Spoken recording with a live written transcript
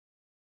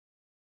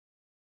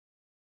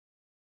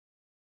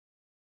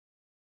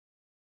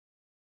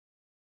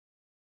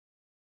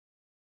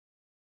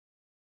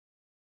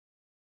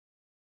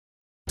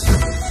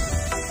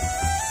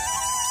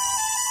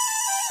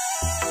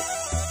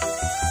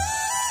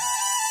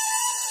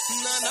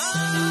ৰত্ন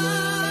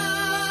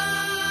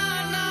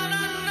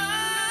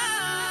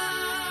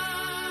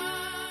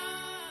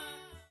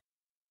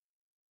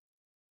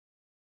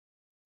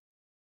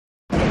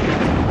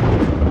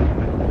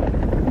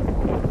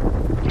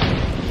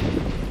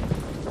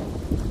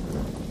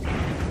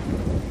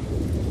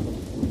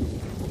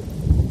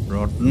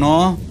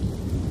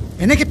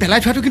এনেকৈ পেলাই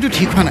থোৱাটো কিন্তু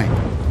ঠিক হোৱা নাই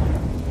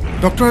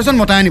ডক্টৰ এজন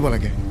মতাই আনিব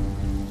লাগে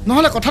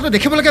নহ'লে কথাটো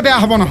দেখিবলৈকে বেয়া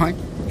হ'ব নহয়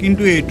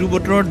কিন্তু এইটো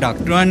বতৰত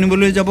ডাক্তৰ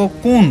আনিবলৈ যাব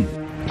কোন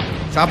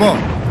যাব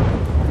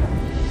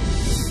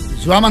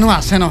যোৱা মানুহ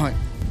আছে নহয়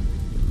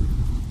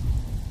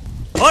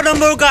অ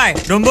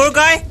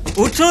ডম্বৰুকাই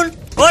উঠচোন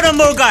অ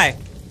ডম্বৰুকাই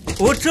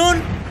উঠচোন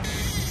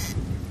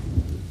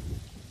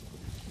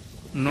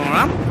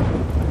নৰাম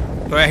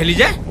তই আহিলি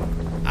যে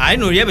আই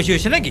নৰিয়া বেছি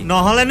হৈছে নেকি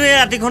নহ'লেনো এই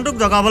ৰাতিখনটোক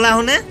জগাবলৈ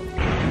আহোনে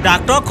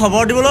ডাক্তৰক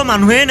খবৰ দিবলৈ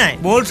মানুহেই নাই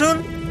বলচোন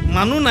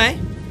মানুহ নাই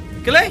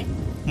কেলে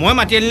মই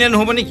মাতি আনিলে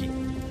নহ'ব নেকি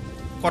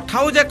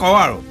কথাও যে কওঁ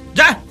আৰু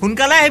যা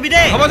সোনকালে আহিবি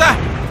দেই হ'ব যা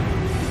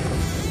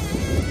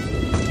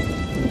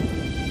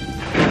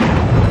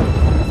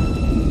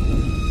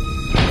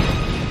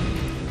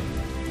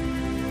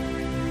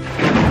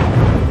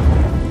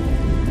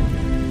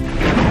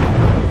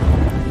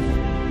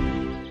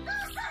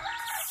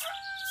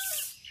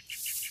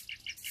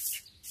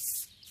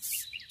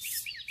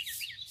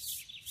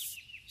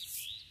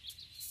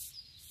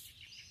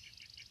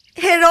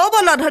হেৰ'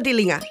 বলধ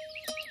টিলিঙা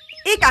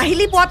এই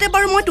কাহিলী পোৱাতে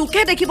বাৰু মই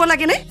তোকহে দেখিব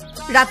লাগেনে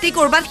ৰাতি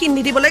ক'ৰবাত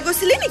কিনি দিবলৈ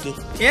গৈছিলি নেকি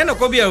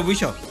নকবি আৰু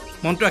বুজিছ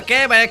মনটো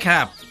একেবাৰে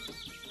খাৰাপ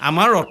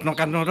আমাৰ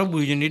ৰত্নকান্তহঁতৰ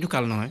বুঢ়ীজনী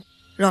ঢুকাল নহয়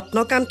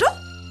ৰত্নকান্ত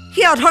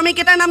সি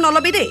অধৰ্মীকেইটাৰ নাম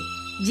নলবি দেই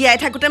জীয়াই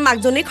থাকোঁতে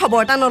মাকজনীৰ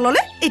খবৰ এটা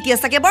নল'লে এতিয়া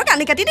চাগে বৰ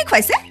কানি কাটি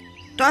দেখুৱাইছে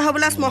তই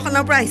হ'বলা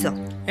শ্মশানৰ পৰা আহিছ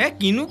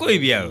কিনো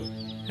কৰিবি আৰু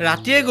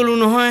ৰাতিয়ে গ'লো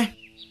নহয়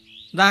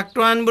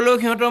ডাক্তৰ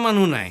আনিবলৈও সিহঁতৰ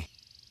মানুহ নাই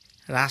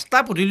ৰাস্তা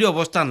পদূলি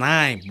অৱস্থা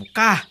নাই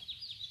বোকা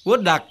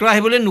ডাক্তৰ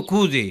আহিবলৈ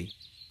নোখোজেই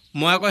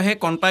মই আকৌ সেই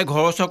কণপাই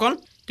ঘৰৰ ওচৰকণ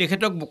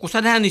তেখেতক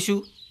বুকুচাহে আনিছোঁ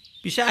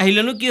পিছে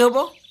আহিলেনো কি হ'ব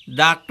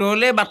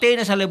ডাক্তৰলৈ বাটেই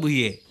নাচালে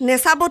বুঢ়ীয়ে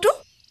নেচাবতো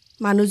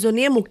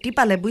মানুহজনীয়ে মুক্তি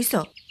পালে বুজিছ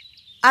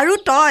আৰু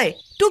তই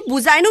তোক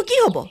বুজাইনো কি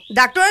হ'ব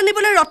ডাক্তৰ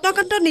আনিবলৈ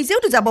ৰত্নকান্ত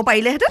নিজেওতো যাব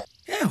পাৰিলেহেঁতেন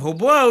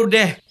হ'ব আৰু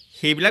দে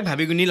সেইবিলাক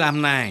ভাবি গুণি লাভ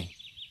নাই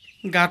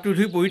গাটো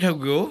ধুই পৰি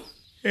থাকোঁ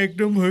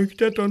একদম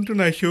ভৰিকেইটা টনটো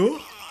নাইছোঁ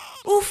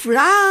উফ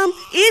ৰাম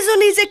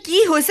এইজনী যে কি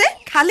হৈছে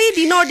খালি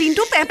দিনৰ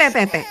দিনটো পে পে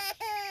পে পে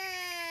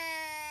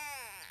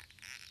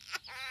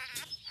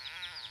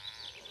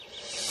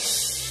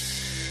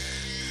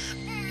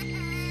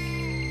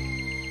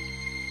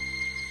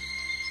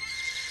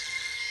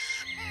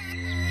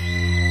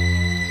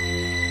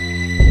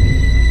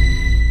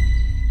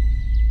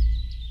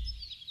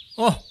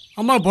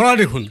আমাৰ বৰা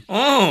দেখোন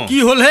কি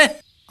হ'ল হে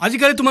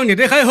আজিকালি তোমাক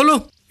নেদেখাই হ'লো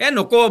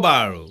নক'বা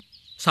আৰু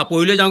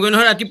চাপৰিলৈ যাওঁগৈ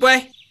নহয় ৰাতিপুৱাই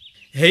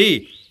হেৰি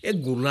এই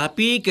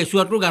গোলাপী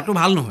কেঁচুৱাটোৰ গাটো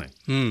ভাল নহয়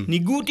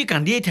নিগুটি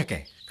কান্দিয়েই থাকে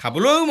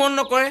খাবলৈও মন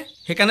নকৰে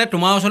সেইকাৰণে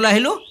তোমাৰ ওচৰলৈ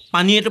আহিলোঁ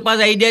পানী এটোপা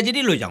জাৰি দিয়া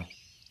যদি লৈ যাওঁ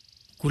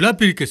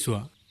গোলাপীৰ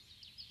কেঁচুৱা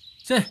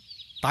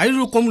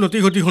তাইৰো কম লতি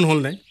ঘটিখন হ'ল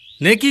নাই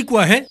নে কি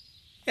কোৱাহে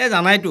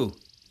জানাইতো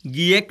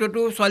গিৰিয়েকটোতো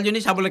ছোৱালীজনী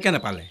চাবলৈকে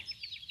নাপালে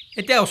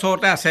এতিয়া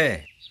ওচৰতে আছে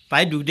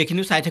তাই দুখ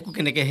দেখিনো চাই থাকোঁ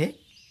কেনেকৈহে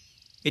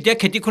এতিয়া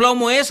খেতি খোলাও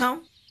ময়ে চাওঁ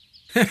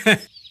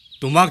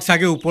তোমাক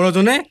চাগে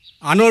ওপৰজনে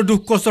আনৰ দুখ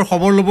কষ্টৰ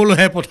খবৰ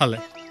ল'বলৈহে পঠালে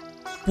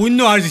পুণ্য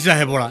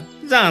আৰ্জিছাহে বৰা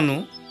জানো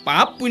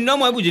পাপ পুণ্য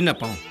মই বুজি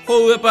নাপাওঁ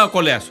সৰুৰে পৰা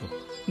অকলে আছোঁ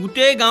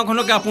গোটেই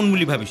গাঁওখনকে আপোন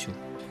বুলি ভাবিছোঁ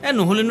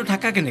নহ'লেনো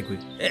থাকা কেনেকৈ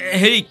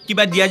হেৰি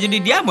কিবা দিয়া যদি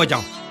দিয়া মই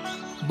যাওঁ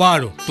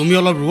বাৰু তুমি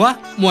অলপ ৰোৱা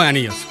মই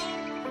আনি আছোঁ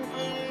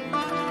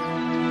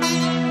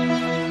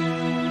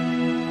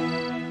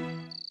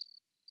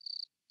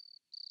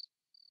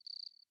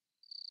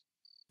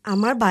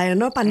আমাৰ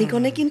বায়নৰ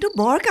পানীকণে কিন্তু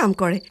বৰ কাম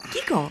কৰে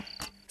কি ক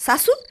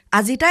চাচোন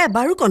আজি তাই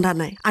এবাৰো কন্দা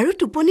নাই আৰু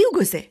টোপনিও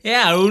গৈছে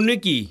আৰুনো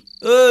কি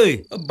ঐ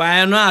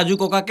বায়নৰ আজু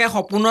ককাকে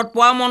সপোনত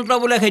পোৱা মন্ত্ৰ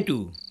বোলে সেইটো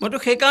মইতো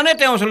সেইকাৰণে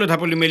তেওঁৰ ওচৰলৈ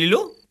ঢাপলি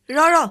মেলিলোঁ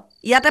ৰ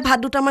ইয়াতে ভাত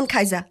দুটামান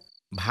খাই যা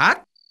ভাত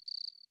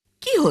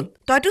কি হ'ল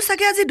তইতো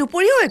চাগে আজি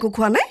দুপৰীয়াও একো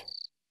খোৱা নাই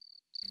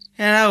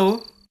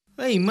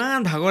ইমান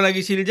ভাগৰ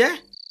লাগিছিল যে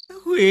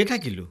শুয়ে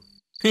থাকিলোঁ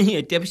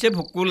এতিয়া পিছে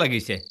ভোকো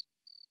লাগিছে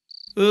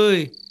ঐ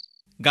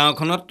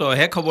গাঁওখনত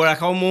তইহে খবৰ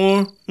ৰাখাও মোৰ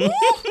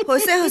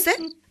হৈছে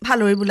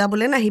ভালৰি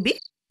বোলাবলৈ নাহিবি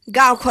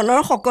গাঁওখনৰ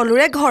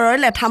সকলোৰে ঘৰৰ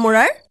লেঠা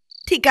মৰাৰ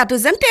ঠিকাটো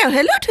যেন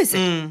তেওঁহে লৈ থৈছে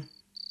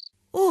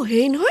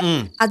হেৰি নহয়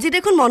আজি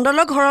দেখোন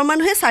মণ্ডলৰ ঘৰৰ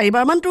মানুহে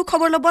 4বাৰমান তোৰ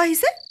খবৰ ল'ব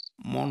আহিছে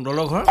মণ্ডলৰ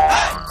ঘৰ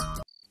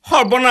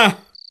সৰ্বনা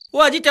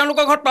আজি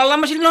তেওঁলোকৰ ঘৰত পাল্লা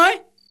মাৰিছিল নহয়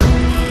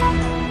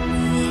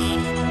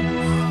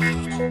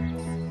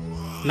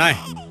নাই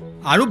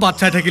আৰু বাট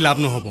চাই থাকি লাভ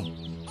নহ'ব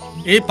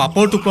এই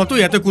পাপৰ টুকুৰাটো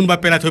ইয়াতে কোনোবা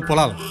পেলাই থৈ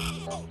পলাল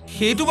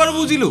সেইটো বাৰু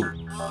বুজিলোঁ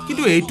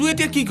কিন্তু এইটো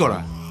এতিয়া কি কৰা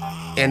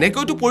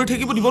এনেকৈতো পৰি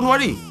থাকিব দিব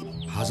নোৱাৰি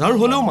হাজাৰ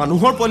হ'লেও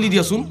মানুহৰ পোৱালি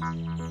দিয়াচোন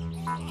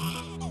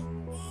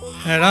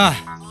হেৰা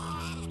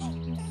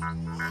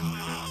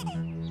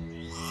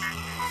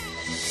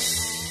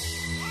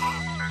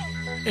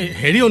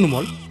হেৰি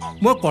অনুমল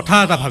মই কথা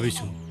এটা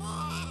ভাবিছোঁ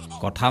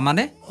কথা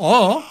মানে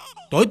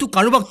তইতো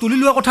কাৰোবাক তুলি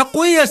লোৱা কথা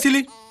কৈয়ে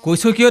আছিলি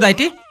কৈছ কিয়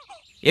দাইটি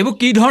এইবোৰ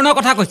কি ধৰণৰ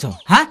কথা কৈছ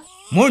হা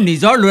মোৰ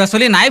নিজৰ ল'ৰা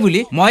ছোৱালী নাই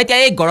বুলি মই এতিয়া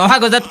এই গৰহা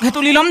গজাটোকে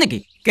তুলি ল'ম নেকি?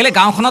 কেলে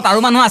গাঁওখনত আৰু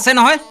মানুহ আছে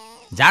নহয়,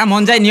 যাৰ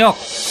মন যায় নিয়ক।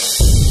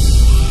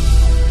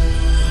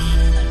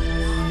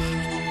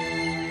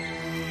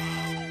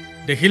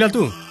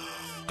 দেখিলাতো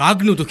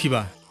কাকনো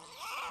দুখিবা,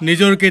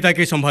 নিজৰ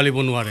কেইটাকে চম্ভালিব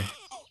নোৱাৰে।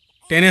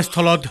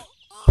 তেনেস্থলত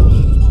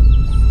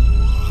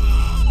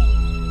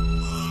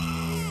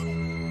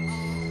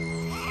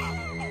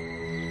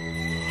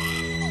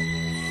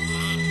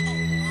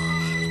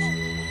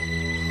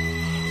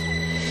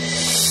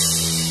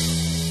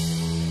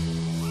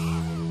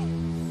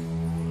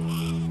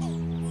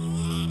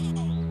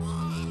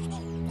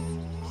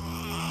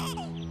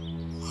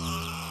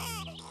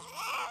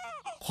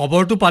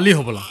খবৰটো পালি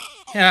হ'বলা।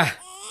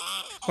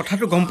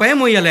 কথাটো গম পায়ে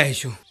মই ইয়ালৈ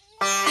আহিছোঁ।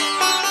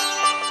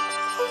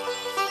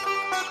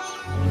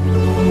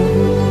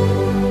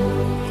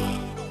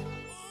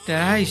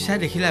 তাৰ ইচ্ছা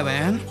দেখিলা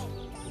বায়ান,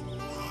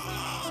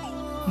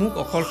 মোক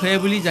অকলশৰীয়া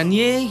বুলি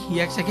জানিয়েই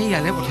ইয়াক চাগে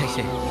ইয়ালৈ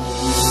পঠাইছে।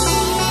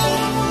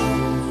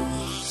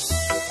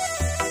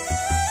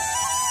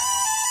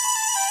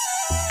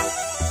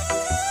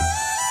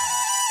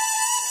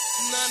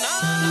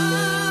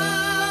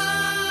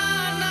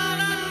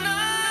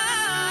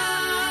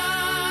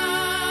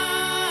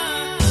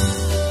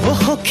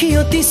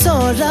 সখীয়তী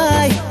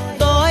চৰাই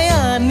তই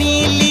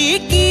আনিলি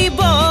কি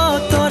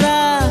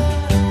বতৰা,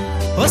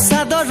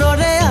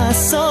 চাদৰৰে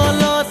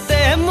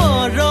আচলতে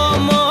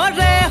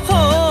মৰমৰে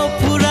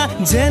সপুৰা,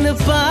 যেন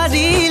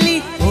পাৰিলি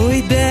ঐ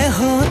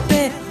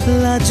দেহতে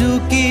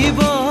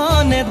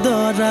লাজুকিবনে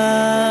দৰা,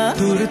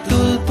 তোৰ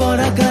তুল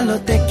পৰা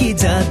গালতে কি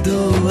যাদু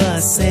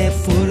আছে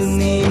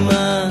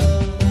পূৰ্ণিমা,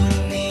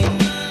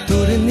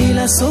 তোৰ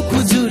নীলা চকু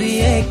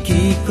জুৰিয়ে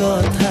কি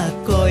কথা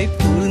কয়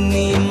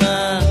পূৰ্ণিমা।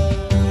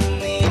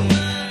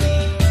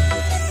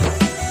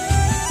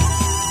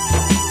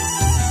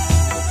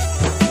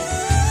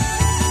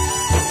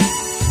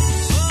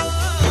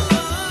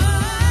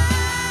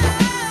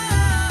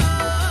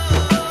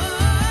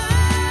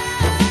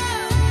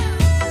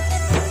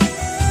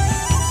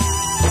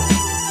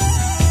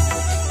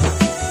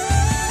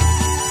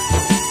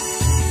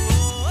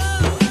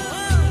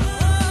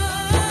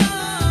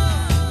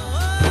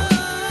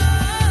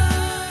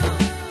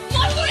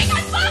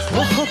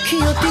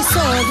 সখীয়তী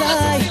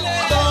চৰাই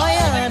তই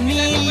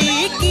আনিলি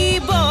কি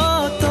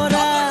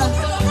বতৰা,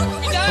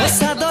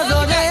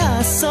 চাদৰৰে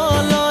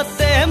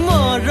আচলতে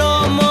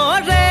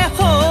মৰমৰে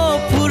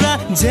সপুৰা,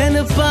 যেন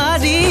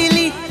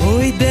পাৰিলি ঐ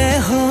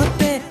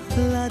দেহতে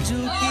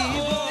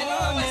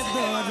লাজুকিবনে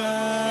দৰা,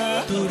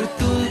 তোৰ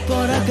তুল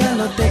পৰা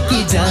গালতে কি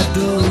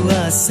যাদু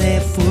আছে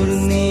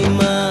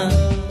পূৰ্ণিমা,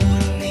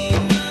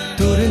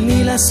 তোৰ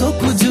নীলা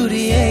চকু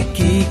জুৰিয়ে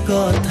কি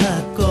কথা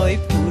কয়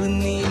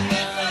পূৰ্ণিমা।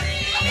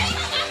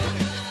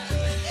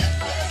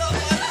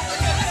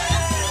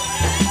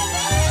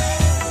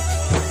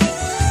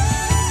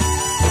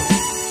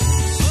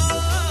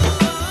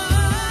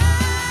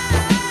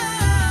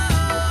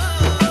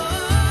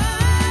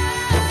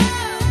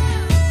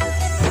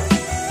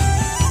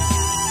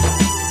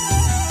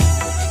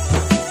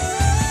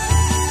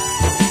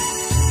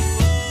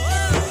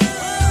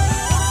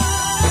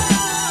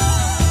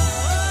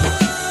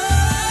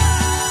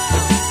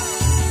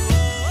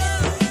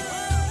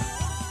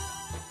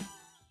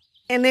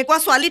 এনেকুৱা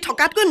ছোৱালী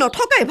থকাতকৈ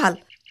নথকাই ভাল।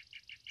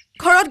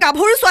 ঘৰত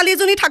গাভৰু ছোৱালী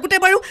এজনী থাকোঁতে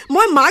বাৰু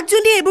মই মাক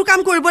জনী এইবোৰ কাম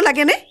কৰিব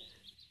লাগেনে?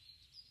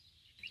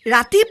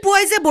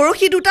 ৰাতিপুৱাই যে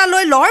বৰশী দুটা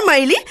লৈ লৰ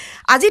মাৰিলি,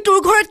 আজি তোৰ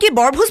ঘৰত কি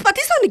বৰভোজ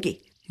পাতিছ নেকি?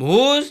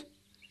 ভোজ?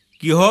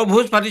 কিহৰ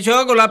ভোজ পাতিছ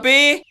গোলাপী?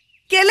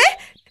 কেলে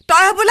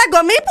তই হ'বলা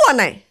গমেই পোৱা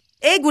নাই,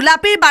 এই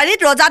গোলাপীৰ বাৰীত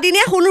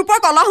ৰজাদিনীয়া সোণৰূপৰ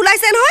কলহ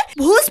ওলাইছে নহয়,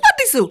 ভোজ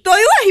পাতিছো,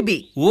 তইও আহিবি।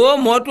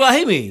 মইতো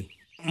আহিমেই,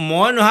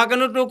 মই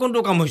নহাকেনো তোৰ কোনটো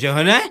কাম হৈছে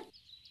হয়নে?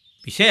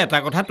 পিছে এটা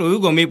কথা তইও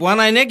গমেই পোৱা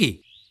নাই নে কি?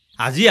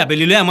 আজি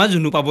আবেলিলৈ আমাৰ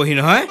জুনু পাবহি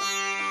নহয়।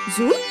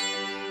 জুন?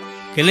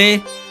 কেলে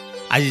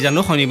আজি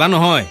জানো শনিবাৰ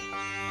নহয়?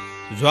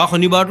 যোৱা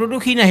শনিবাৰটোতো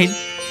সি নাহিল,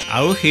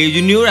 আৰু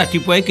সেইজনীও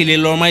ৰাতিপুৱাই কেলে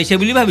লৰ মাৰিছে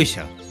বুলি ভাবিছ?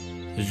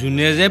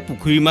 জোনে যে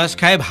পুখুৰী মাছ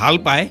খাই ভাল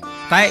পায়,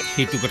 তাই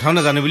সেইটো কথাও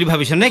নাজানে বুলি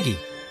ভাবিছ নে কি?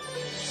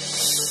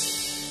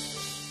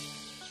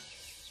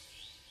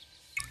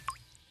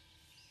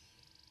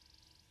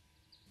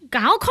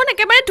 গাঁওখন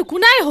একেবাৰে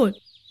টুকুনাই হ'ল।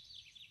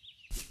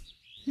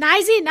 নাই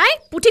যি নাই,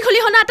 পুঠি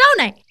খলিহনা এটাও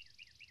নাই।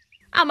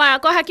 আমাৰ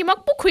আকৌ হাকিমক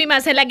পুখুৰী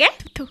মাছহে লাগে।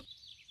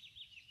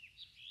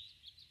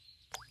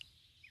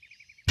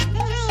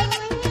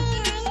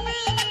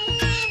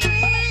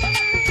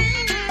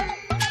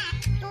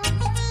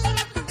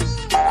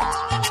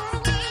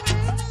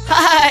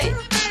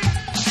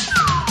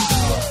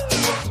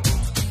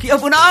 কিয়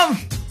পুনম?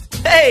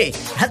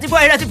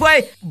 ৰাতিপুৱাই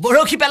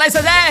বৰশী পেলাইছ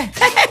যে?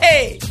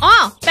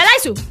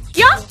 পেলাইছো।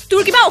 কিয়,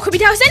 তোৰ কিবা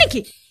অসুবিধা হৈছে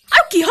নেকি?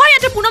 আৰু কিহৰ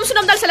ইয়াতে পুনম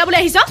চুনমডাল চেলাবলৈ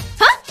আহিছ?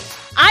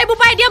 আই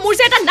বোপাই দিয়া মোৰ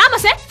যে এটা নাম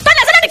আছে, তই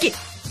নাজানা নেকি?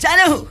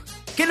 জানো,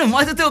 কিন্তু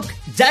মইতো তোক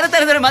যাৰে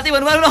তাৰে দৰে মাতিব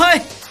নোৱাৰো নহয়।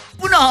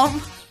 পুনম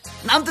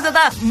নামটোত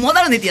এটা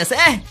মদাৰ নীতি আছে।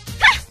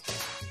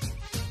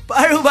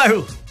 বাৰু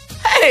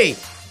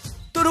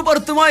তোৰ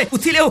ওপৰততো মই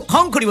উঠিলেও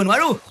খং কৰিব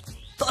নোৱাৰো।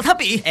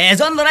 তথাপি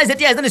এজন ল'ৰাই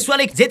যেতিয়া এজনী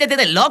ছোৱালীক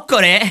যেতিয়া লগ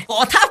কৰে,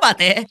 কথা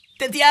পাতে,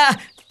 তেতিয়া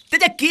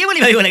তেতিয়া কি বুলি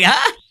ভাবিব লাগে হা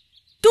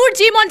তোৰ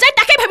যি মন যায়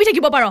তাকে ভাবি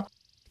থাকিব পাৰ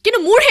কিন্তু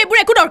মোৰ সেইবোৰ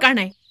একো দৰকাৰ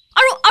নাই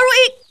আৰু আৰু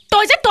এই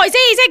তই যে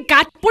এই যে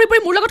গাত পৰি পৰি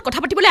মোৰ লগত কথা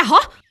পাতিবলৈ আহ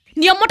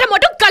নিয়মমতে মই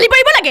তোক গালি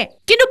পাৰিব লাগে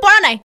কিন্তু পৰা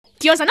নাই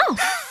কিয় জানো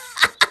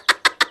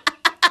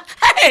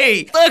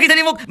তই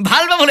কিজানি মোক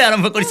ভাল পাবলৈ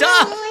আৰম্ভ কৰিছ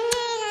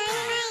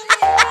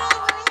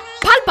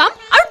ভাল পাম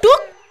আৰু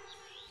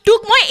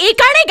তোক মই এই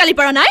কাৰণেই গালি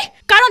পৰা নাই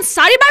কাৰণ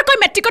 4বাৰকৈ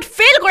মেট্ৰিকত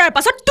ফেইল কৰাৰ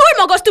পাছত তোৰ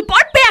মগজটো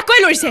বৰ বেয়াকৈ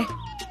লৰিছে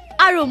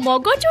আৰু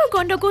মগজুৰ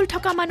গণ্ডগোল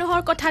থকা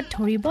মানুহৰ কথা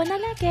ধৰিব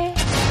নালাগে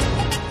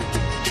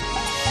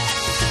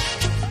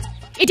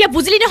এতিয়া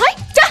বুজিলি নহয়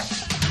যা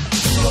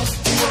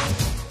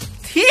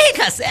ঠিক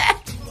আছে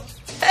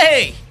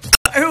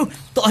আৰু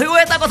তইও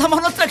এটা কথা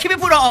মনত ৰাখিবি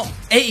পুৰম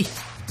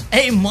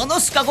এই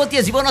মনোজ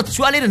কাকতীয়া জীৱনত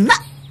ছোৱালীৰ না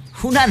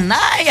শুনা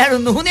নাই আৰু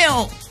নুশুনেও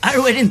আৰু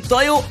এদিন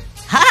তইও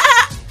হা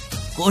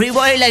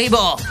কৰিবই লাগিব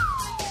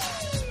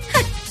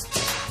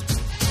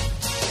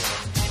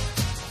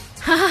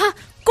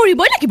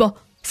কৰিবই লাগিব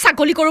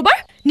ছাগলী কৰোবাৰ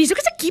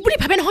নিজকে যে কি বুলি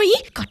ভাবে নহয় ই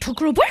কাঠ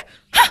কৰোবাৰ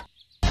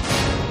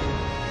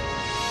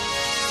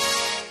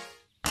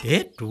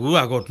তোৰ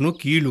আগতনো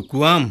কি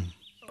লুকুৱাম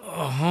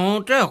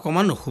হওঁতে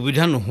অকণমান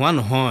অসুবিধা নোহোৱা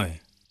নহয়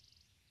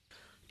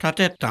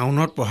তাতে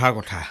টাউনত পঢ়াৰ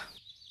কথা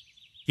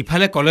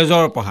ইফালে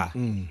কলেজৰ পঢ়া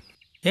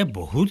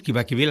বহুত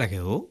কিবা কিবি লাগে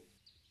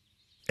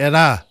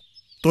এৰা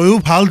তইও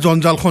ভাল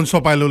জঞ্জালখন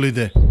চপাই ললি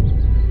দে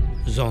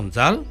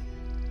জঞ্জাল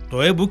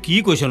তই এইবোৰ কি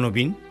কৈছ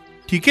নবীন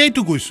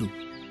ঠিকেইতো কৈছো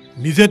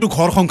নিজেতো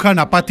ঘৰ সংসাৰ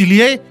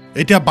নাপাতিলিয়েই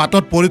এতিয়া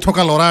বাটত পৰি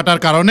থকা ল'ৰা এটাৰ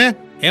কাৰণে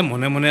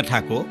মনে মনে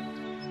থাকো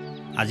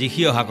আজি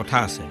সি অহা কথা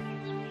আছে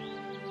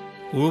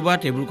ক'ৰবাত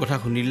এইবোৰ কথা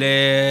শুনিলে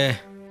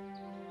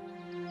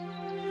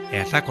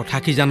এটা কথা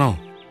কি জান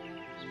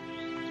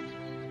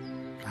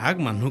তাক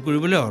মানুহ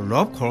কৰিবলৈ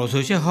অলপ খৰচ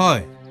হৈছে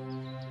হয়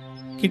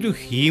কিন্তু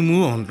সি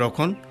মোৰ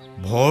অন্তৰখন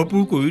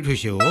ভৰপূৰ কৰি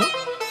থৈছে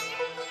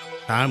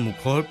তাৰ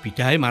মুখৰ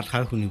পিতাই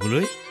মাতষাৰ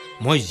শুনিবলৈ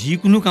মই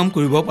যিকোনো কাম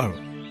কৰিব পাৰোঁ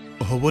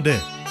হ'ব দে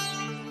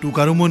তোক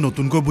আৰু মই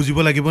নতুনকৈ বুজিব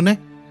লাগিবনে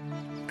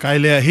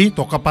কাইলৈ আহি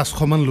টকা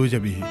 500 মান লৈ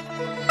যাবিহি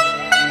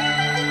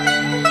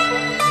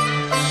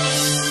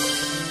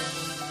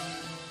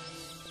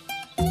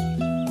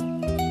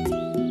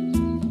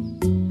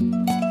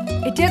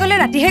এতিয়া গ'লে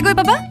ৰাতিহে গৈ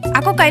পাবা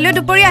আকৌ কাইলৈ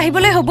দুপৰীয়া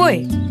আহিবলৈ হ'বই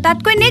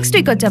তাতকৈ নেক্সট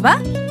উইকত যাবা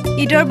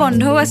ঈদৰ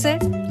বন্ধও আছে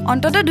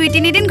অন্তত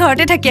 2-3 দিন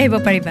ঘৰতে থাকি আহিব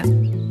পাৰিবা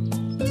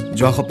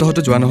যোৱা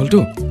সপ্তাহতো যোৱা নহলতো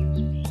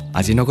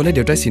আজি নগলে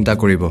দেউতাই চিন্তা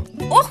কৰিব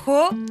ওহো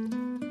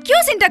কিয়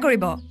চিন্তা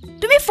কৰিব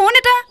তুমি ফোন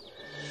এটা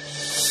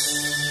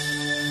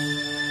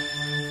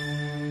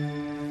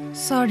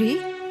সৰি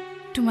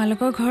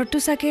তোমালোকৰ ঘৰটো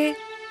চাগে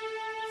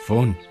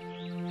ফোন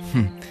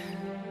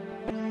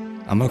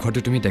আমাৰ ঘৰটো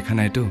তুমি দেখা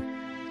নাইতো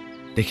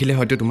দেখিলে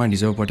হয়তো তোমাৰ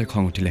নিজৰ ওপৰতে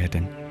খং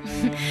উঠিলেহেঁতেন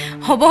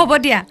হ'ব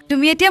দিয়া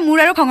তুমি এতিয়া মোৰ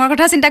আৰু খঙৰ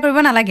কথা চিন্তা কৰিব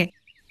নালাগে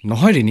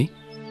নহয় ৰিনি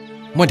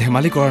মই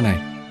ধেমালি কৰা নাই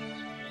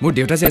মোৰ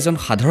দেউতা যে এজন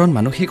সাধাৰণ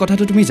মানুহ সেই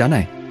কথাটো তুমি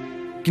জানাই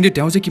কিন্তু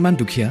তেওঁ যে কিমান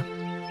দুখীয়া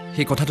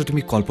সেই কথাটো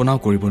তুমি কল্পনাও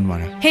কৰিব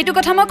নোৱাৰা সেইটো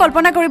কথা মই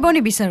কল্পনা কৰিব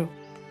নিবিচাৰো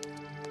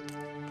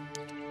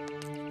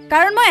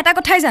কাৰণ মই এটা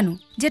কথাই জানো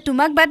যে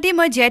তোমাক বাদ দি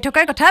মই জীয়াই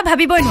থকাৰ কথা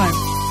ভাবিবই নোৱাৰো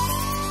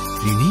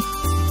ৰিনি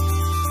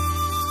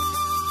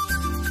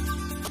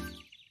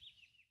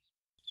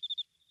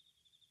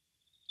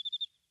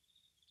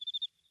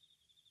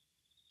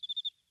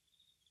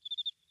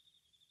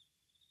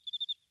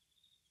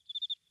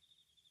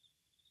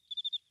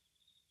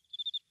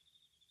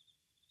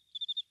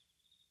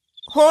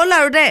হ'ল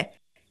আৰু দে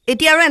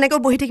এতিয়া আৰু এনেকৈ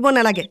বহি থাকিব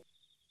নালাগে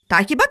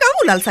তাৰ কিবা কাম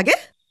ওলাল চাগে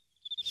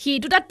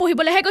সিটো তাত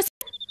পঢ়িবলৈহে গৈছে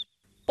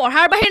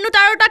পঢ়াৰ বাহিৰেনো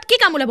তাৰ তাত কি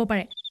কাম ওলাব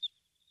পাৰে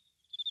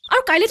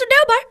আৰু কাইলৈতো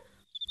দেওবাৰ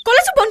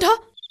কলেজো বন্ধ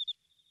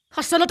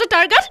আচলতে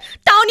তাৰ গাত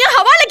টাউনীয়া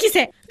হাৱা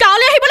লাগিছে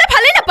গাঁৱলৈ আহিবলৈ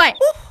ভালেই নাপায়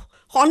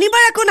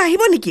শনিবাৰ আকৌ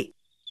নাহিব নেকি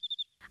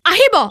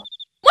আহিব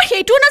মই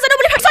সেইটোও নাজানো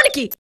বুলি ভাবিছ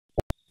নেকি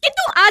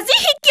কিন্তু আজি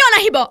সি কিয়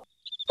নাহিব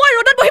মই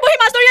ৰ'দত বহি বহি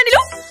মাছ ধৰি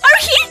আনিলো আৰু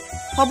সি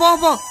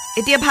হ'ব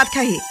এতিয়া ভাত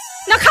খাহি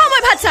নাখাওঁ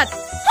মই ভাত চাত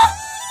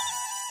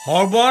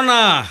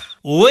সৰ্বনাশ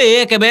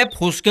একেবাৰে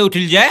ফোচকে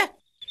উঠিল যে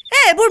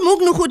এইবোৰ মোক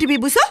নুসুধিবি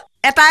বুইছ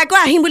এটা আকৌ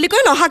আহিম বুলি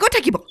কৈ নহাকৈ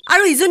থাকিব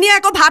আৰু ইজনীয়ে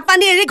আকৌ ভাত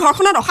পানী এৰি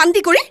ঘৰখনত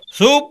অশান্তি কৰি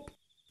চুপ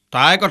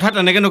তাইৰ কথা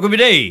তেনেকে নকবি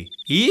দেই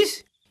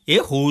এই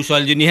সৰু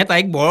ছোৱালীজনীহে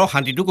তাইক বৰ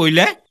অশান্তিটো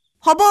কৰিলে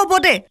হ'ব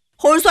দে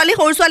সৰু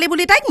ছোৱালী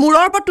বুলি তাইক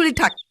মূৰৰ ওপৰত তুলি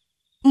থাক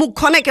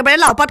মুখখন একেবাৰে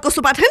লাওপাত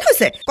কচুপাতহেন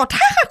হৈছে কথা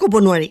এষাৰ ক'ব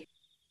নোৱাৰি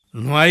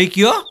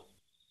কিয়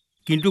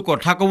কিন্তু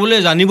কথা ক'বলৈ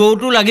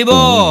জানিবওতো লাগিব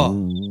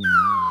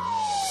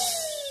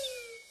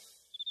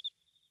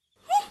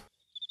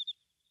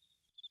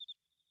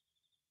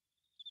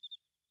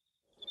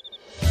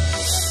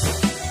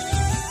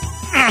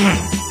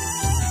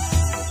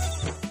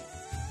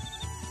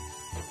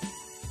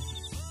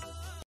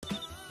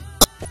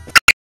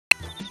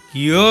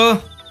কিয়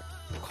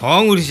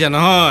খং উঠিছে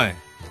নহয়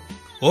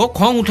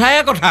খং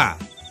উঠায়ে কথা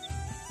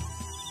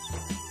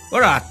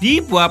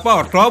ৰাতিপুৱাৰ পৰা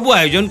অতবোৰ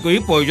আয়োজন কৰি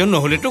প্ৰয়োজন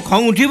নহ'লেতো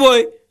খং উঠিবই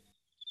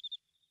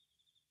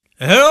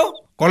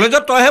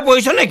কলেজত তইহে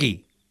পঢ়িছ নেকি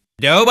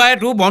দেওবাৰে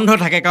তোৰ বন্ধ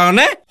থাকে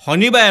কাৰণে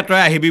শনিবাৰে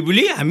তই আহিবি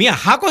বুলি আমি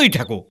আশা কৰি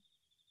থাকোঁ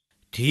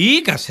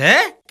ঠিক আছে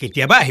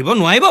কেতিয়াবা আহিব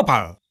নোৱাৰিব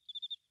পাৰ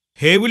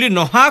সেই বুলি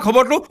নহা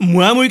খবৰটো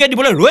মুৰামুৰিকৈ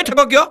দিবলৈ ৰৈ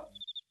থাকক কিয়?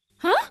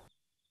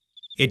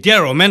 এতিয়া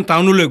ৰমেন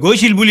টাউনলৈ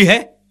গৈছিল বুলিহে,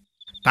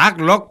 তাক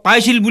লগ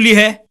পাইছিল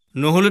বুলিহে,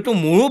 নহ'লেতো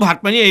মোৰো ভাত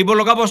পানী এৰিব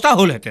লগা অৱস্থা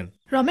হ'লহেঁতেন।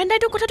 ৰমেন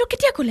দাইটো কথাটো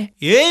কেতিয়া ক'লে?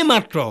 এই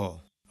মাত্ৰ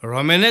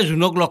ৰমেনে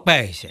জোনক লগ পাই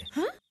আহিছে।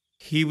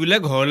 সি বোলে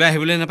ঘৰলৈ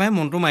আহিবলৈ নাপায়,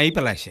 মনটো মাৰি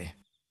পেলাইছে।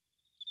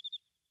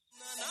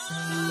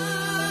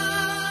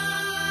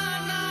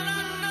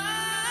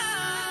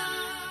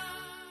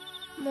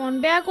 মন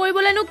বেয়া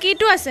কৰিবলৈনো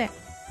কিটো আছে?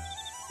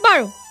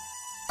 বাৰু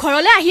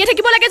ঘৰলৈ আহিয়ে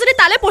থাকিব লাগে যদি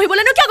তালৈ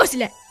পঢ়িবলৈনো কিয়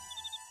গৈছিলে?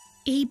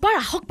 এইবাৰ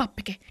আহক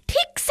বাপেকে,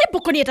 ঠিকছে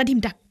বকনি এটা দিম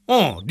তাক।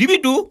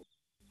 দিবিতো,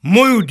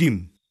 ময়ো দিম।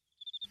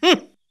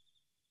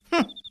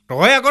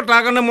 তই আকৌ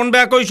তাৰ কাৰণে মন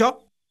বেয়া কৰিছ।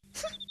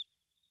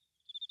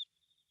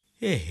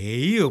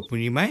 হেৰি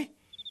পূৰ্ণিমাই,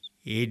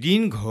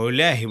 এদিন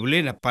ঘৰলৈ আহিবলৈ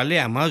নাপালে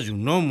আমাৰ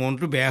জোনৰ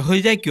মনটো বেয়া হৈ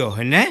যায় কিয়,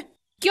 হয়নে?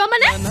 কিয়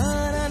মানে?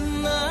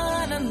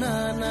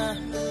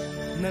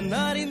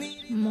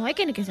 মই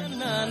কেনেকে জানো?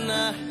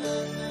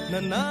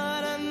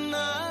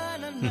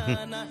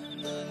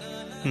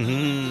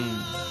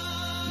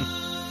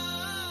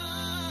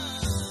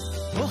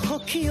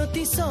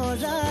 সখীয়তী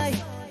চৰাই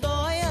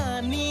তই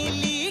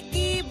আনিলি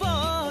কি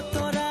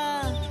বতৰা,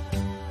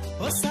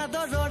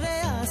 চাদৰৰে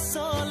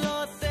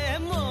আচলতে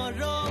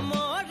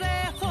মৰমৰে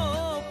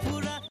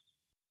সফুৰা।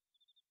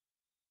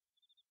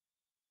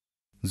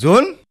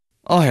 জোন?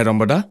 হেৰম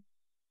বদা।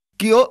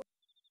 কিয়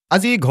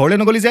আজি ঘৰলৈ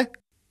নগলি যে?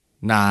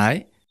 নাই,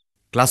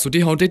 ক্লাছ ছুটি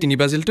হওঁতে 3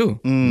 বাজিলতো,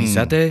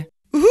 মিছাতে।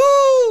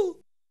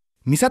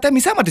 মিছাতে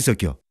মিছা মাতিছ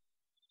কিয়?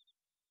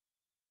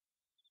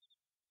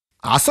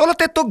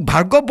 আচলতে তোক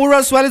ভাৰ্গৱ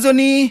বৰুৱাৰ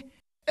ছোৱালীজনী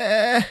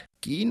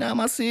কি নাম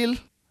আছিল?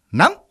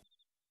 নাম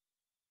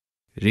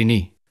ৰিণী।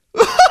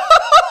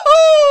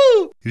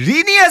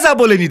 ৰিণীয়ে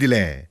যাবলৈ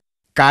নিদিলে,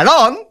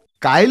 কাৰণ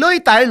কাইলৈ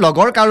তাইৰ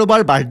লগৰ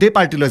কাৰোবাৰ বাৰ্থডে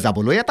পাৰ্টিলৈ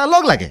যাবলৈ এটা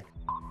লগ লাগে।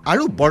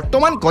 আৰু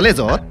বৰ্তমান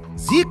কলেজত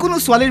যিকোনো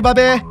ছোৱালীৰ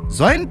বাবে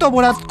জয়ন্ত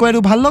বৰাতকৈ আৰু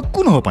ভাল লগ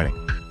কোন হ'ব পাৰে?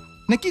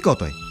 নে কি কয়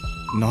তই?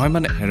 নহয়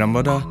মানে হেৰম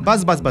বদা। বাছ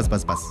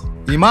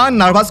ইমান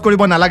নাৰ্ভাছ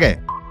কৰিব নালাগে।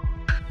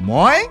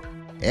 মই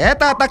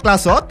এটা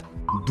ক্লাছত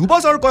 2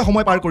 বছৰকৈ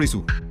সময় পাৰ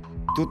কৰিছোঁ।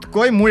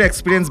 তোতকৈ মোৰ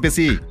এক্সপিৰিয়েঞ্চ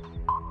বেছি।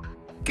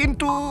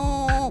 কিন্তু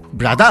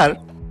ব্ৰাদাৰ,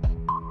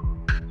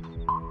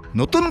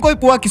 নতুনকৈ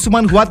পোৱা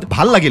কিছুমান হোৱাত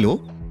ভাল লাগিলেও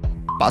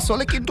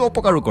পাছলৈ কিন্তু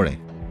অপকাৰো কৰে,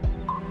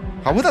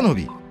 সাৱধান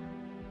হবি।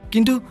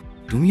 কিন্তু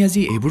তুমি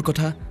আজি এইবোৰ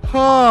কথা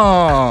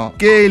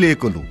কেলে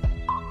ক'লো?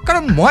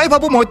 কাৰণ মই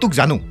ভাবোঁ মই তোক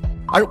জানো,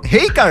 আৰু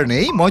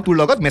সেইকাৰণেই মই তোৰ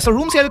লগত মেছৰ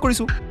ৰুম শ্বেয়াৰ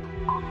কৰিছোঁ।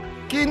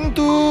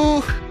 কিন্তু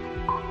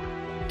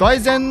তই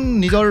যেন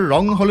নিজৰ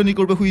ৰং সলনি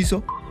কৰিব খুজিছ।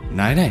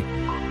 নাই,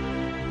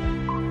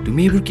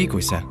 তুমি এইবোৰ কি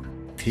কৈছা?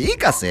 ঠিক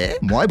আছে,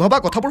 মই ভবা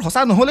কথাবোৰ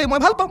সঁচা নহ'লে মই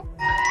ভাল পাম।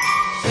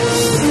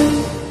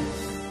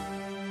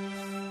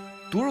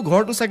 তোৰ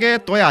ঘৰটো চাগে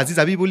তই আজি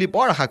যাবি বুলি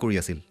বৰ আশা কৰি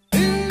আছিল।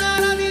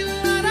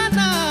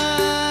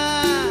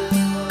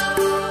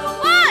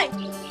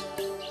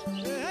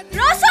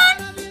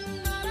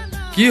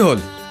 কি হ'ল?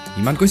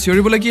 ইমানকৈ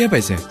চিঞৰিবলৈ কিহে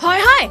পাইছে?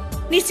 হয়,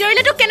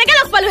 নিচিঞৰিলে তোক কেনেকে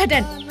লগ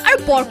পালোহেঁতেন? আৰু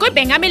বৰকৈ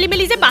বেঙা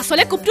মেলি যে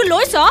বাছলে কোপটো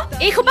লৈছ,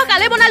 এই সোপা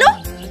কালে বনালো?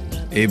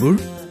 এইবোৰ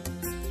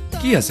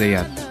কি আছে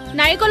ইয়াত?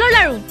 নাৰিকলৰ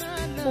লাৰু।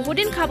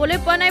 বহুদিন খাবলৈ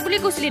পোৱা নাই বুলি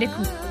কৈছিলি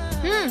দেখোন।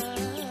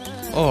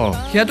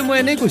 সেয়াতো মই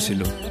এনেই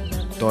কৈছিলো।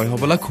 তই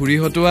হবলা খুৰী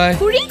হতুৱাই।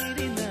 খুৰী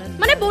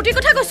মানে বৌটিৰ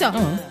কথা কৈছ?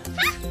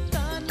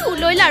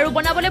 তোলৈ লাৰু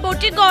বনাবলৈ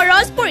বৌটিৰ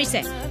গৰজ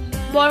পৰিছে।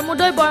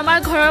 বৰমুদৈ বৰমাৰ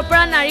ঘৰৰ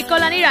পৰা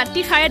নাৰিকল আনি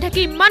ৰাতি খাৰে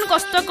থাকি ইমান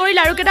কষ্ট কৰি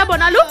লাৰুকেইটা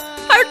বনালো,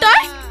 আৰু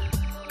তই?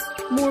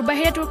 মোৰ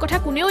বাহিৰে তোৰ কথা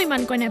কোনেও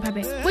ইমানকৈ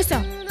নাভাবে, বুজিছ?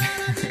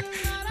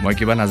 মই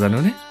কিবা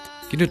নাজানোনে?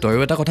 কিন্তু তইও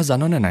এটা কথা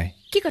জাননে নাই?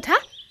 কি কথা?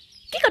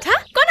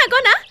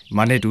 কনা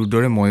মানে তোৰ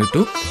দৰে ময়ো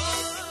তোক।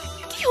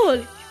 কি হ'ল?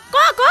 ক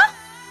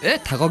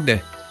থাকক দে,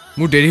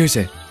 মোৰ দেৰি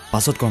হৈছে,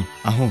 পাছত কম,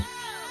 আহোঁ।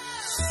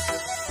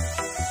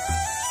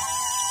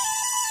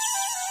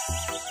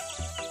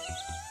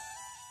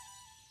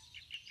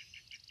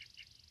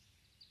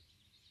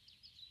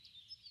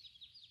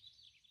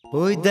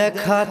 ওই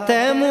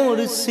দেখাতে মোর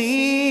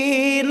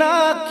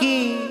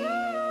সিনাকি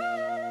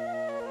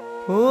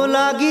ও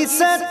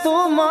লাগিছে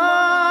তোমাক,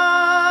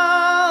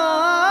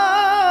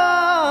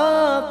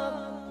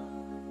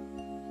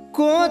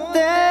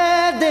 কোতে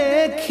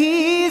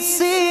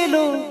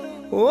দেখিছিলো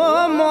ও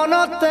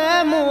মনতে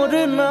মোর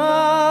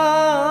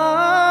নাই,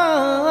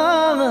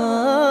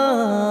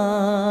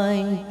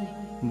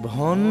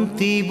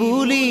 ভন্তি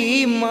বুলি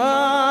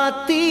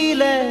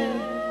মাতিলে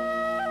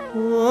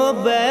ও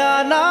বেয়া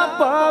না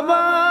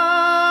পাবা,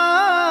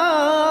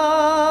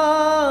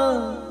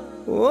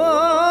 ও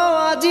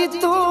আজি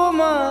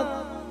তোমাক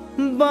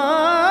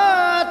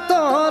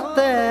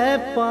বাটতে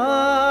পা।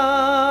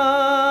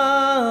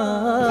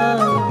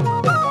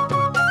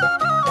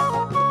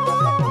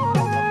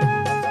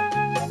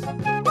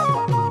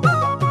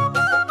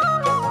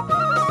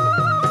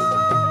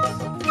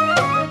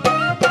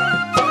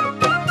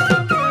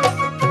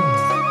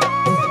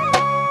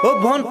 ও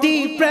ভন্তি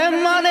প্রেম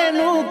মানে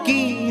নো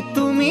কি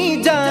তুমি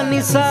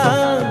জানিছা,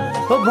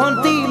 ও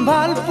ভন্তি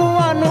ভাল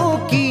পোৱানো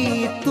কি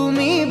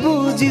তুমি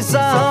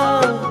বুজিছা,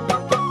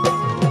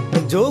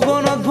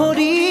 যৌৱনত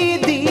ভৰি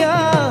দিয়া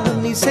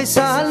হৈছে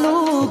চালু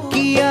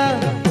কিয়া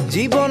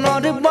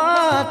জীৱনৰ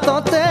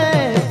বাটতে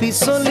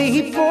পিছলি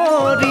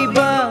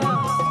পৰিবা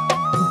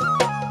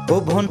ও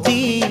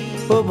ভন্টি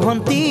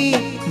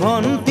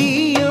ভন্টি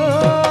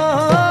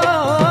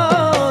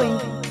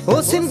ও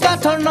চিন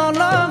কাঠৰ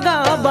নলগা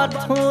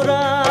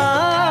বাথুৰা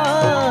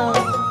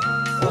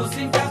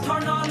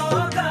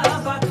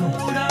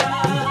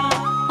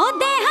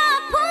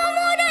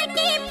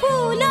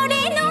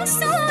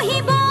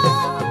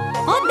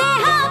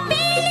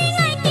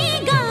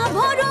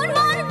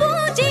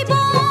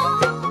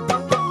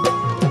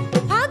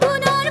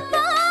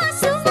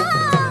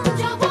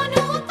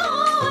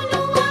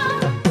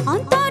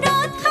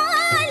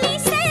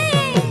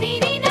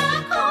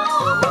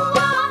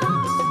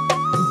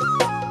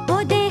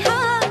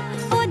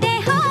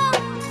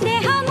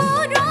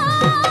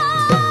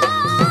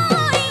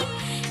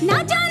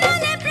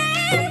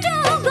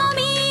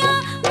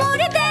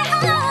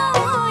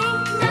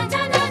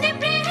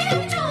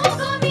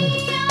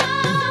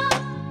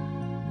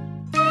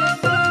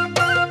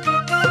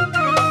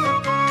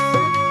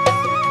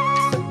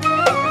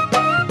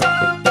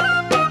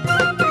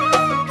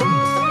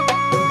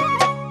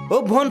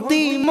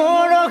ভন্টি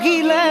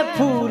মৰহিলে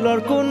ফুলৰ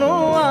কোনো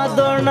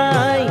আদৰ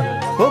নাই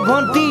ও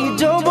ভন্টি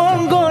যৌৱন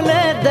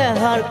গলে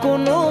দেহাৰ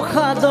কোনো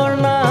খাদৰ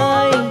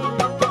নাই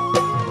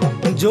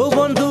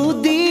যৌৱন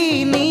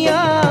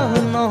দুদিনীয়া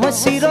নহয়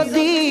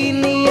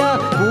চিৰদিনীয়া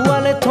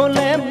পুৱালে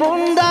থলে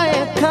বন্দাই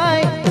খাই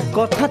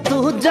কথাটো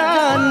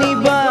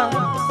জানিবা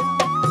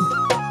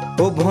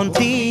ও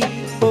ভন্টি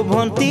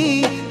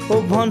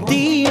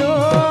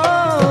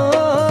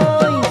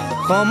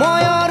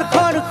সময়ৰ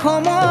খৰ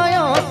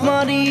সময়ত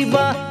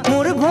মাৰিবা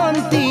মোৰ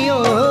ভন্টি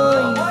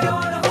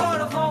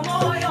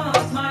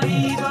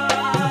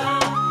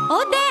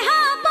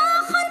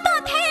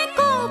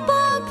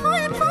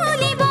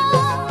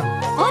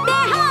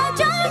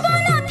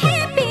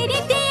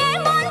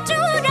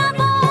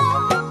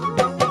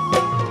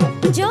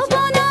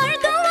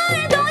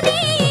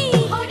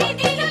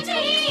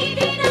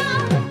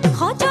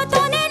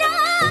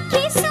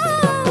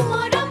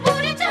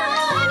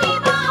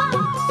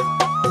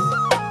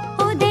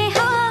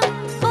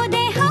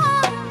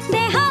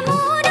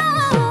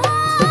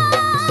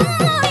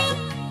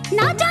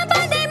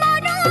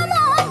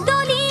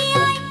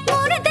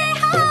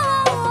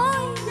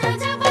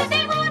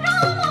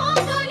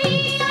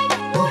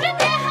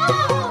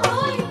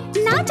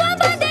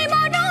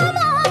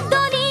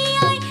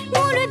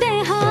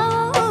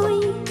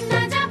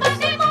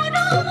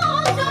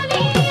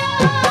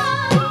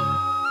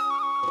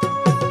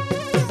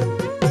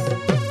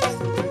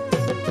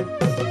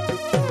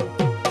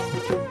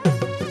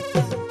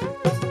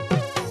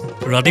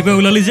ৰাতিপুৱা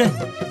ওলালি যে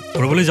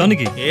ফুৰিবলৈ যাওঁ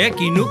নেকি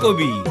কিনো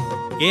কবি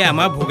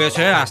আমাৰ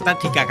ভোগেশ্বৰে ৰাস্তাত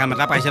ঠিকা কাম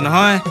এটা পাইছে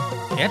নহয়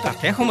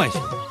তাতে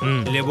সোমাইছো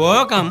লেবৰ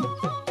কাম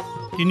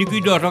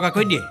 3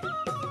 টকাকৈ দিয়ে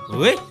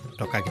ঐ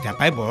টকাকেইটা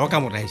পাই বৰ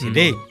কামত আহিছে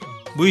দেই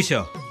বুজিছ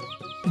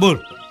বল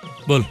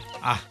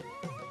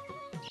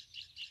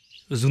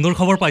জুনৰ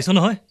খবৰ পাইছ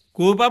নহয়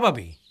ক'ৰ পৰা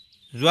পাবি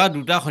যোৱা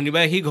 2টা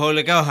শনিবাৰে সি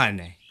ঘৰলৈকে অহা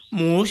নাই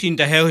মোৰ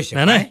চিন্তাহে হৈছে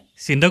নাই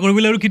চিন্তা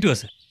কৰিবলৈ আৰু কিটো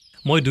আছে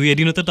মই 2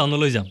 এদিনতে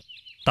টাউনলৈ যাম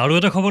তাৰো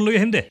এটা খবৰ লৈ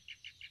আহিম দে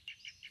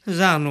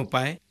জানো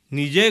পাই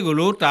নিজে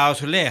গ'লেও তাৰ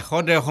ওচৰলৈ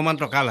 100-150 মান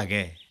টকা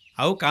লাগে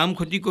আৰু কাম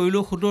ক্ষতি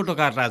কৰিলেও 70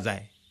 টকা এটা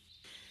যায়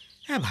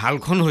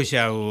ভালখন হৈছে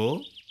আৰু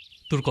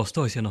তোৰ কষ্ট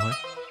হৈছে নহয়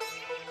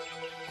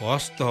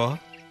কষ্ট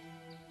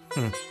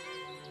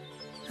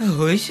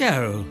হৈছে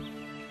আৰু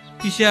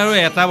পিছে আৰু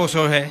এটা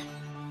বছৰহে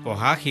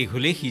পঢ়া শেষ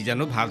হ'লে সি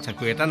জানো ভাল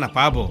চাকৰি এটা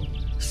নাপাব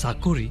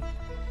চাকৰি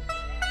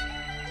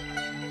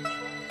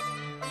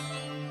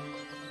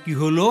কি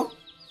হলো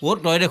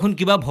তই দেখোন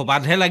কিবা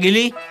ভবাতহে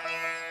লাগিলি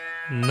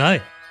নাই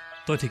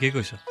তই ঠিকেই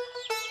কৈছ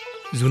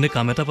যোনে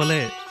কাম এটা পালে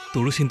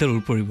তোৰো চিন্তাৰ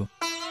উৰ পৰিব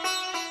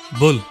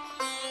বল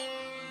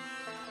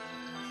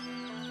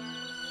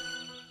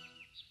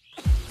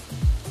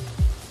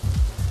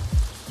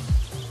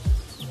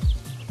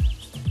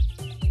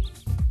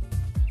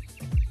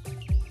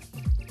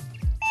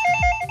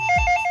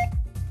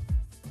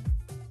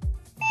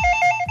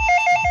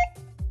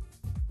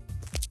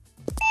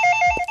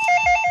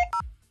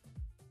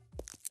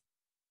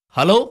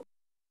হেল্ল'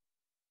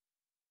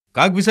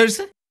 কাক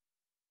বিচাৰিছে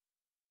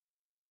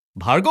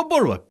ভাৰ্গৱ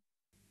বৰুৱাক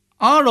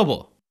ৰ'ব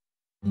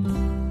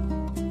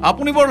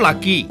আপুনি বৰ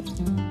লাকি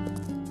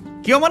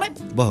কিয় মানে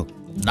বহক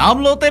নাম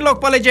লওঁতে লগ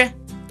পালে যে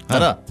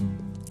দাদা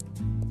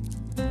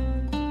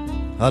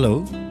হেল্ল'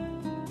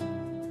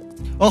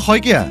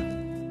 শইকীয়া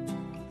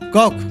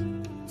কওক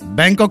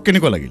বেংকক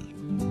কেনেকুৱা লাগিল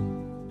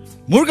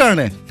মোৰ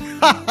কাৰণে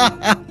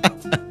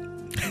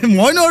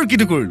মইনো আৰু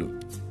কিটো কৰিলোঁ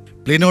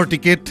প্লেনৰ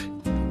টিকেট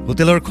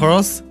হোটেলৰ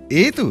খৰচ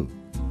এইটো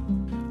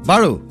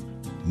বাৰু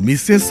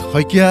মিছেছ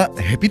শইকীয়া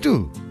হেপিটো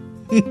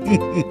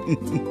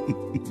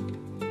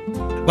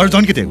বাৰু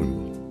জন কেতিয়া কৰিব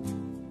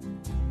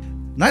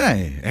নাই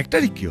 1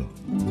 তাৰিখ কিয়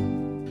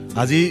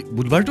আজি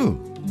বুধবাৰটো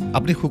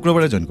আপুনি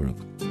শুক্ৰবাৰে জইন কৰক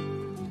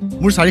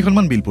মোৰ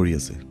 4খনমান বিল পৰি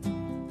আছে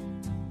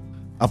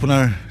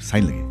আপোনাৰ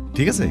চাইন লাগে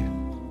ঠিক আছে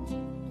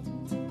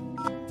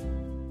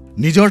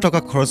নিজৰ টকা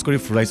খৰচ কৰি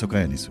ফুৰাই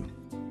চকাই আনিছোঁ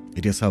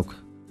এতিয়া চাওক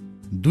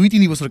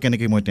 2-3 বছৰ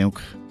কেনেকৈ মই তেওঁক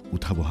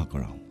উঠা বহা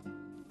কৰাওঁ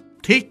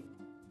ঠিক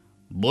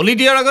বলি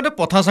দিয়াৰ আগতে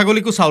পথা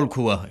ছাগলীকো চাউল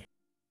খুওৱা হয়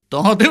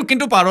তহঁতেও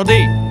কিন্তু পাৰ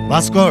দেই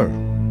ভাস্কৰ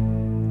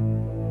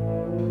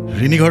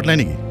ৰিণী ঘৰত নাই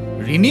নেকি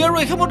ৰিণী আৰু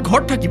এই সময়ত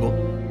ঘৰত থাকিব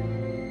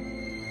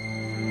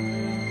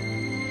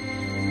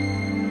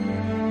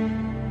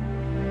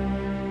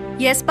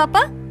য়েছ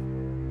পাপা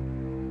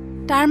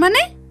তাৰ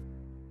মানে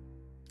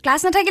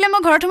ক্লাছ নাথাকিলে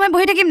মই ঘৰত সোমাই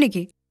বহি থাকিম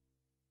নেকি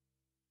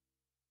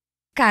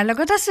কাৰ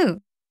লগত আছো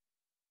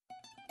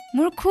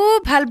মোৰ খুব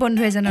ভাল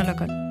বন্ধু এজনৰ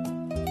লগত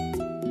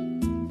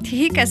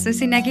ঠিক আছে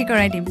চিনাকি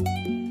কৰাই দিম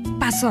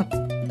পাছত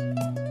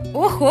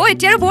ওহো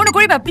এতিয়া আৰু বৰ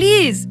নকৰিবা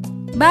প্লিজ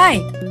বাই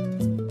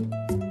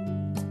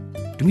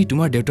তুমি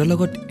তোমাৰ দেউতাৰ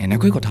লগত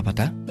এনেকৈ কথা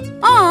পাতা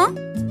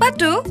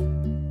পাতো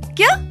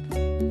কিয়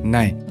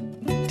নাই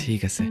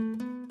ঠিক আছে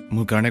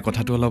মোৰ কাৰণে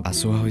কথাটো অলপ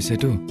আচোৱা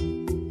হৈছেতো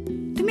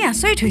তুমি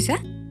আচৰিত হৈছা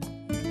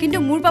কিন্তু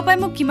মোৰ পাপাই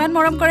মোক কিমান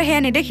মৰম কৰে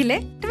সেয়া নেদেখিলে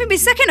তুমি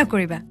বিশ্বাসে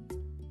নকৰিবা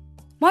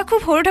মই খুব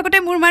সৰু থাকোঁতে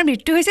মোৰ মাৰ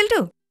মৃত্যু হৈছিলতো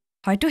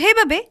হয়তো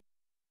সেইবাবে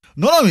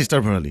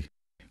মিষ্টাৰ ভৰালী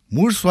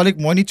মোৰ ছোৱালীক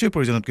মই নিশ্চয়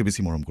প্ৰয়োজনতকৈ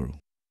বেছি মৰম কৰোঁ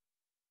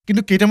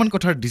কিন্তু কেইটামান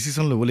কথাৰ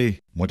ডিচিশ্যন ল'বলৈ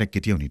মই তাক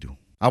কেতিয়াও নিদিওঁ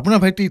আপোনাৰ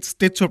ভাইটি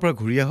ষ্টেটছৰ পৰা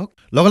ঘূৰি আহক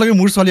লগে লগে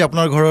মোৰ ছোৱালী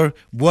আপোনাৰ ঘৰৰ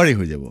বোৱাৰী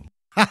হৈ যাব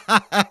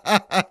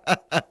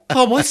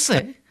অৱশ্যে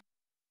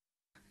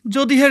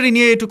যদিহে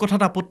ৰিণীয়ে এইটো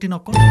কথাত আপত্তি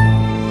নকৰে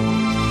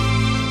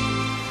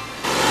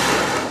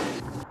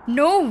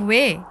নো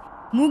ৱে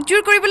মুখ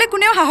জোৰ কৰিবলৈ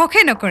কোনেও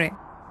সাহসেই নকৰে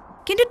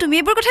কিন্তু তুমি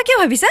এইবোৰ কথা কিয়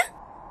ভাবিছা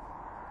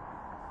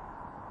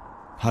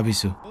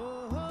ভাবিছোঁ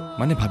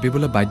মানে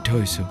ভাবিবলৈ বাধ্য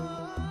হৈছোঁ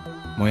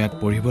মই ইয়াত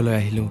পঢ়িবলৈ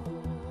আহিলোঁ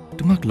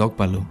তোমাক লগ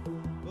পালোঁ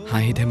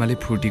হাঁহি ধেমালি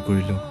ফূৰ্তি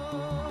কৰিলোঁ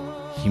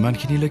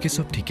সিমানখিনিলৈকে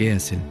চব ঠিকেই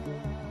আছিল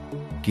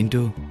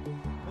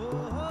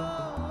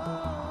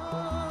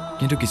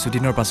কিন্তু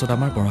কিছুদিনৰ পাছত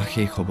আমাৰ পঢ়া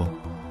শেষ হ'ব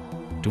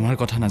তোমাৰ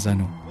কথা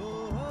নাজানো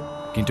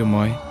কিন্তু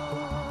মই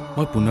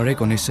পুনৰে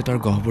কনিষ্ঠতাৰ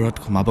গহ্বৰত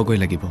সোমাবগৈ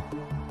লাগিব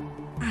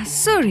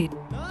আচৰিত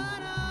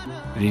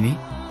ৰিণী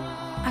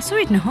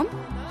আচৰিত নহম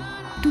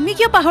তুমি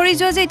কিয় পাহৰি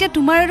যোৱা যে এতিয়া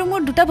তোমাৰ আৰু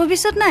মোৰ দুটা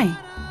ভৱিষ্যত নাই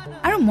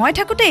আৰু মই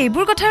থাকোঁতে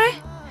এইবোৰ কথাৰে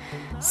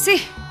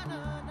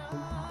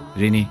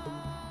ৰিণী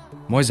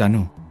মই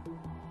জানো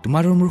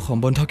তোমাৰ আৰু মোৰ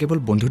সম্বন্ধ কেৱল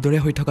বন্ধুৰ দৰে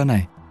হৈ থকা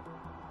নাই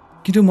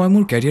কিন্তু মই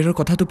মোৰ কেৰিয়াৰৰ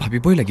কথাটো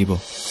ভাবিবই লাগিব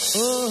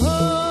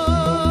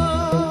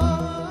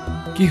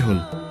কি হ'ল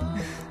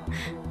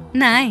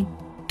নাই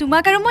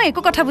তোমাক আৰু মই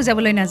একো কথা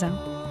বুজাবলৈ নাযাওঁ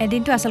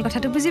এদিনটো আচল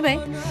কথাটো বুজিবাই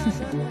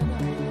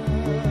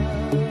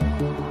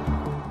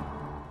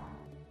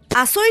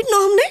আচৰিত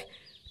নহমনে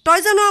তই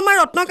জানো আমাৰ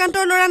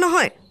ৰত্নকান্তৰ ল'ৰা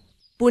নহয়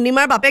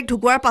পূৰ্ণিমাৰ বাপেক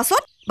ঢুকোৱাৰ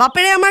পাছত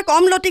বাপেৰে আমাৰ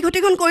কম লতি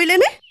ঘটিখন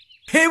কৰিলেনে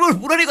সেইবোৰ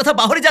পুৰণি কথা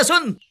পাহৰি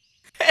যাচোন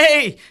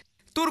এই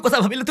তোৰ কথা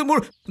ভাবিলেতো মোৰ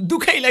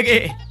দুখেই লাগে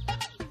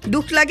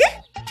দুখ লাগে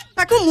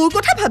তাকো মোৰ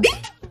কথা ভাবি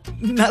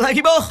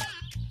নালাগিব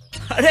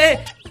আৰে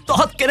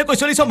তহঁত কেনেকৈ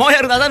চলিছ মই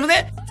আৰু নাজানোনে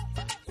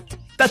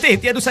তাতে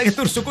এতিয়াতো চাগে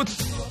তোৰ চকুত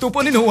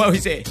টোপনি নোহোৱা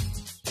হৈছে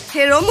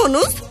হেৰ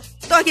মনোজ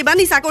তই কিবা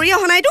নিচা কৰি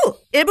অহা নাইতো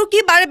এইবোৰ কি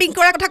বাৰে বিং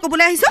কৰাৰ কথা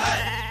ক'বলৈ আহিছ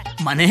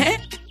মানে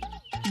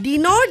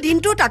দিনৰ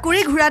দিনটো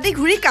টাকুৰি ঘূৰা দি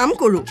ঘূৰি কাম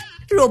কৰোঁ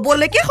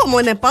ৰ'বলৈকে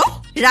সময় নাপাওঁ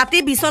ৰাতি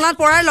বিচনাত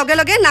পৰাৰ লগে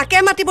লগে নাকে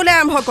মাতিবলৈ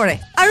আৰম্ভ কৰে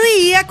আৰু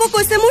ই আকৌ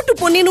কৈছে মোৰ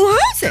টোপনি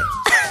নোহোৱা হৈছে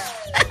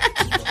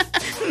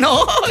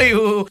নহয়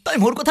তই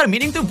মোৰ কথাৰ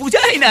মিনিংটো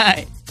বুজাই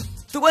নাই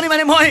টোপনি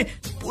মানে মই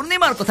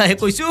পূৰ্ণিমাৰ কথাহে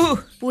কৈছো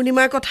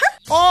পূৰ্ণিমাৰ কথা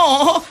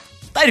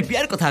তাইৰ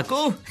বিয়াৰ কথা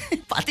আকৌ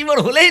পাতিবৰ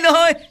হ'লেই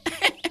নহয়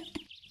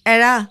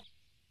এৰা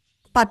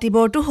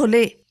পাতিবৰটো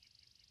হ'লেই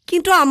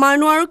কিন্তু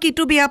আমাৰনো আৰু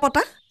কিটো বিয়া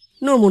পতা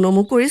নমু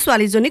নমু কৰি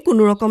ছোৱালীজনী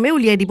কোনো ৰকমে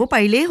উলিয়াই দিব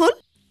পাৰিলেই হ'ল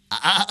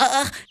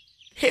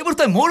সেইবোৰ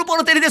তই মোৰ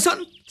ওপৰত এৰি দেচোন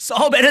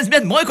চব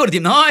এৰেঞ্জমেণ্ট মই কৰি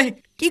দিম নহয়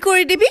কি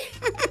কৰি দিবি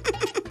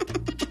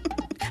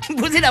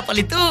বুজি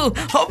নাপালিতো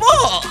হ'ব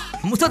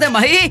মুঠতে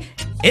মাহী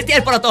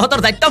এতিয়াৰ পৰা তহঁতৰ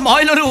দায়িত্ব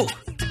মই ললো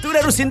তোৰ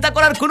আৰু চিন্তা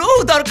কৰাৰ কোনো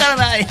দৰকাৰ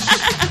নাই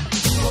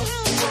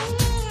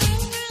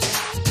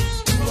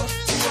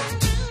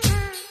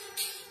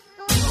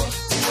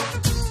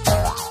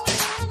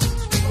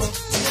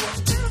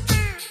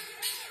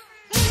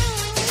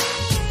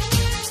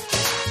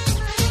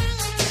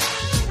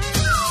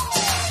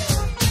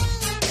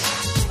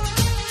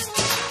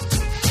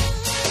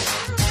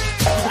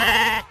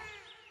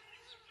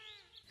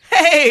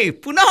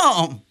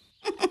পুনম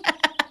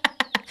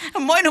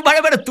মইনো বাৰে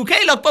বাৰে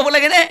তোকেই লগ পাব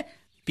লাগে নে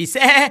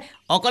পিছে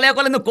অকলে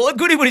অকলেনো ক'ত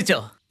ঘূৰি ফুৰিছ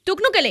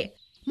তোকনো কেলে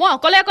মই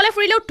অকলে অকলে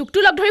ফুৰিলেও তোকটো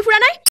লগ ধৰি ফুৰা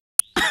নাই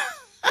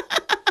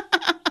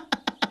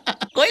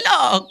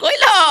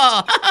কৈল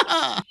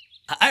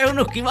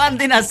আৰুনো কিমান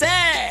দিন আছে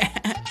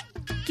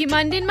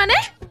কিমান দিন মানে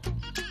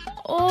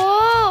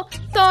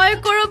তই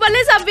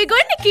কৰবালৈ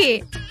যাবিগৈ নেকি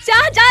যা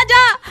যা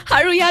যা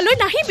আৰু ইয়ালৈ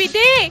নাহিবি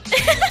দেই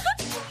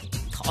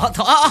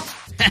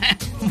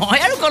মই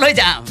আৰু কলৈ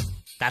যাম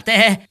তাতে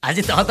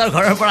আজি তহঁতৰ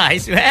ঘৰৰ পৰা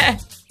আহিছো হে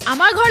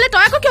আমাৰ ঘৰলৈ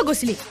তই আকৌ কিয়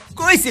গৈছিলি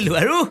কৈছিলো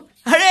আৰু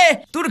আৰে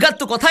তোৰ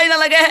গাততো কথাই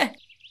নালাগে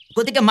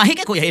গতিকে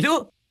মাহীকে কৈ আহিলো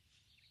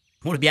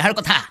মোৰ বিয়াৰ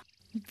কথা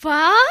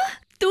বাহ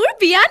তোৰ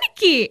বিয়া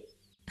নেকি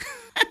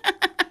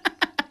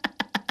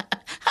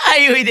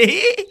আই ঐ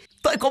দেহি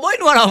তই ক'বই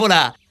নোৱাৰা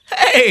হ'বলা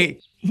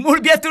মোৰ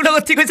বিয়া তোৰ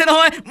লগত ঠিক হৈছে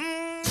নহয়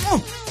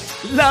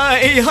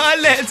লাই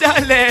হালে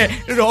জালে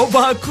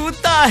ৰবা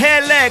খুতা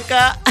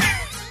হেলেকা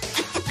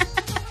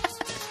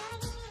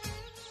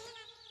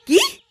কি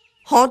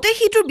হওঁতে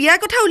সি তোৰ বিয়াৰ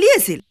কথা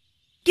উলিয়াইছিল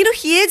কিন্তু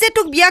সিয়ে যে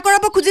তোক বিয়া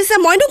কৰাব খুজিছে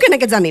মইনো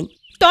কেনেকে জানিম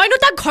তইনো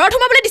তাক ঘৰত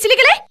সোমাবলৈ দিছিলি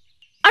কেলে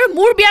আৰু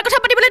মোৰ বিয়াৰ কথা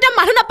পাতিবলৈ তেওঁ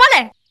মানুহ নাপালে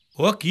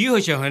কি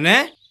হৈছে হয়নে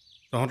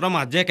তহঁতৰ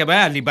মাজে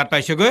একেবাৰে আলিবাট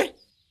পাইছেগৈ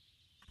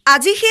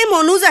আজি সেই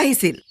মনোজ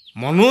আহিছিল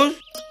মনোজ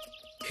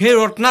সেই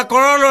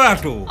ৰত্নাকৰৰ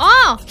ল'ৰাটো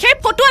সেই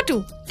ফটোৱাটো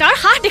তাৰ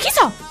হাঁহ দেখিছ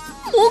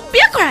মোক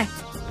বিয়া কৰাই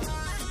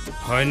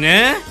হয়নে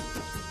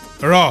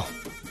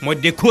মই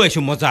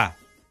দেখুৱাইছো মজা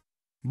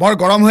বৰ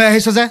গৰম হৈ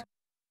আহিছ যে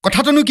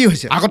কথাটোনো কি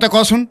হৈছে আগতে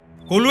কচোন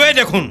কলোৱে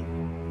দেখোন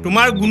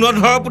তোমাৰ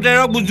গুণধৰ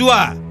পুতেৰক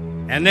বুজোৱা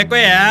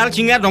এনেকৈ এৰাল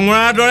চিঙা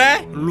দমৰাৰ দৰে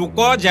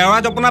লোকৰ জেওৰা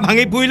জপনা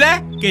ভাঙি ফুৰিলে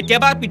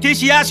কেতিয়াবা পিঠি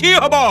চিয়াচি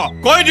হ'ব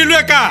কৈ দিলো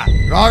একা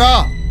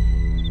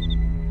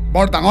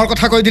বৰ ডাঙৰ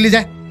কথা কৈ দিলি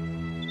যে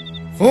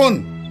শুন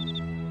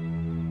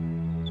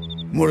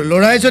মোৰ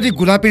ল'ৰাই যদি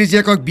গোলাপীৰ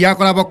জীয়েকক বিয়া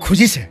কৰাব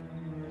খুজিছে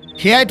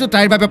সেয়াইতো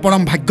তাইৰ বাবে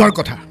পৰম ভাগ্যৰ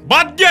কথা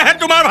বাদ দিয়াহে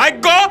তোমাৰ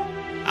ভাগ্য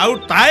আৰু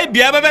তাই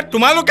বিয়াৰ বাবে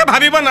তোমালোকে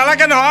ভাবিব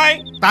নালাগে নহয়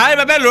তাইৰ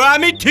বাবে ল'ৰা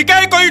আমি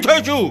ঠিকেই কৰি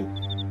থৈছো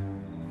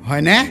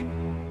হয়নে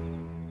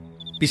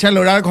পিছে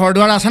ল'ৰাৰ ঘৰ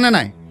দুৱাৰ আছেনে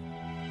নাই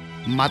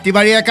মাটি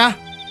বাৰী একা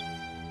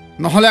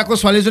নহ'লে আকৌ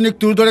ছোৱালীজনীক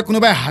তোৰ দৰে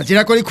কোনোবাই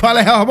হাজিৰা কৰি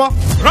খোৱালেহে হ'ব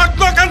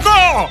ৰত্নকান্ত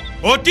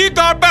অতি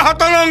দৰ্পে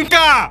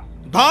হতলংকা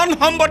ধন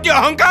সম্পত্তি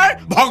অহংকাৰ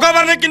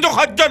ভগৱানে কিন্তু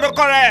সহ্য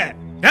নকৰে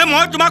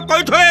মই তোমাক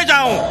কৈ থৈয়ে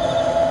যাওঁ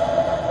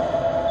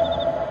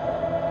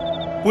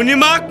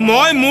পূৰ্ণিমাক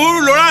মই মোৰ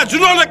ল'ৰা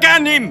জোনলৈকে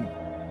আনিম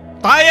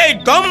তাই এই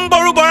দম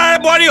বড়ো বৰাৰে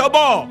বোৱাৰী হ'ব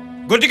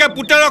গতিকে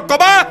পুতেৰক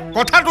কবা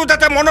কথাটো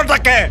যাতে মনত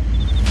ৰাখে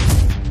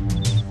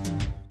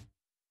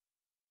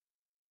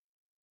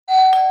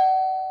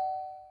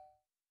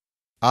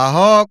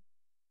আহক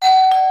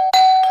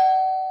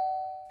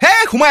হে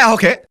সোমাই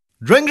আহক হে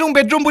ড্ৰয়িং ৰুম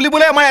বেডৰুম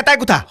বুলিবলৈ আমাৰ এটাই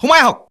কথা সোমাই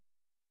আহক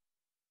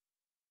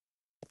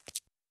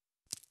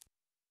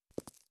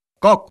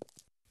কওক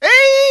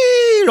এই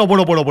ৰ'ব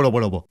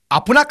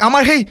আপোনাক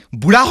আমাৰ সেই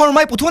বুঢ়া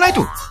শৰ্মাই পঠোৱা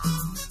নাইতো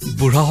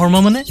বুঢ়া শৰ্মা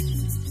মানে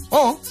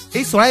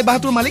এই চৰাই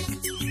বাহটোৰ মালিক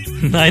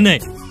নাই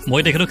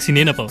মই তেখেতক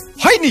চিনিয়ে নাপাওঁ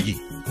হয় নেকি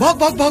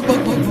বক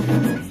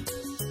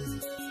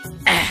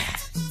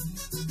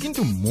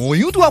কিন্তু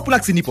ময়োতো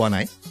আপোনাক চিনি পোৱা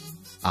নাই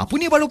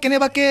আপুনি বাৰু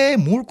কেনেবাকে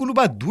মোৰ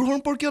কোনোবা দূৰ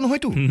সম্পৰ্কীয়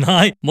নহয়তো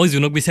নাই মই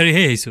জোনক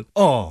বিচাৰিহে আহিছো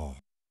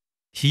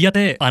সি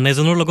ইয়াতে আন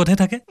এজনৰ লগতহে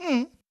থাকে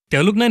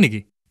তেওঁলোক নাই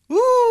নেকি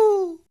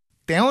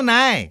তেওঁ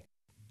নাই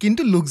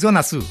কিন্তু লোকজন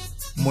আছো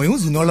ময়ো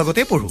জোনৰ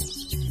লগতে পঢ়ো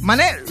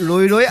মানে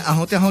ৰৈ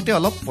আহোঁতে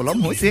অলপ পলম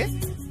হৈছে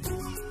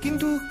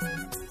কিন্তু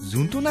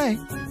জোনটো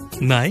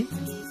নাই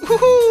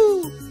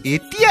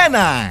এতিয়া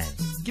নাই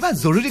কিবা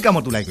জৰুৰী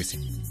কামত ওলাই গৈছে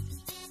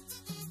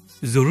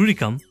জৰুৰী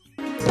কাম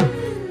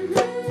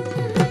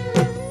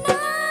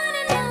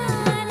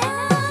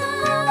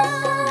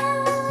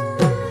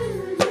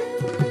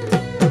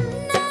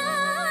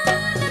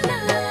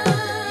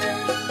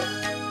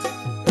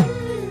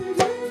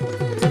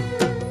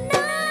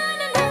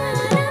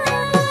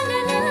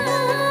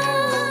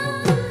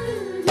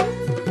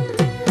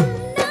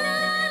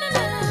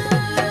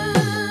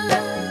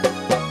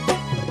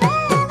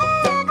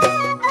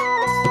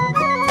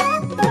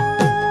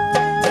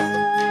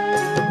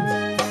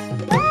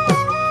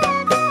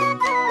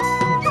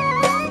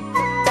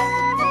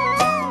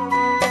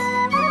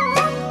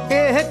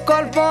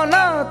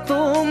কল্পনা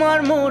তোমাৰ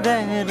মোৰে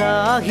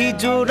ৰাহি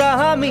জোৰা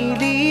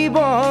মিলিব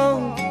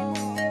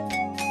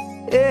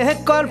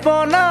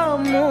কল্পনা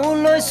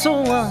মোলৈ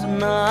চোৱা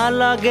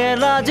নালাগে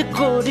লাজ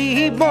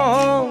কৰিব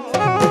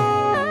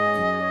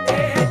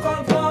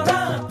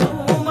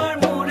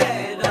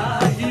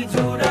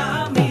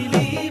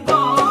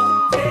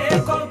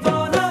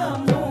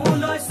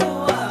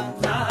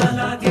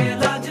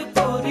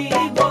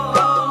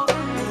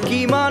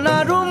কিমান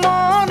আৰু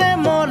মনে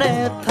মনে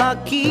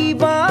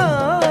থাকিবা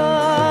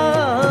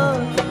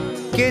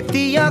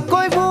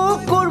কেতিয়াকৈ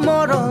বুকুৰ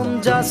মৰম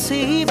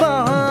যাচিবা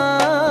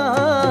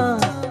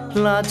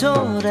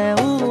লাজৰে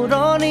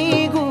উৰণি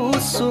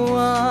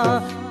গুচোৱা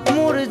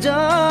মোৰ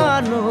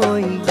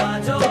জানৈ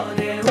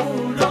লাজৰে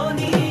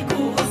উৰণি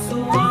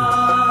গুচোৱা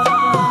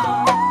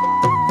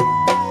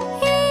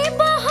এই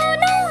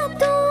বহনা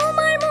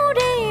তোমাৰ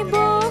মোৰে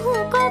বহু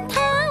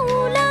কথা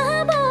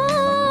ওলাব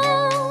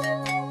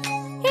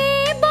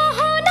এই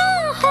বহনা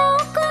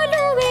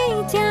সকলোৱে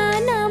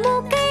জানা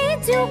মোকে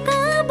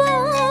জোকাব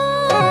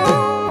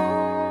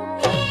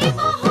এই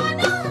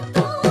বহনা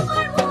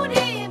তোমাৰ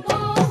মোৰে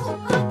বহু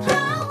কথা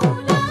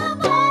ওলাব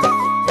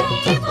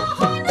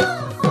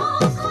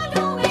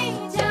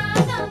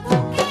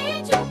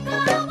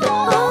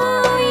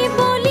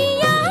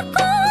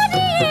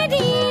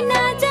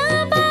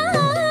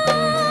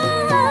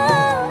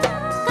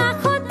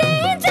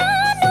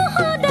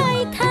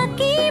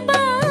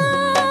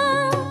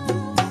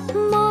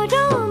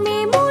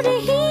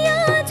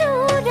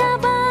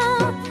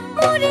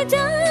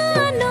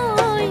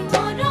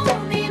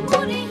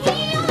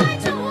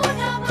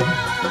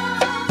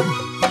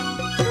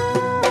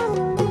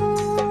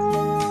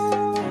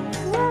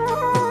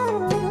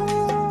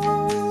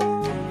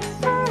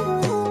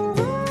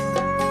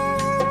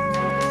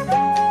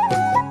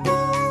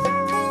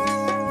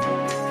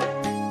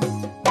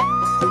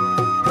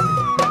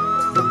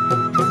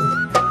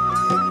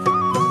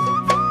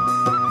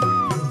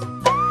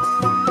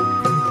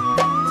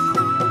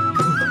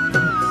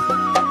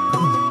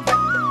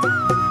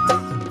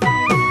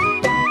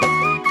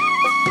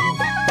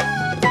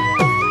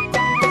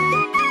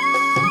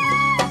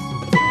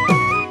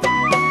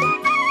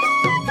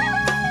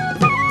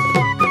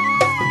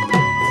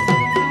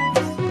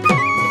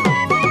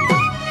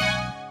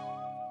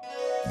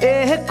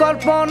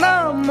কল্পনা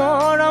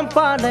মৰম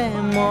পালে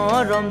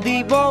মৰম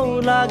দিব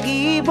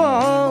লাগিব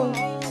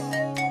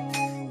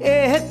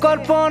এই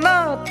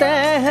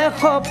কল্পনাতেহে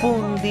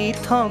সপোন দি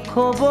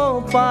থব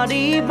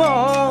পাৰিব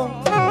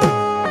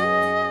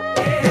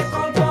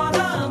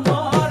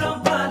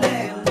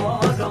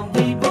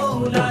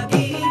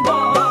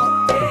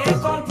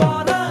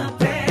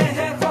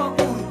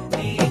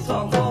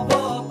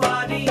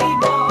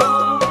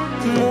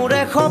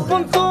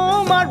সপোন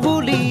তোমাৰ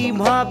বুলি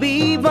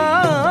ভাবিবা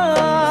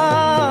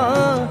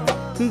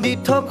দি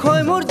থৈ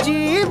মোৰ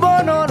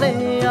জীৱনলৈ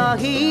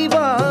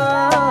আহিবা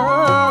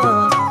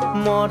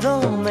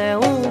মৰমে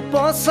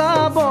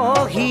উপচাব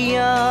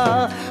হিয়া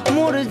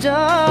মোৰ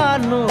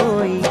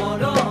জানৈ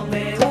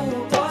মৰমে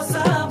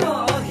উপচাব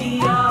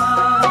হিয়া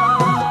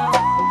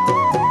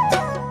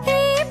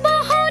এই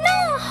বহনা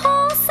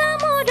সঁচা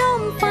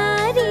মৰম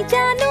পাৰি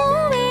জানো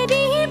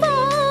এৰিব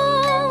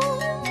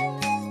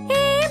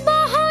এই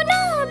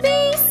বহনা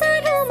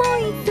বিচাৰো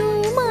মই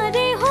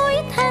তোমাৰে হৈ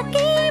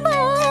থাকিব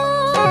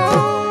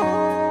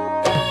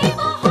এই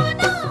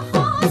বহনা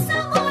সঁচা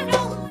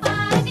মৰম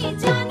পাৰি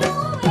জানো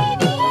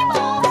এৰিব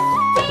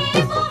এই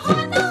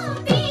বহনা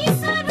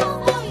বিচাৰো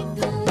মই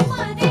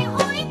তোমাৰে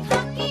হৈ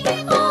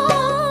থাকিব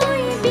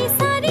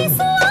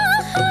বিচাৰিছো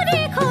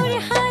আশাৰে ঘৰ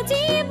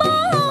সাজিব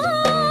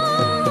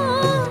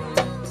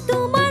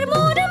তোমাৰ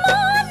মোৰ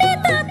মনে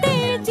তাতে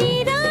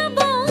জিৰাব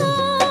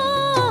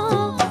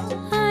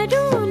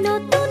আৰু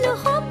নতুন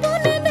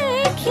সপোন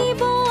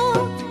দেখিব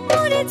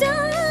মোৰ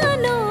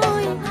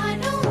জানৈ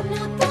আৰু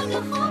নতুন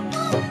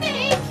সপোন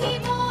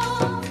দেখিব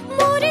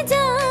মোৰ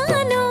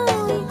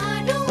জানৈ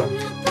আৰু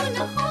নতুন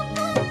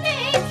সপোন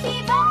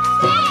দেখিব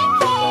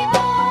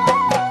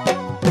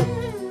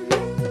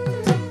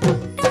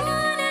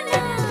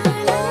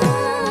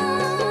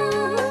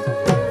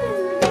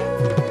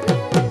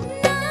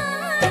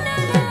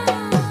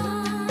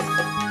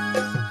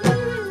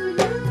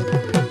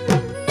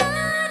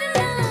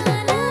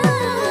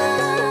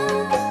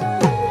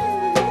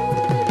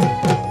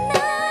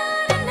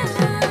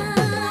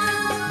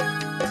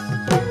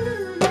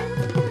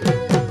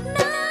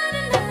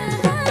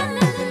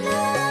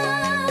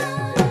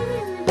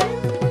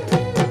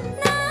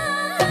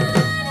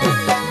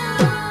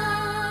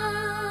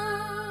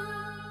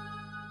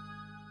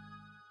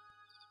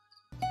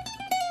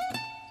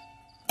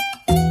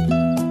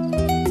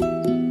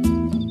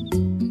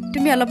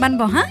তুমি অলপমান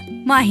বহা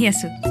মই আহি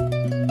আছো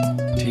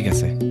ঠিক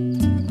আছে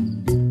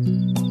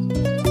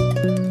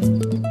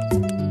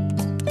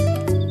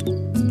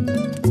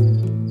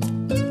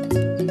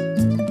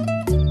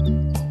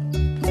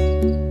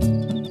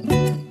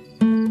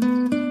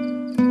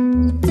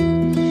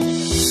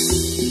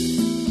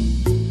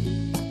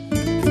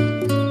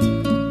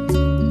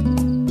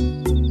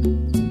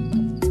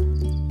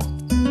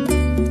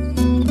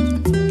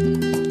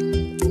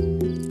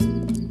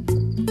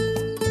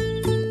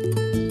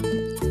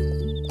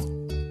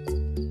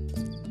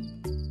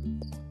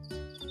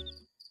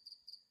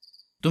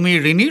তুমি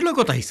ৰিণীৰ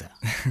লগত আহিছা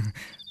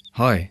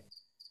হয়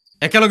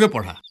একেলগে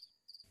পঢ়া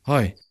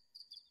হয়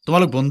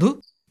তোমালোক বন্ধু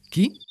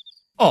কি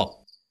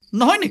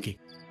নহয় নেকি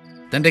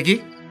তেন্তে কি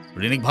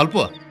ৰিণীক ভাল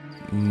পোৱা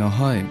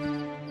নহয়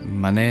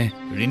মানে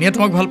ৰিণীয়ে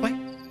তোমাক ভাল পায়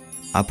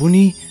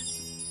আপুনি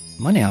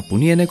মানে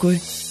আপুনি এনেকৈ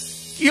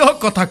কিয়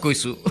কথা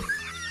কৈছো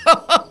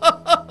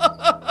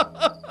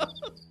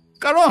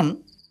কাৰণ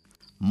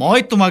মই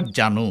তোমাক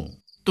জানো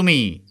তুমি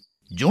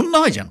যোন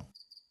নহয় জানো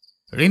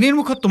ৰিণীৰ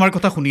মুখত তোমাৰ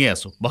কথা শুনিয়ে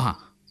আছো বহা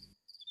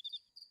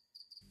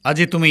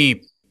আজি তুমি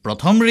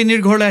প্ৰথম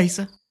ৰিণীৰ ঘৰলৈ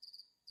আহিছা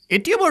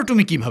এতিয়া বাৰু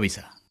তুমি কি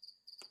ভাবিছা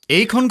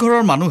এইখন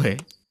ঘৰৰ মানুহে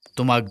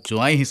তোমাক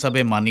জোৱাই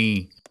হিচাপে মানি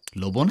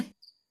ল'বনে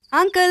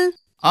আংকল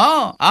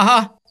আহা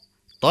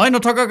তই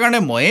নথকাৰ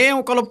কাৰণে ময়ে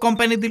এওঁক অলপ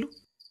কোম্পানী দিলোঁ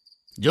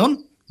জোন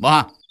বহা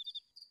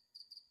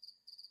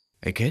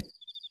এখেত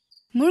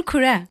মোৰ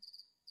খুৰা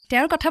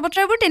তেওঁৰ কথা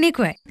বতৰাবোৰ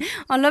তেনেকুৱাই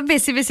অলপ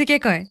বেছি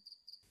বেছিকৈ কয়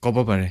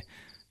ক'ব পাৰে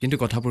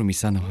কিন্তু কথাবোৰ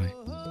মিছা নহয়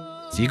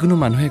যিকোনো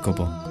মানুহে ক'ব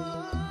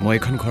মই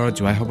এখন ঘৰত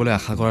জোৱাই হ'বলৈ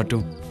আশা কৰাটো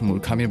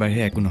মূৰ্খামিৰ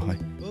বাহিৰে একো নহয়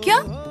কিয়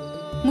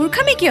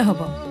মূৰ্খামি কিয় হ'ব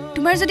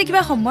তোমাৰ যদি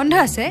কিবা সম্বন্ধ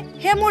আছে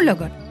সেয়া মোৰ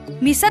লগত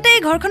মিছাতে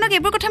এই ঘৰখনক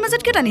এইবোৰ কথাৰ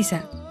মাজত কিয় টানিছা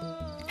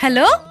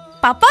হেল্ল'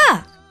 পাপা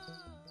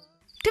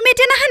তুমি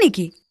এতিয়া নাহা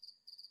নেকি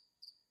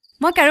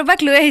মই কাৰোবাক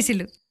লৈ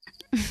আহিছিলোঁ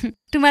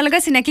তোমাৰ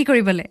লগত চিনাকি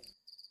কৰিবলৈ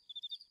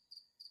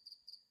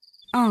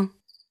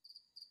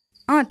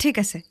ঠিক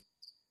আছে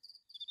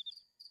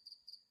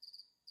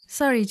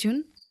চৰি জুন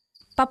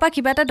পাপা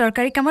কিবা এটা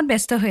দৰকাৰী কামত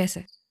ব্যস্ত হৈ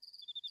আছে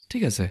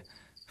ঠিক আছে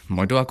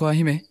মইতো আকৌ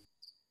আহিমেই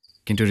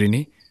কিন্তু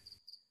ৰিণী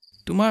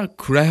তোমাৰ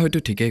খুৰাই হয়তো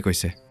ঠিকেই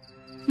কৈছে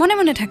মনে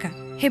মনে থাকা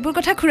সেইবোৰ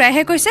কথা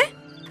খুৰাইহে কৈছে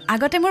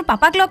আগতে মোৰ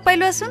পাপাক লগ পাই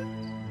লোৱাচোন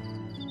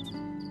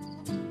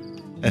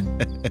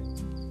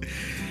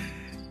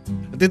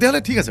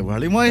তেতিয়াহ'লে ঠিক আছে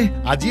ভৰালী মই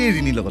আজিয়ে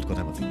ৰিণীৰ লগত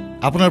কথা পাতিম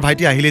আপোনাৰ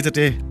ভাইটি আহিলে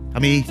যাতে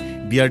আমি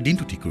বিয়াৰ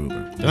দিনটো ঠিক কৰিব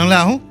পাৰোঁ তেনেহ'লে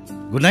আহোঁ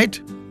গুড নাইট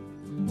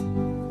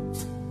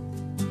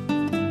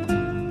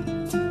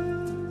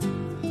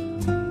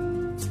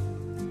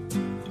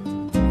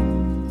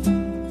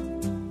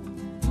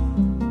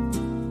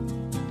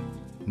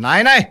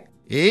নাই নাই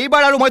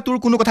এইবাৰ আৰু মই তোৰ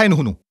কোনো কথাই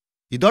নুশুনো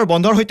ঈদৰ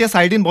বন্ধৰ সৈতে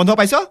 4 দিন বন্ধ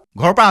পাইছ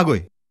ঘৰৰ পৰা আগৈ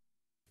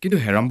কিন্তু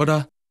হেৰাম্বদা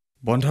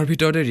বন্ধৰ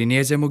ভিতৰতে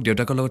ৰিণীয়ে যে মোক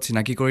দেউতাকৰ লগত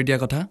চিনাকি কৰি দিয়া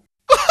কথা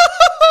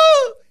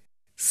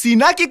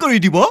চিনাকি কৰি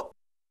দিব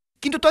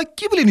কিন্তু তই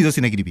কি বুলি নিজৰ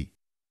চিনাকি দিবি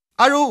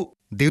আৰু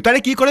দেউতাৰে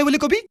কি কৰে বুলি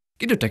কবি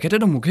কিন্তু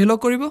তেখেতেতো মুখে লগ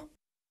কৰিব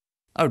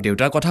আৰু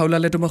দেউতাৰ কথা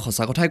ওলালেতো মই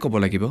সঁচা কথাই ক'ব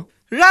লাগিব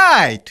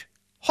ৰাইট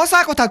সঁচা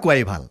কথা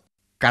কোৱাই ভাল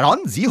কাৰণ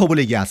যি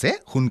হ'বলগীয়া আছে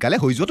সোনকালে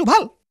হৈ যোৱাটো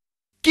ভাল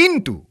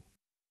কিন্তু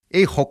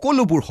এই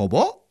সকলোবোৰ হ'ব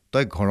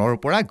তই ঘৰৰ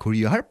পৰা ঘূৰি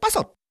অহাৰ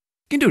পাছত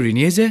কিন্তু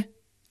ৰিণীয়ে যে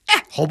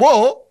হ'ব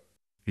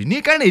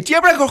ৰিণীৰ কাৰণে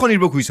এতিয়াৰ পৰা ঘৰখন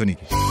এৰিব খুজিছ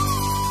নেকি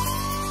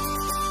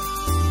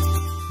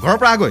ঘৰৰ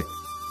পৰা আগৈ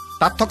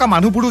তাত থকা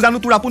মানুহবোৰো জানো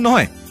তোৰ আপোন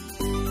নহয়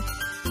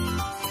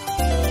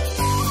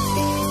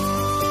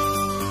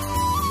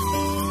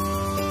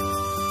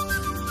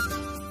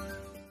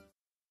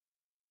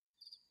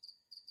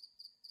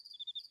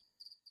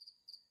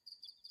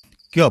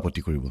কিয়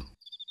আপত্তি কৰিব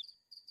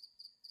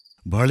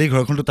ভৰালীৰ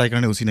ঘৰখনটো তাইৰ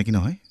কাৰণে অচিনাকি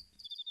নহয়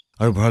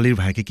আৰু ভৰালীৰ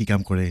ভাইকে কি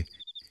কাম কৰে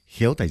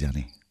সেয়াও তাই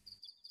জানে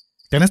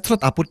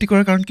তেনেস্থলত আপত্তি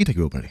কৰাৰ কাৰণ কি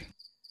থাকিব পাৰে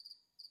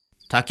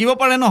থাকিব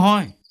পাৰে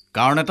নহয়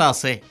কাৰণ এটা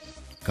আছে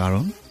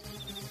কাৰণ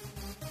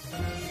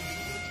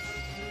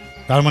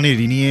তাৰ মানে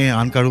ৰিণীয়ে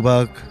আন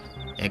কাৰোবাক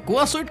একো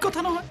আচৰিত কথা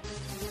নহয়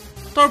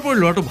তাৰ পৰা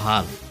ল'ৰাটো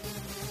ভাল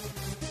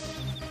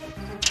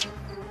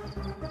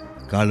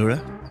কাৰ ল'ৰা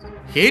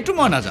সেইটো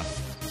মই নাজানো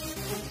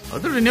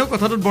হয়তো ৰিণীয়েও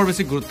কথাটোত বৰ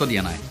বেছি গুৰুত্ব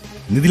দিয়া নাই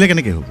নিদিলে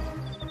কেনেকৈ হ'ব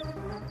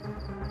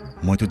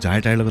মইতো যাৰ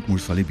তাইৰ লগত মোৰ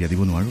ছোৱালী বিয়া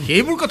দিব নোৱাৰোঁ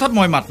সেইবোৰ কথাত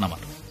মই মাত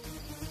নামাতো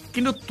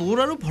কিন্তু তোৰ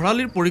আৰু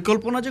ভৰালীৰ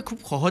পৰিকল্পনা যে খুব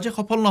সহজে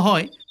সফল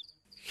নহয়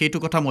সেইটো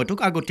কথা মই তোক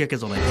আগতীয়াকৈ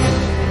জনাই দিম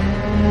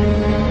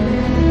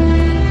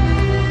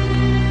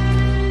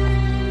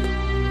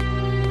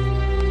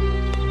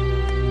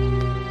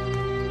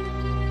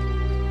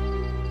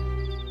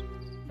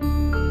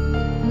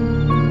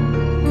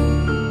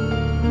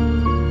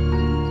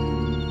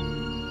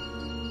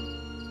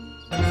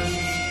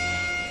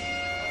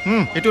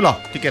এইটো ল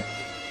টিকেট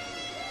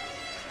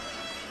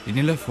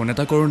ৰিণীলৈ ফোন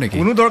এটা কৰোঁ নেকি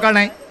কোনো দৰকাৰ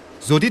নাই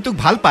যদি তোক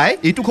ভাল পায়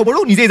এইটো খবৰো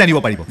নিজেই জানিব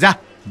পাৰিব যা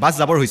বাছ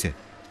যাবৰ হৈছে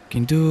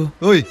কিন্তু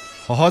ঐ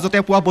সহজতে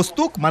পোৱা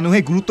বস্তুক মানুহে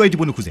গুৰুত্বই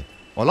দিব নোখোজে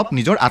অলপ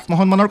নিজৰ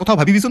আত্মসন্মানৰ কথা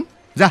ভাবিবিচোন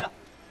যা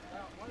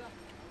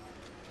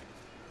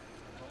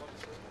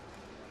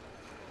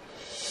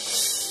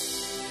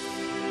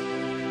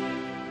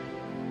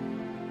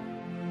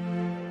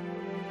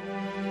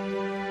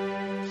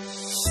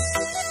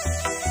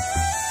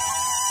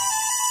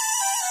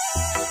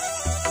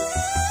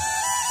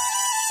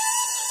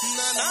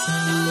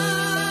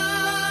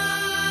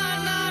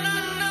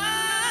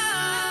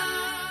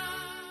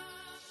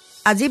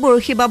আজি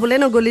বৰশী বাবলৈ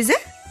নগলি যে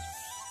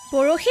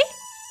বৰশী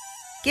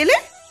কেলে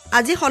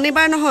আজি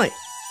শনিবাৰ নহয়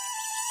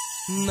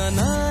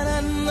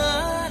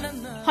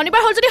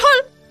শনিবাৰ হ'ল যদি হ'ল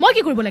মই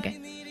কি কৰিব লাগে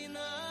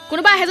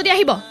কোনোবা আহে যদি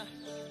আহিব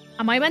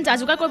আমাৰ ইমান যা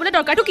যোগাৰ কৰিবলৈ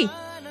দৰকাৰটো কি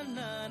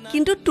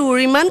কিন্তু তোৰ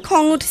ইমান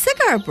খং উঠিছে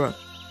কাৰ ওপৰত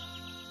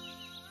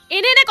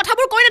এনে এনে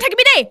কথাবোৰ কৈ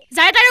নাথাকিবি দেই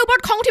যাৰে তাৰে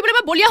ওপৰত খং উঠিবলৈ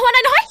মই বলিয়া হোৱা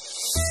নাই নহয়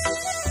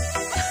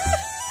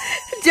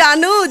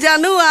জানো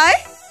জানো আই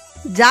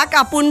যাক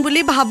আপোন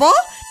বুলি ভাব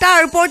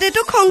তাৰ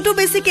ওপৰতেতো খংটো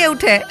বেছিকে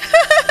উঠে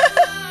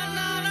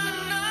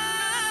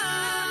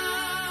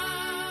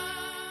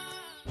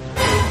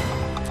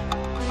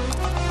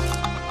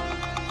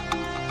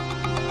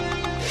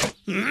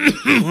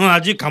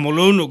আজি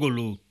কামলৈও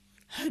নগ'লো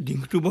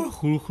ডিঙটো বৰ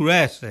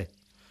সুৰসুৰাই আছে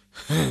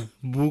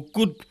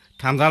বুকুত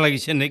ঠাণ্ডা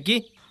লাগিছে নেকি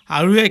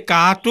আৰু এই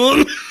কাহটো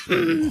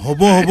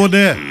হ'ব হ'ব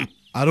দে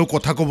আৰু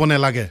কথা ক'ব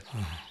নালাগে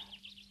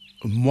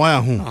মই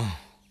আহোঁ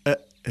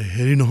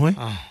হেৰি নহয়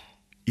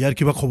ইয়াৰ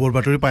কিবা খবৰ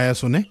বাতৰি পাই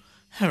আছনে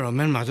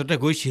ৰমেন মাজতে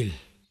গৈছিল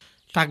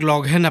তাক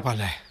লগহে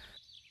নাপালে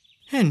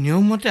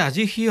নিয়মমতে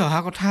আজি সি অহা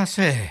কথা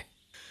আছে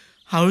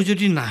আৰু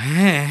যদি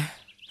নাহে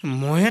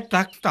ময়ে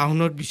তাক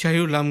টাউনত বিচাৰি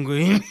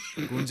ওলামগৈ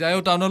কোন যায়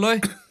টাউনলৈ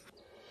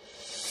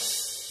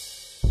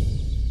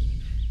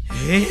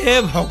হে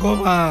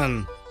ভগৱান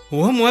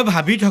মই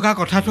ভাবি থকা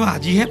কথাটো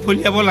আজিহে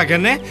ফলিয়াব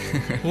লাগেনে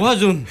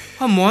জোন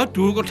মই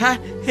তোৰ কথা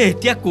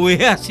এতিয়া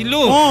কৈহে আছিলো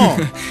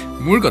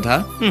মোৰ কথা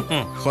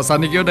সঁচা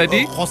নেকি দাইটি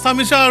সঁচা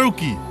মিছা আৰু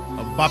কি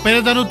বাপেৰে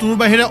জানো তোৰ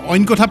বাহিৰে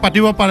অইন কথা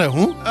পাতিব পাৰে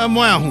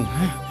মই আহোঁ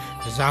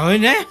যাওঁই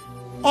নে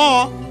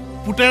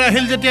পুতেৰ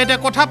আহিল যেতিয়া এতিয়া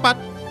কথা পাত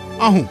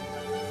আহোঁ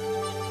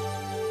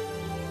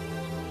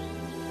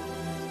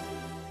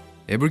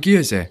এইবোৰ কি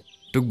হৈছে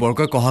তোক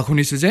বৰকৈ কহা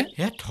শুনিছো যে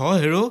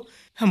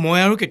হেৰ' মই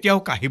আৰু কেতিয়াও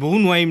কাঢ়িবও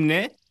নোৱাৰিম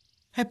নে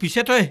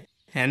পিছে তই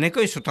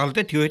এনেকৈ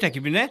চোতালতে থিয় হৈ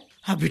থাকিবিনে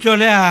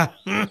ভিতৰলৈ আহ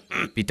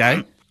পিতাই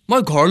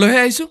মই ঘৰলৈহে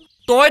আহিছো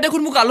তই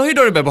দেখোন মোক আলহীৰ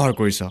দৰে ব্যৱহাৰ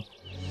কৰিছ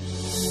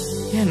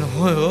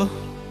নহয়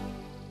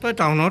তই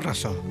টাউনত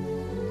আছ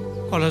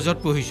কলেজত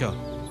পঢ়িছ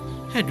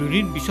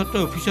দুদিন পিছত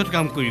তই অফিচত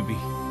কাম কৰিবি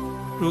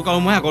তোক আৰু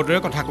মই আগৰ দৰে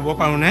কথা ক'ব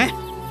পাৰোঁনে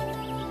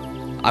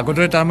আগৰ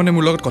দৰে তাৰমানে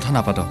মোৰ লগত কথা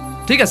নাপাত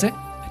ঠিক আছে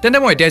তেন্তে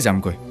মই এতিয়াই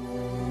যামগৈ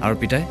আৰু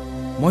পিতাই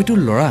মই তোৰ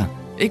ল'ৰা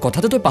এই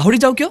কথাটো তই পাহৰি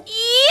যাও কিয়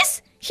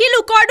সি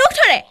লোকৰ দুখ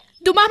ধৰে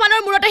 2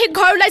 মাহমানৰ মূৰত আহি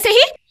ঘৰ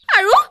ওলাইছেহি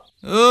আৰু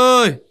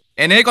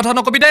এনেই কথা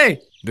নকবি দেই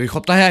 2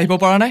 সপ্তাহে আহিব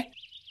পৰা নাই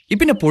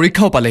ইপিনে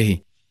পৰীক্ষাও পালেহি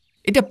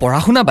এতিয়া পঢ়া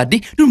শুনা বাদ দি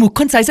তোৰ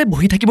মুখখন চাই চাই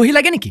বহি থাকিবহি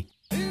লাগে নেকি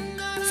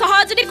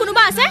চহৰত যদি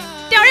কোনোবা আছে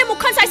তেওঁৰে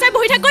মুখখন চাই চাই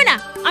বহি থাকগৈ না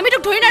আমি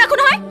তোক ধৰি নাৰাখো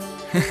নহয়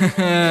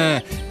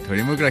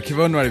ধৰি মোক ৰাখিব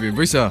নোৱাৰিবি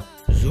বুজিছ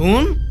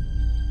জোন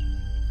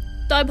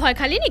তই ভয়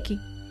খালি নেকি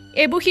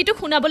এইবোৰ সিটো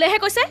শুনাবলৈহে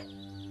কৈছে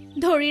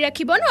ধৰি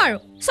ৰাখিব নোৱাৰো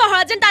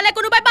চহৰত যেন তালে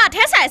কোনোবাই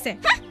বাটহে চাই আছে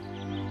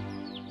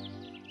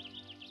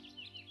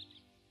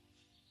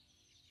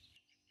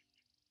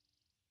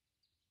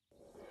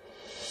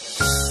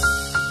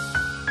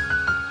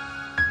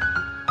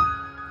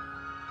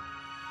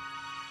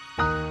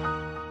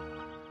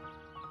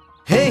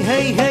Hey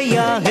hey hey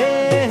ya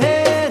hey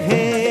hey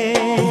hey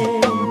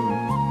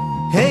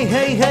Hey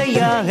hey hey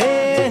ya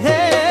hey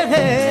hey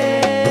hey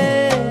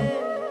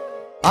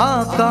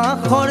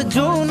আকাশৰ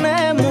জোনে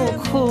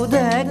মুখ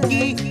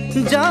দেখি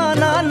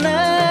জানা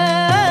নে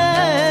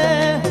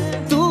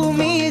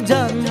তুমি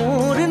জান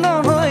মোৰ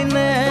নহয়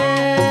নে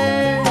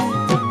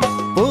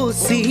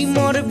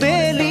পশ্চিমৰ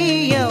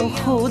বেলিয়াও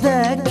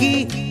খুদেকি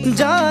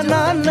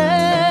জানা নে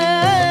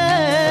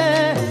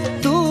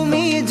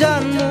তুমি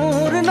জান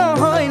মোৰ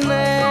নহয়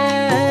নে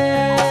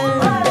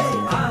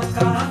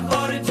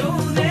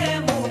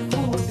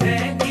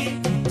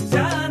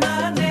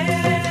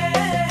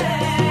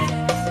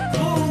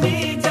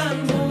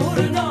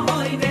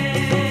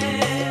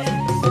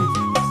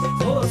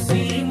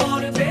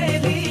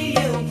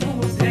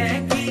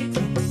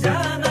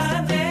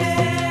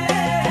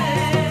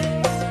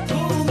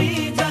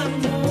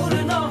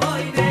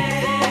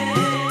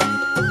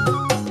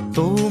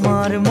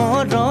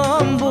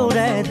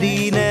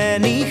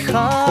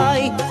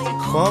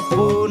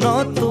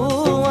সপোনতো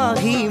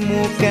আহি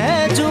মোকে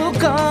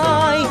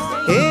জোকাই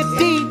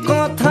এটি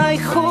কথাই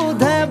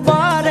সোধে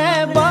বাৰে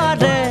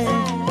বাৰে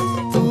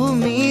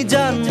তুমি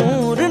জান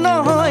মোৰ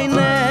নহয়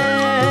নে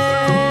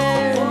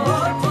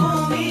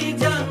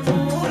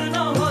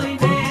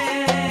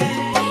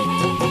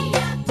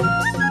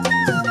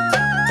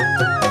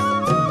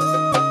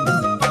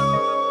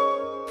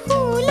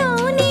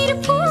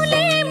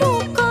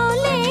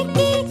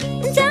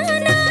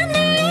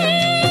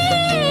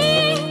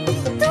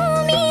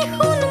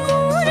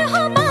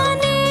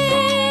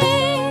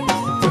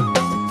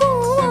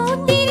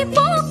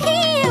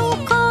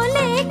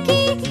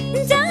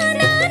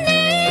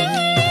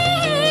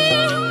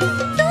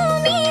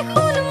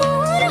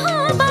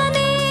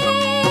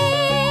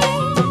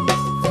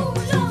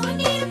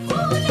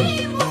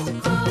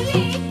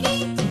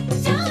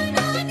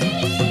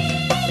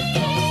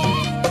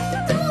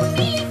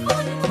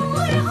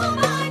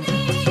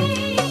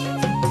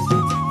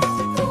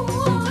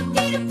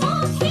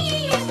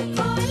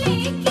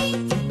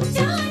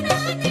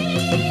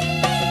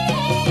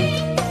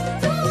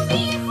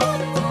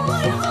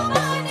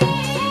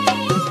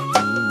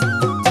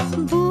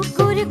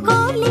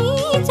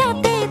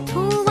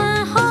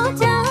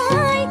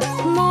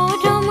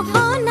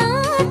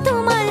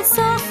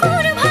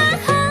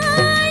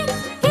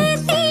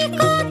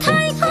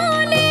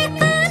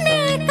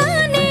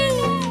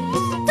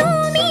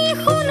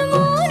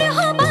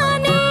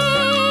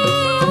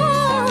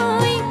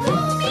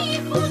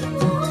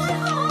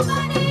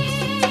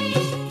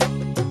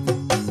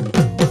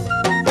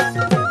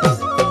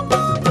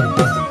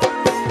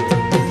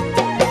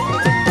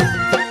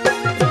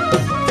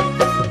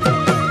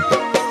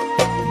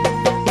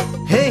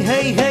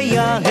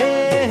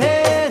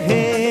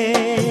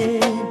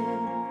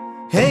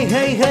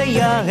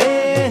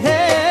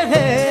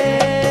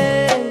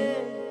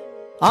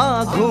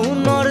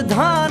আগুনৰ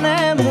ধানে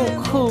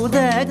মুখ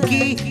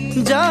দেখি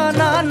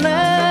জানা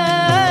নে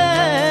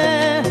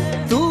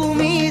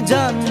তুমি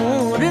জান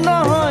মোৰ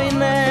নহয়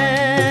নে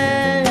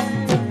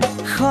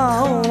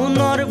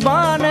শাওনৰ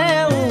বানে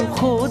উখ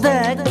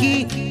দেখি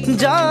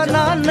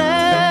জানা নে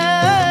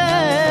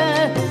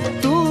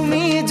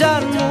তুমি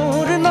জান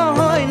মোৰ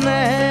নহয় নে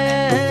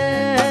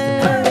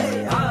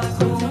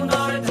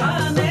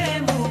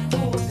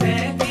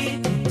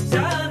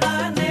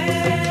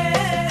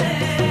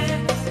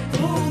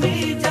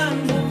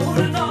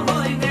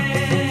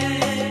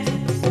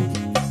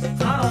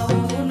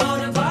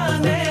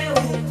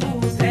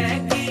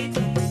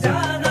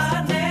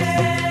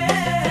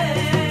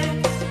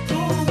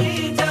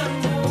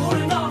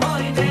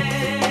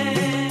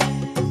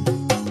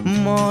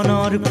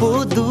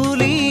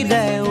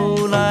পদূলিৰে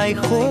ওলাই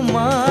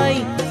সোমাই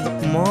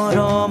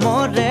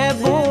মৰমৰে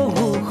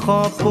বহু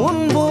সপোন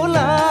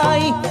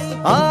বোলাই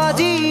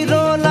আজি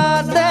ৰলা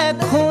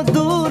দেখো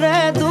দূৰে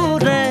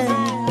দূৰে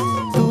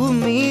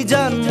তুমি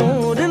জান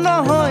মোৰ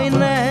নহয়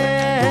নে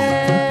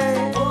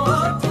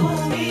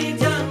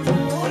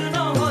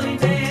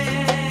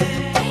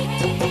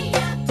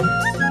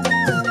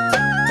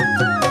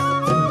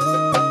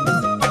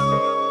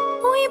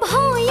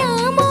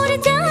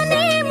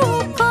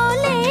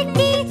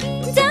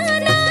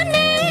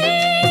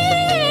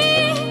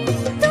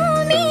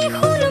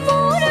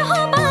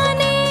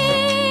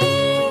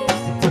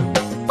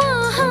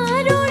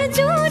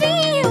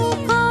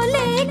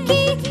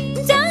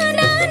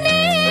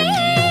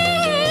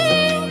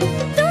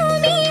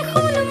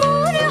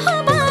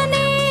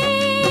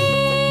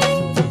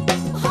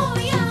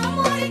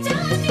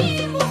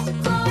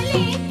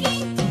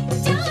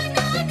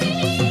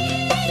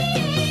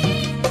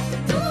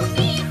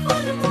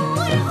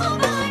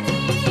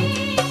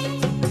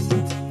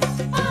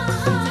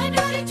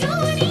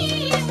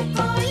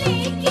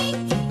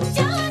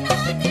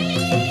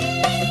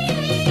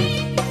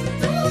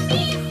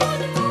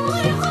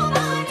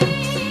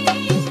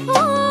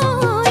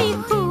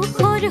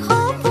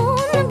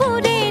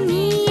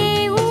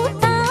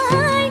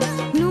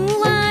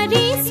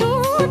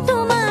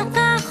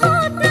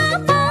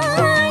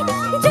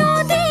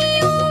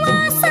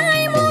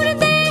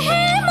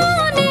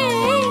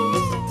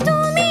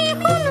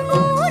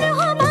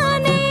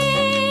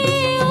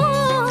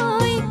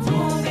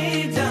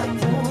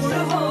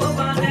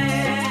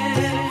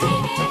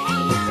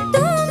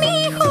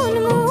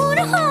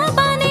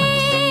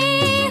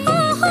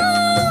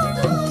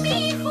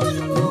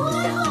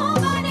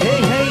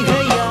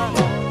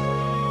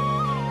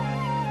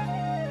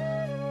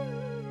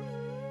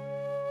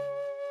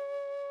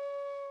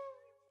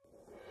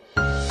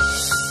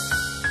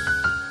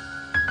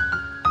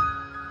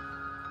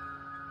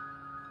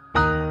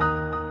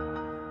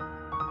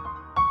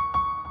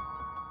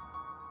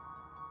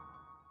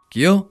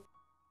কিয়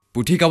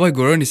পুঠি কাবৈ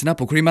গৰুৰ নিচিনা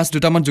পুখুৰী মাছ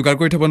দুটামান যোগাৰ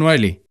কৰি থ'ব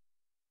নোৱাৰিলি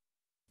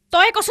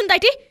তই কচোন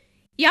দাইটি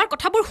ইয়াৰ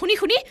কথাবোৰ শুনি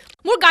শুনি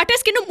মোৰ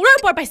গাৰ্টেজ কিন্তু মূৰৰ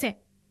ওপৰ পাইছে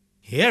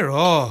হে ৰ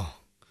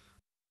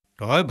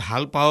তই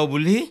ভাল পাওঁ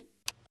বুলি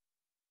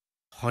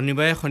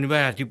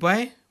শনিবাৰে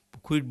ৰাতিপুৱাই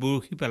পুখুৰীত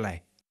বৰশী পেলাই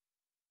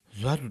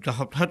যোৱা 2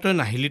 সপ্তাহ তই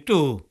নাহিলিতো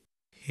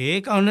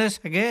সেইকাৰণে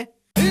চাগে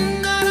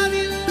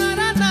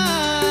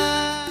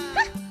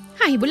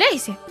হাঁহিবলৈ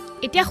আহিছে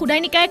এতিয়া সুদাই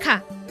নিকাই খা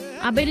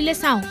আবেলিলে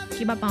চাওঁ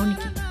কিবা পাওঁ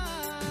নেকি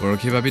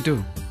বৰশী ভাবিতো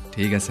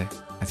ঠিক আছে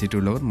আজি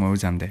তোৰ লগত ময়ো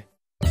যাম দে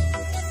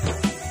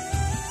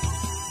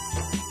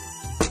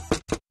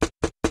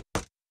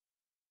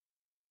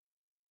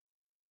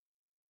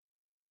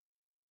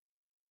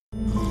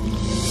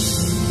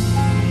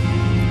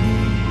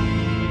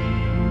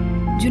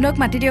জুনক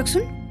মাতি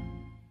দিয়কচোন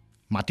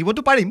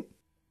মাতিবতো পাৰিম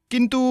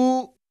কিন্তু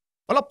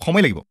অলপ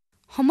সময়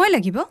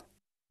লাগিব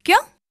কিয়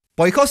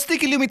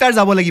 65 কিলোমিটাৰ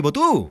যাব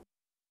লাগিবতো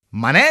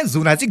মানে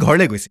জুন আজি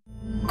ঘৰলৈ গৈছে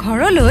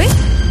ঘৰলৈ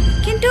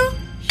কিন্তু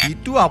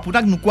সিটো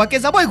আপোনাক নোকোৱাকে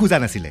যাবই খোজা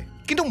নাছিলে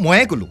কিন্তু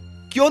ময়ে ক'লো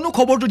কিয়নো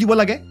খবৰটো দিব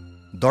লাগে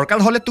দৰকাৰ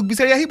হ'লে তোক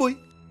বিচাৰি আহিবই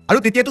আৰু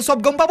তেতিয়াতো সব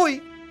গম পাবই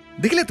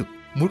দেখিলেতো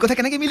মোৰ কথা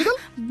কেনেকৈ মিলি গ'ল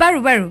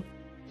বাৰু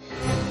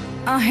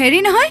হেৰি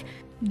নহয়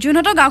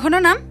জুনহঁতৰ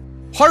গাঁওখনৰ নাম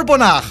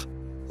সৰ্বনাশ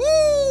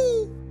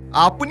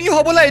আপুনি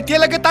হ'বলৈ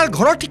এতিয়ালৈকে তাৰ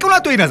ঘৰৰ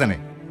ঠিকনাটোৱেই নাজানে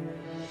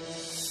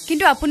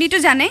কিন্তু আপুনিতো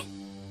জানে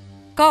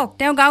কওক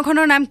তেওঁ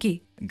গাঁওখনৰ নাম কি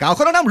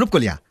গাঁওখনৰ নাম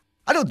ৰূপকলীয়া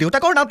আৰু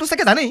দেউতাকৰ নামটো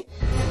চাগে জানেই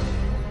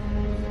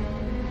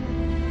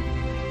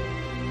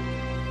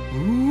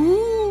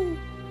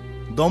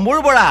দম্বুৰ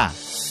বৰা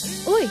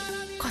ঐ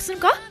কচোন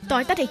ক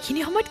তই তাত এইখিনি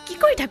সময়ত কি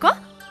কৰি থাক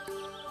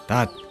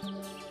তাত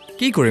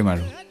কি কৰিম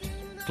আৰু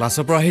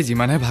ক্লাছৰ পৰা আহি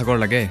যিমানহে ভাগৰ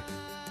লাগে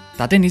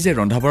তাতে নিজে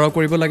ৰন্ধা বঢ়াও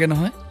কৰিব লাগে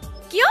নহয়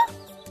কিয়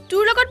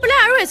তোৰ লগত বোলে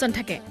আৰু এজন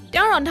থাকে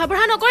তেওঁ ৰন্ধা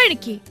বঢ়া নকৰে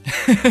নেকি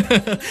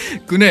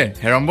কোনে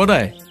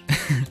হেৰম্বদাই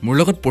মোৰ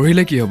লগত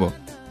পঢ়িলে কি হ'ব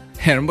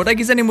হেৰম্বদাই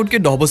কি জানি মোতকৈ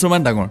 10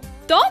 বছৰমান ডাঙৰ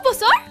 10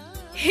 বছৰ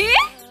হে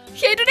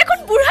সেইটো দেখোন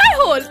বুঢ়াই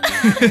হ'ল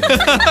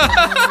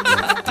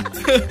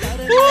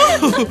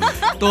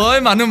তই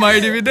মানুহ মাৰি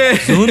দিবি দে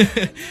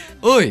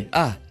ঐ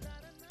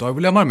তই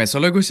বোলে আমাৰ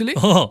মেচলৈ গৈছিলি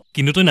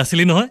কিন্তু তই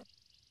নাছিলি নহয়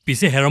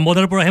পিছে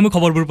হেৰম্বদাৰ পৰাহে মই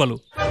খবৰবোৰ পালোঁ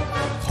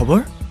খবৰ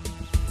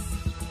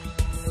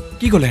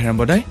কি ক'লে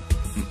হেৰম্বদাই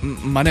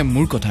মানে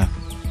মোৰ কথা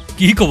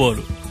কি ক'ব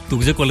আৰু তোক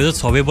যে কলেজত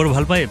চবেই বৰ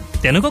ভাল পায়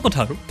তেনেকুৱা কথা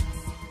আৰু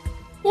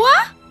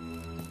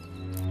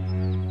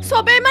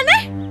চবেই মানে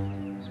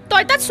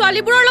তই তাত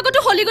ছোৱালীবোৰৰ লগতো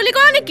হলি গলি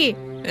কৰ নেকি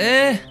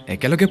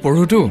একেলগে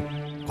পঢ়োতো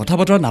কথা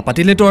বতৰা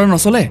নাপাতিলেতো আৰু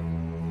নচলে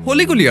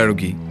হলি গলি আৰু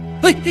কি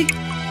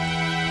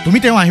তুমি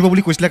তেওঁ আহিব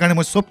বুলি কৈছিলা কাৰণে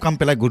মই চব কাম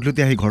পেলাই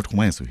গধূলিতে আহি ঘৰত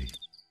সোমাই আছোহি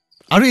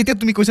আৰু এতিয়া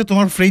তুমি কৈছা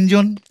তোমাৰ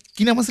ফ্ৰেণ্ডজন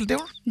কি নাম আছিল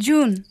তেওঁৰ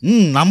জুন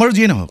নাম আৰু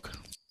যিয়ে নহওক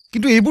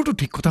কিন্তু এইবোৰতো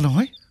ঠিক কথা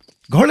নহয়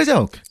ঘৰলৈ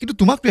যাওক কিন্তু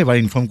তোমাকতো এবাৰ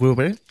ইনফৰ্ম কৰিব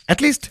পাৰে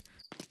এটলিষ্ট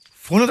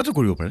ফোন এটাতো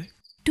কৰিব পাৰে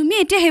তুমি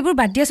এতিয়া সেইবোৰ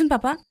বাদ দিয়াচোন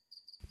পাপা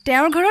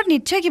তেওঁৰ ঘৰত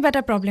নিশ্চয় কিবা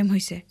এটা প্ৰব্লেম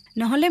হৈছে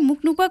নহ'লে মোক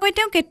নোকোৱাকৈ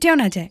তেওঁ কেতিয়াও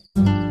নাযায়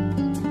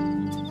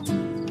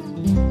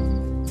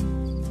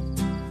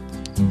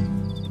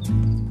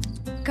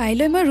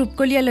কাইলৈ মই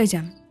ৰূপকলীয়ালৈ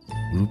যাম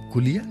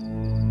ৰূপকলীয়া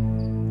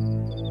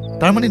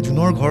তাৰমানে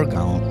জুনৰ ঘৰ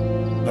গাঁৱত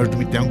আৰু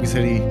তুমি তেওঁক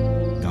বিচাৰি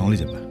গাঁৱলৈ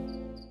যাবা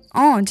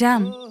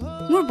যাম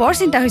মোৰ বৰ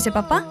চিন্তা হৈছে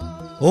পাপা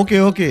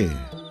অ'কে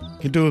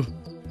কিন্তু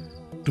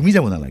তুমি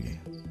যাব নালাগে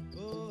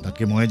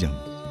তাতকৈ মই যাম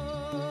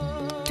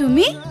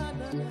তুমি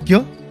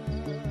কিয়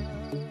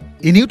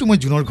এনেওতো মই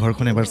জুনৰ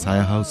ঘৰখন এবাৰ চাই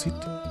অহা উচিত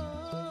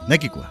নে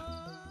কি কোৱা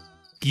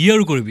কি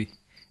আৰু কৰিবি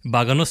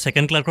বাগানৰ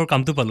ছেকেণ্ড ক্লাৰ্কৰ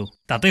কামটো পালোঁ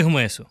তাতে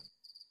সোমাই আছোঁ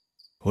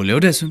হ'লেও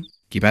দেচোন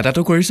কিবা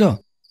এটাতো কৰিছ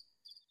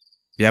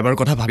বিয়া বাৰ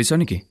কথা ভাবিছ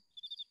নেকি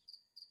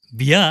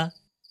বিয়া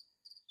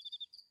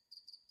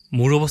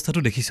মোৰ অৱস্থাটো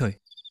দেখিছই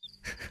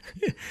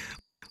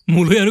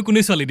মোলৈ আৰু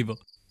কোনে ছোৱালী দিব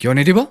কিয়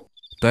নিদিব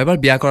তই এবাৰ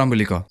বিয়া কৰাম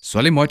বুলি ক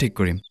ছোৱালী মই ঠিক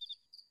কৰিম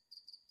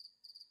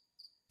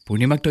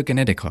পূৰ্ণিমাক তই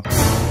কেনে দেখ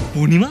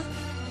পূৰ্ণিমা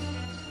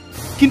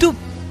কিন্তু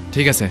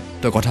ঠিক আছে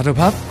তই কথাটো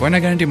ভাব কইনা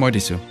গেৰাণ্টি মই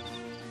দিছোঁ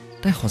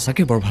তাই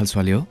সঁচাকৈ বৰ ভাল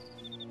ছোৱালী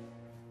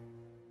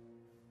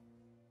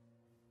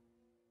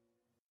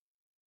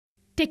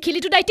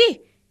দেখিলিতো দাইটি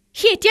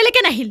সি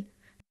এতিয়ালৈকে নাহিল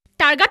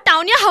তাৰ গাত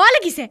টাউনীয়া হাৱা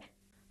লাগিছে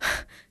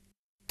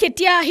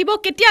কেতিয়া আহিব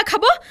কেতিয়া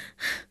খাব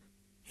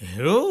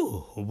হেৰৌ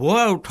হ'ব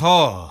আৰু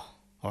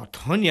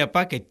অথনিয়াৰ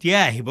পৰা কেতিয়া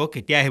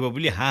আহিব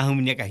বুলি হাঁহ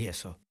হুমুনিয়াক আহি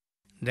আছ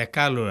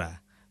ডেকা ল'ৰা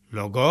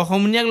লগৰ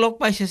সমনীয়াক লগ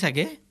পাইছে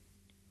চাগে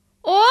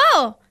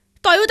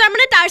তয়ো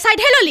তাৰমানে তাৰ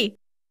চাইডহে ললি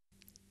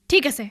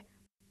ঠিক আছে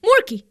মোৰ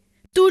কি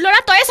তোৰ ল'ৰা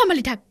তয়ে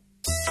চম্ভালি থাক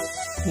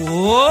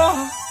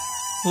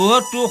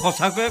তোৰ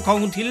সঁচাকৈয়ে খং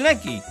উঠিল নে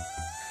কি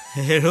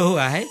হেৰৌ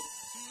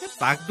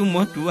তাকতো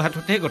মই তোৰ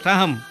হাততে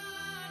গতাম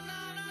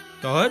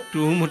তই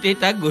তোৰ মতেই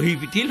তাক গঢ়ি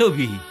পিঠি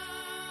লবি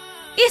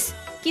ইছ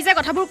কি যে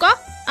কথাবোৰ ক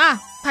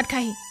ভাত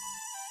খাহি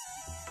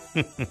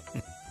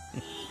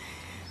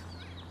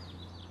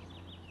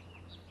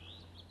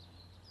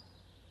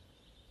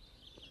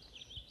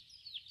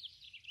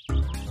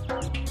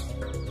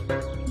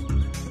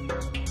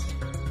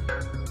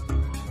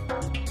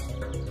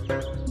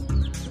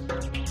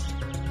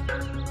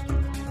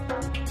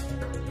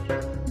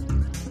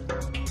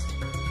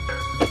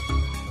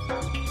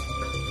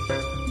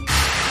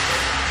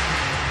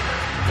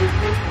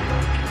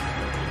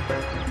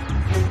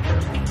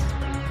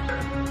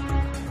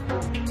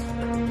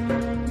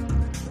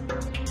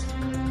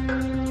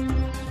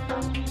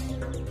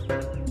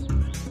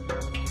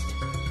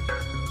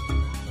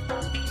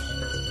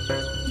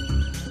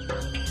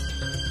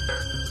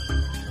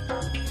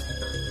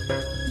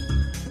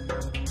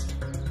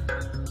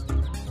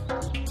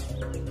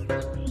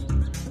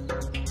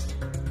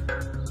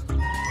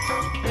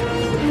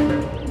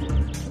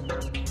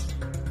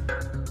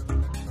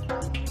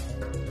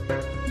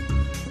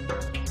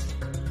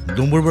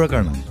ডুম্বুৰ বৰাৰ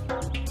কাৰণে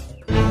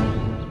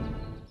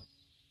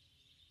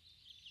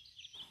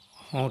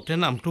হওঁতে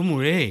নামটো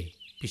মোৰেই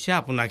পিছে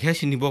আপোনাকহে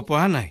চিনিব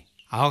পৰা নাই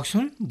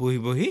আহকচোন বহি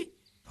বহি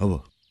হ'ব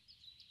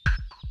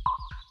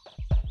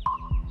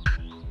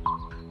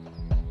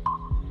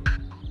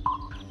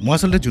মই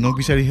আচলতে জুনক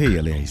বিচাৰিহে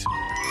ইয়ালৈ আহিছোঁ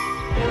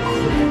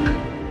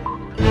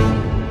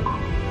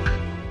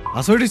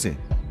আচৰিত হৈছে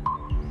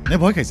নে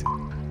ভয় খাইছে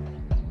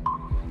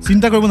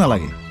চিন্তা কৰিব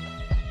নালাগে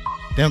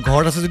তেওঁ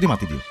ঘৰত আছে যদি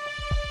মাতি দিয়ক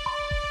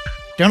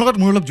তেওঁৰ লগত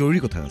মোৰ অলপ জৰুৰী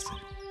কথা আছে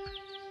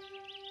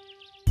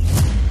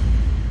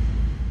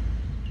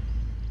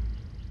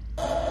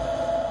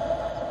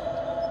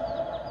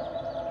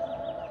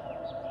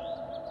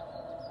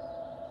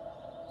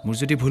মোৰ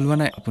যদি ভুল হোৱা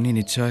নাই আপুনি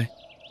নিশ্চয়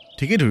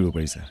ঠিকেই ধৰিব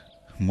পাৰিছা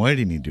মই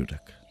ৰিণী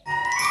দেউতাক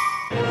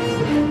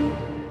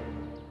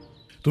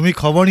তুমি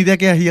খবৰ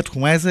নিদিয়াকৈ আহি ইয়াত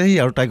সোমাই আছেহি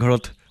আৰু তাই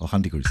ঘৰত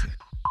অশান্তি কৰিছে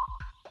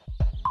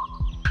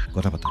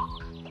কথা পাতা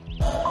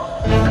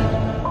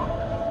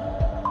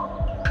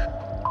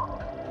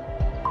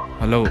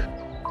হেল্ল'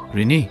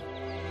 ৰিণী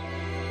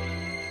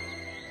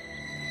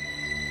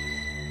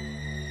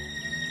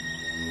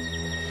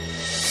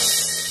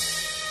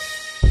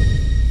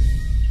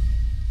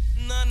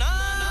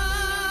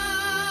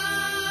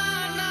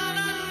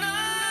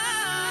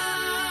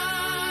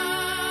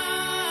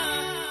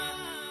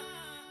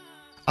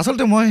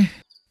আচলতে মই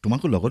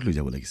তোমাকো লগত লৈ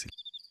যাব লাগিছিল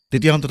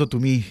তেতিয়া অন্তত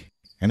তুমি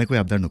এনেকৈ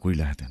আবদাৰ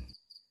নকৰিলাহেঁতেন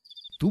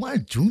তোমাৰ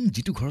যোন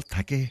যিটো ঘৰত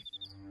থাকে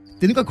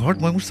তেনেকুৱা ঘৰত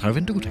মই মোৰ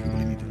চাৰ্ভেণ্টকো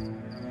থাকিবলৈ নিদিওঁ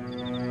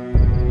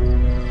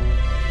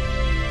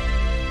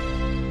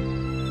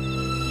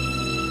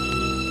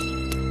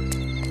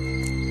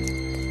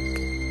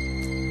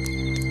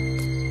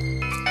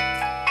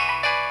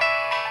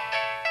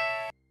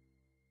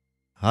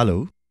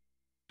হেল্ল'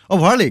 অ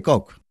ভৰালি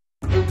কওক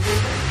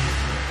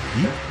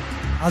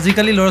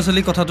আজিকালি ল'ৰা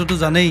ছোৱালীৰ কথাটোতো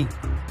জানেই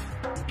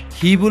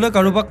সি বোলে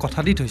কাৰোবাক কথা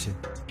দি থৈছে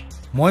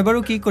মই বাৰু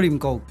কি কৰিম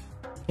কওক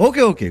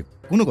অ'কে অ'কে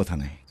কোনো কথা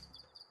নাই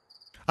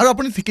আৰু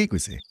আপুনি ঠিকেই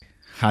কৈছে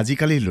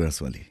আজিকালি ল'ৰা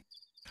ছোৱালী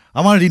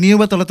আমাৰ ৰিণীয়ে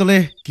বা তলে তলে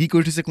কি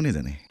কৰি থৈছে কোনে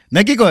জানে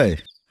নে কি কয়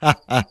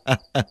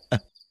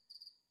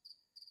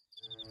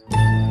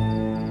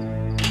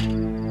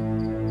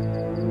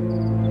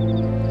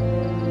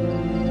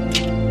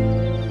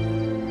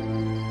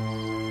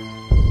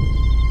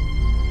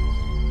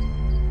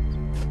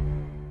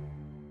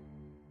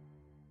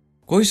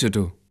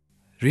কৈছোতো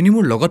ৰিণী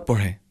মোৰ লগত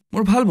পঢ়ে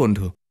মোৰ ভাল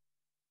বন্ধু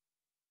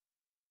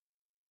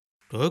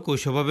তই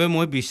কৈছ বাবে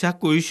মই বিশ্বাস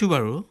কৰিছোঁ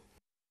বাৰু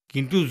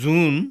কিন্তু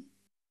যোন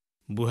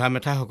বুঢ়া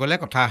মেঠাসকলে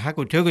কথা আশা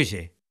কৈ থৈ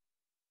গৈছে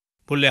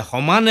বোলে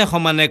সমানে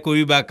সমানে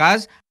কৰিবা কাজ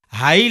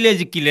হাৰিলে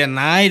জিকিলে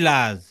নাই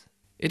লাজ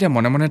এতিয়া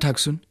মনে মনে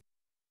থাকচোন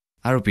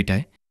আৰু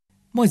পিতাই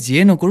মই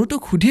যিয়ে নকৰোঁ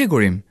তোক সুধিয়ে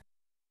কৰিম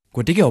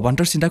গতিকে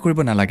অবান্তৰ চিন্তা কৰিব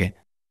নালাগে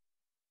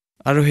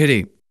আৰু হেৰি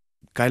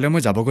কাইলৈ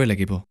মই যাবগৈ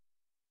লাগিব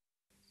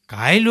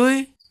কাইলৈ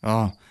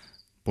অঁ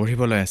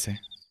পঢ়িবলৈ আছে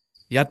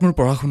ইয়াত মোৰ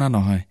পঢ়া শুনা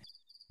নহয়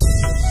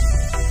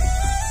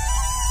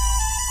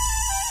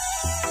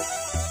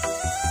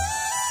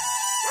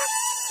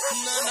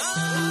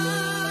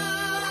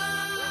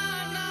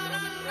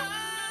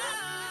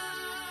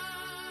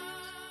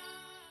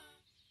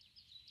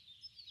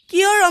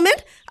কিয় ৰমেন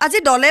আজি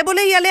দলে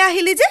বোলে ইয়ালৈ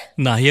আহিলি যে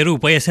নাহি আৰু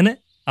উপায় আছেনে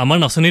আমাৰ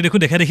নাচনি দেখো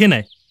দেখা দেখিয়ে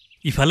নাই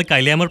ইফালে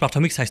কাইলৈ আমাৰ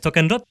প্ৰাথমিক স্বাস্থ্য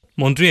কেন্দ্ৰত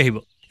মন্ত্ৰী আহিব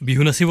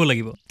বিহু নাচিব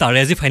লাগিব তাৰে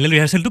আজি ফাইনেল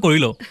ৰিহাৰ্চেলটো কৰি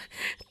লওঁ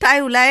তাই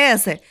ওলায়ে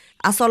আছে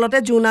আচলতে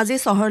জোন আজি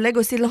চহৰলৈ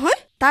গৈছিল নহয়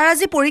তাৰ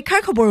আজি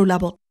পৰীক্ষাৰ খবৰ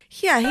ওলাব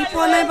সি আহি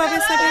পোৱা নাই বাবে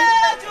চাগে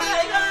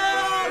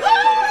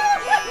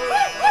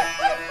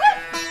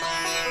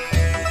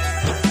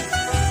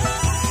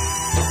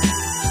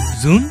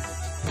জোন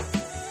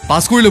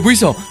পাছ কৰিলো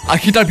বুজিছ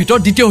 ৮০টাৰ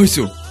ভিতৰত দ্বিতীয়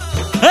হৈছো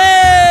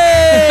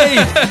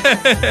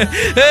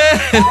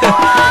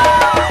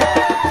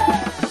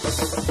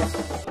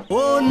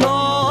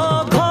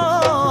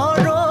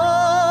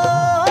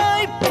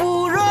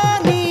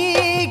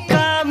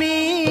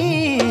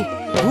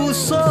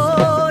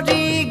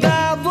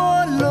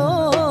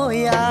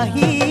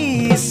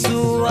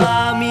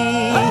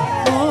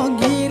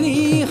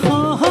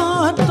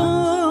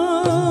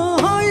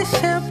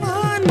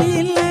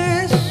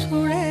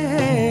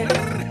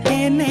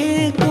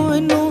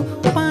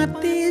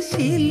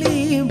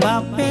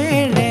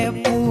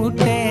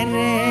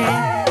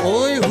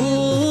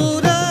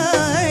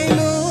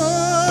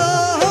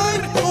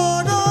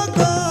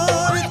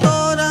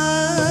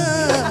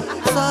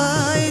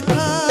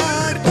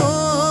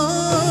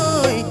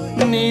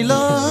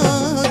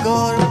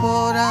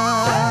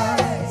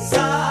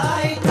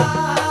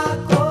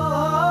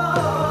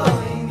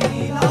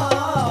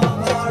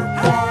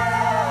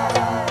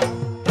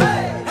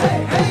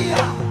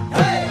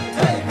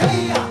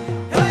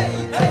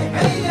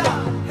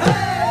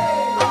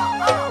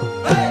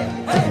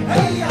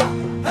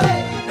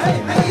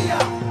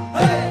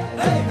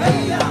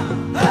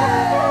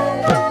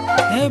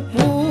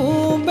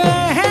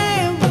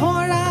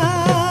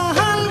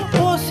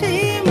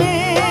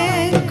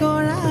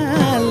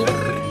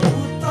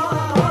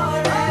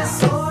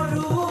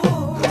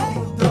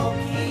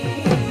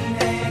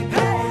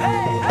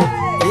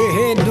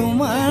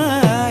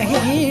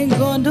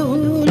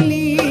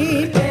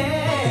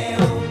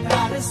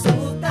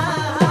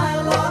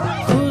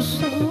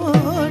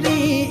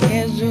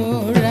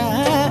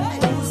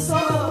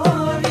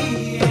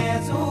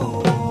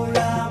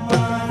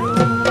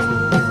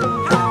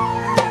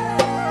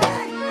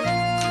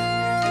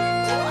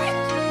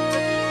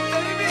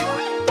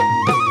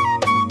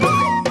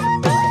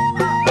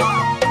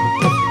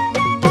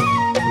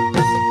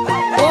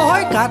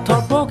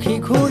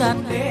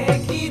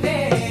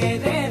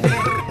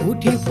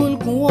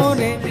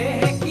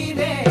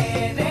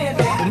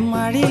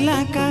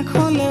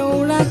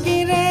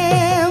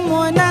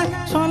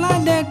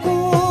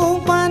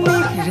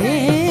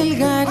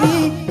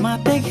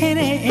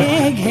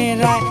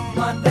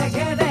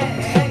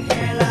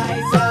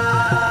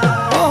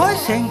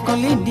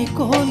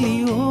ৰঙিলি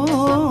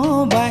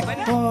অ' বাই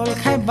কল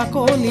খাই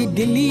বাকলি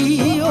দিলি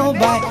অ'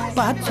 বাই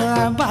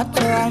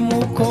বাটচৰা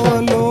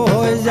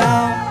মুখলৈ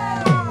যাওঁ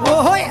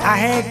অ'হৈ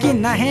আহে কি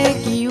নাহে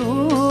কি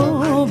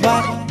অ'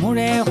 বাই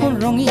মোৰে সোণ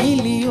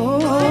ৰঙিলি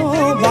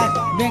অ' বাই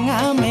বেঙা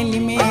মেলি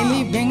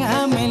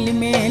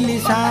মেলি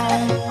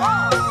চাওঁ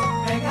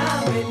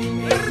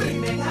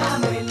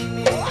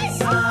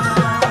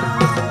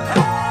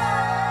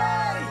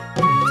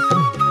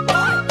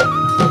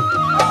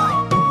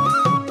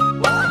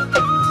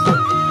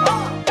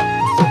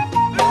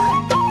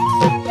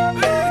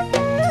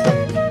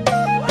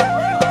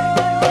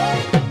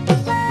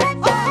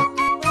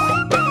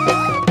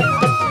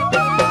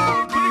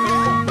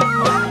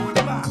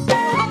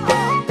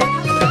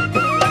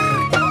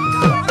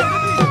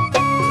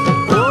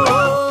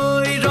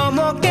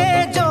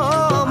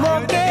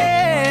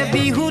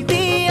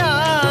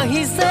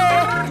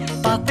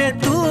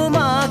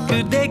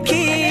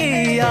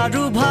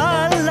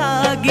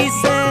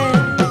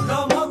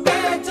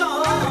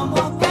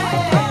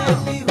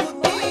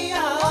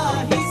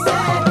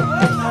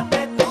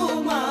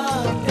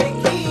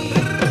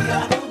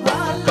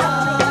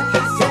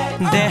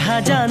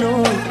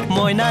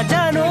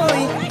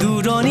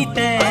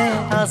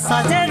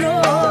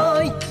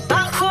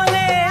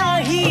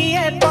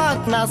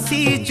নাচি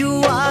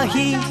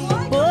যোৱাহি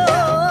ঐ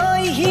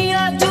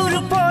হিয়াজুৰ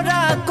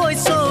পৰা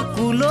কৈছ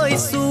কুলৈ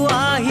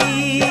চোৱাহি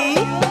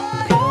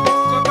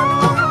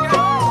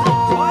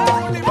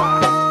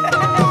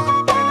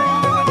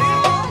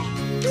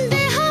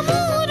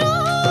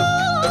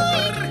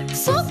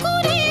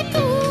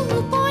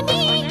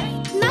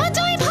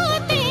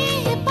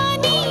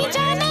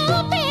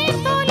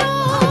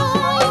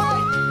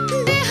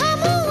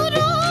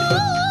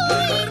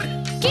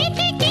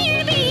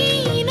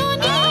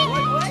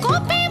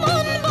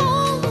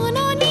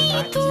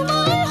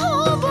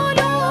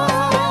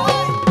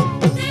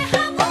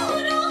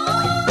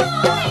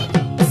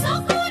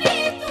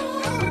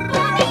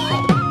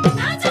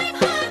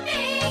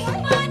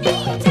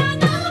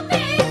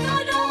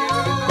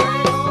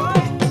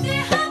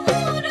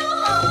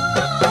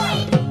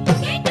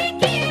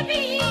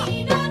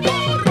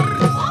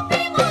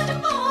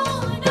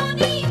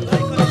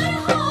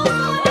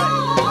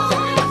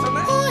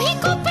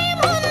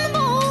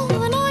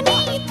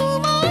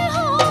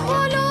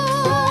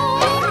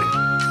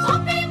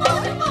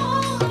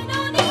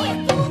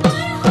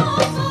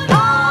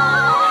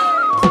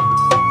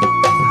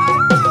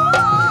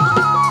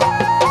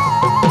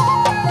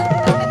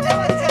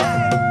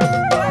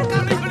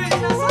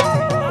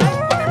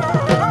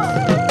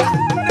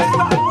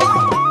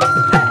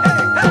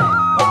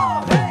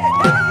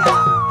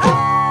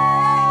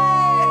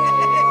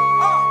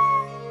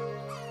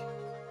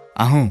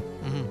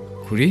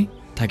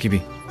থাকিবি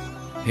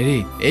হেৰি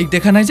এইক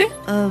দেখা নাই যে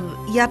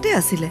ইয়াতে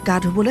আছিলে গা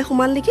ধুবলৈ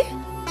সোমাল নেকি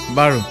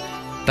বাৰু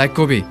তাইক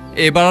কবি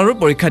এইবাৰ আৰু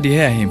পৰীক্ষা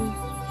দিহে আহিম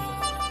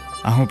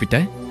আহোঁ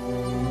পিতাই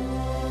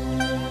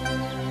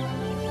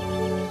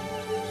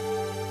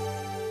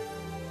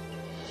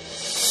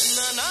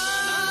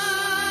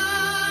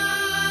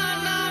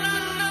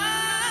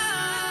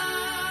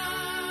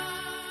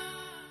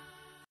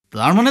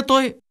তাৰ মানে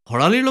তই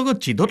হৰালিৰ লগত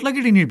জিদত লাগি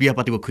ৰিণীৰ বিয়া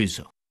পাতিব খুজিছ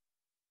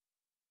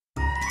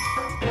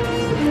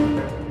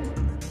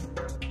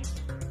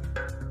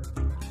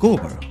ক'ব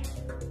পাৰ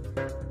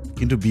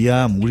কিন্তু বিয়া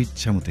মোৰ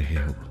ইচ্ছামতেহে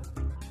হ'ব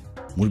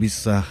মোৰ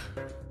বিশ্বাস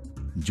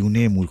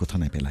যোনে মোৰ কথা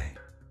নেপেলায়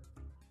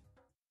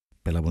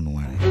পেলাব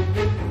নোৱাৰে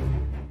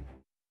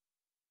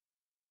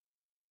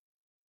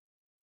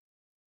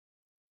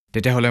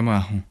তেতিয়াহ'লে মই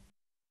আহোঁ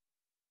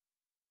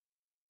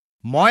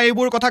মই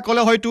এইবোৰ কথা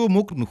ক'লে হয়তো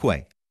মোক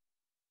নোখোৱাই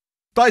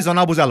তই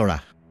জনা বুজা ল'ৰা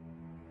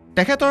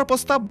তেখেতৰ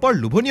প্ৰস্তাৱ বৰ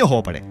লোভনীয় হ'ব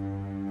পাৰে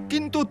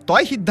কিন্তু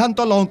তই সিদ্ধান্ত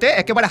লওঁতে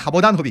একেবাৰে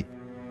সাৱধান হবি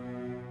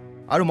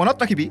আৰু মনত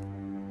ৰাখিবি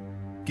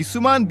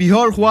কিছুমান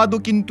বিহৰ সোৱাদো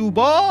কিন্তু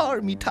বৰ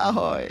মিঠা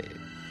হয়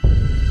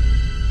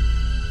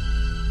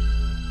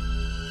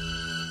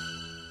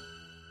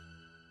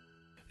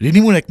ৰিণী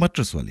মোৰ একমাত্ৰ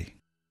ছোৱালী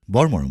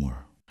বৰ মৰমৰ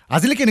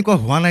আজিলৈকে এনেকুৱা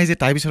হোৱা নাই যে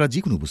তাই বিচৰা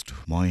যিকোনো বস্তু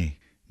মই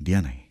দিয়া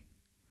নাই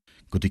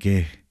গতিকে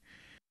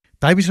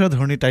তাই বিচৰা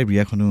ধৰণে তাইৰ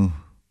বিয়াখনো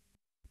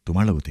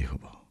তোমাৰ লগতেই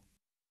হ'ব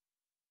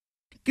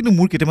কিন্তু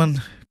মোৰ কেইটামান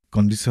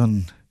কণ্ডিশ্যন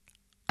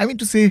আই মিন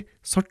টু চে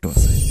চৰ্ত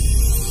আছে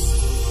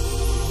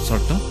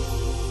চৰ্ত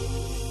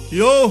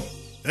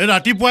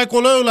ৰাতিপুৱাই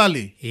ক'লৈ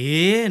ওলালি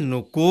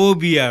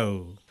নকবি আৰু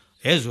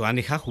যোৱা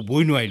নিশা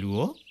শুবই নোৱাৰিলোঁ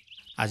অ'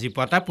 আজিৰ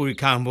পৰা তাৰ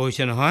পৰীক্ষা আৰম্ভ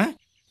হৈছে নহয়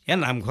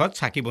নামঘৰত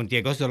চাকি বন্তি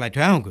এগছ জ্বলাই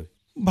থৈ আহোঁগৈ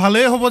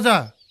ভালেই হ'ব যা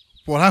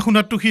পঢ়া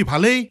শুনাততো সি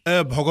ভালেই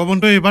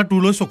ভগৱন্তই এইবাৰ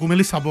তোৰলৈ চকু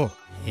মেলি চাব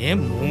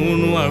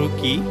মোৰনো আৰু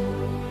কি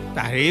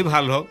তাৰেই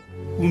ভাল হওক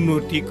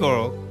উন্নতি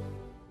কৰক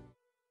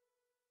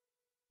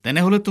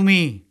তেনেহ'লে তুমি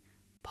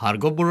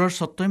ভাৰ্গৱ বৰুৱাৰ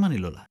চৰ্তই মানি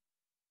ল'লা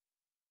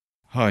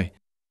হয়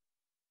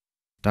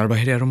তাৰ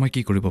বাহিৰে আৰু মই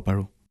কি কৰিব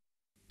পাৰোঁ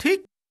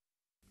ঠিক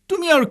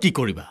তুমি আৰু কি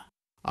কৰিবা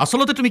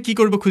আচলতে তুমি কি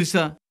কৰিব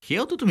খুজিছা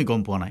সেয়াওতো তুমি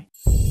গম পোৱা নাই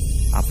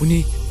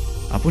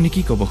আপুনি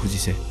কি ক'ব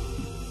খুজিছে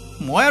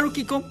মই আৰু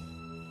কি ক'ম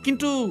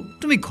কিন্তু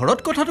তুমি ঘৰত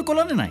কথাটো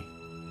ক'লানে নাই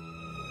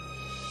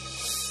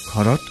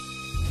ঘৰত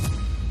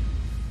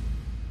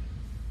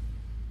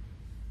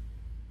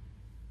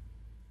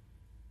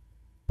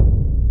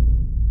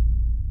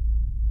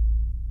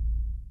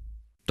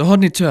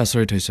তহঁত নিশ্চয়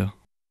আচৰিত হৈছ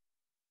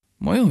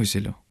ময়ো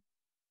হৈছিলোঁ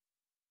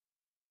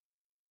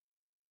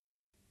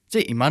যে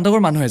ইমান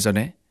ডাঙৰ মানুহ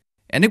এজনে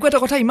এনেকুৱা এটা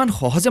কথা ইমান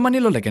সহজে মানি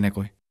ল'লে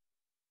কেনেকৈ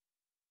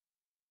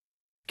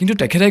কিন্তু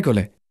তেখেতেই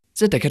ক'লে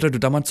যে তেখেতৰ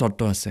দুটামান চৰ্ত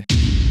আছে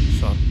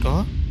চৰ্ত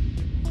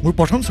মোৰ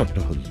প্ৰথম চৰ্ত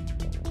হ'ল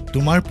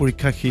তোমাৰ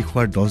পৰীক্ষা শেষ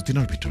হোৱাৰ 10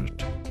 দিনৰ ভিতৰত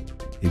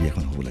এই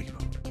বিয়াখন হ'ব লাগিব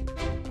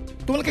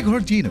তোমালোকে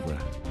ঘৰত যি নকৰা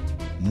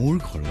মোৰ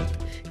ঘৰত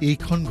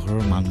এইখন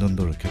ঘৰৰ মানদণ্ড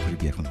ৰক্ষা কৰি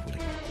বিয়াখন হ'ব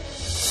লাগিব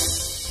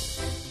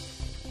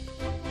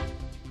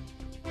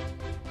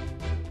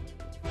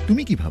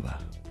তুমি কি ভাবা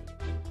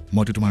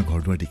মইতো তোমাৰ ঘৰ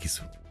দুৱাৰ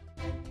দেখিছোঁ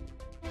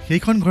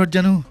সেইখন ঘৰত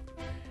জানো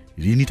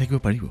ঋণী থাকিব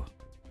পাৰিব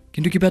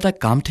কিন্তু কিবা এটা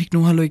কাম ঠিক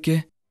নোহোৱালৈকে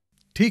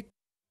ঠিক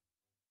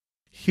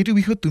সেইটো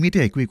বিষয়ত তুমি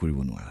এতিয়া একোৱেই কৰিব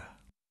নোৱাৰা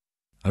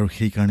আৰু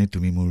সেইকাৰণে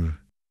তুমি মোৰ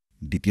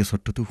দ্বিতীয়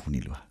চৰ্তটো শুনি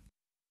লোৱা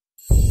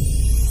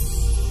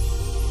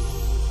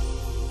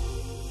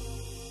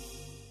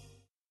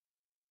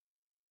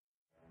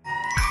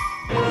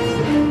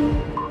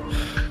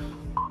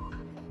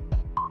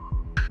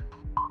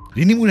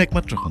ঋণী মোৰ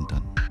একমাত্ৰ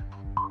সন্তান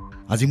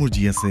আজি মোৰ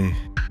যি আছে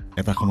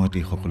এটা সময়ত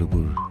এই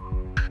সকলোবোৰ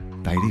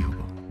তাইৰেই হ'ব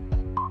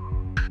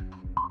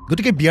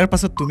গতিকে বিয়াৰ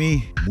পাছত তুমি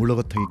মোৰ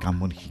লগত থাকি কাম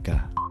বন শিকা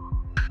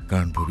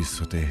কাৰণ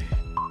ভৱিষ্যতে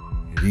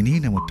ঋণীৰ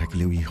নামত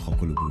থাকিলেও এই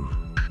সকলোবোৰ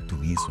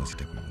তুমিয়েই চোৱা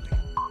চিতা কৰিব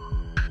লাগিব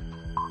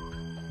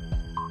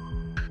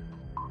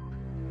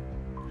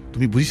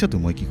তুমি বুজিছাতো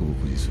মই কি ক'ব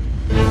খুজিছোঁ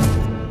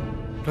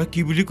তই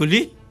কি বুলি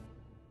ক'লি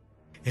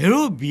হেৰ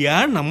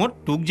বিয়াৰ নামত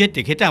তোক যে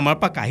তেখেতে আমাৰ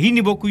পৰা কাঢ়ি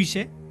নিব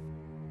খুজিছে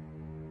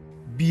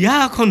বিয়া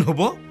এখন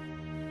হ'ব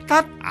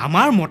তাত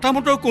আমাৰ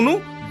মতামতৰ কোনো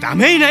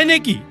দামেই নাই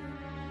নেকি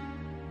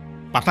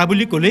পাতা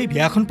বুলি ক'লেই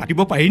বিয়াখন পাতিব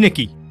পাৰি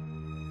নেকি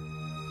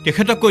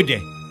তেখেতক কৈ দে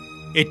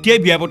এতিয়াই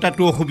বিয়া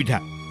পতাটো অসুবিধা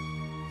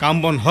কাম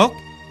বন হওক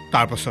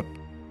তাৰপাছত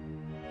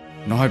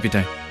নহয়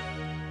পিতাই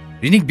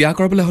ঋণীক বিয়া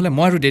কৰাবলৈ হ'লে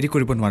মই আৰু দেৰি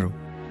কৰিব নোৱাৰোঁ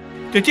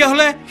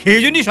তেতিয়াহ'লে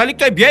সেইজনী ছোৱালীক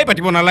তই বিয়াই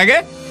পাতিব নালাগে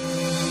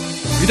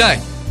পিতাই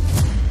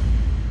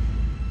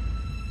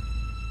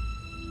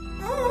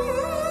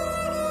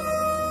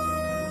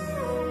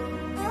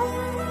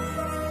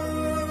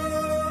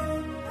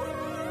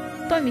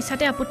তই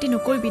মিছাতে আপত্তি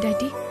নকৰিবি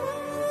দাইটি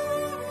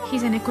সি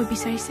যেনেকৈ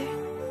বিচাৰিছে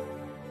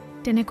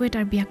তেনেকৈ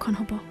তাৰ বিয়াখন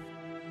হ'ব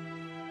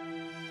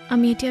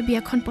আমি এতিয়া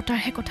বিয়াখন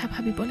পতাৰহে কথা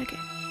ভাবিব লাগে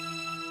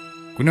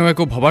কোনেও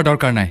একো ভবাৰ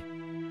দৰকাৰ নাই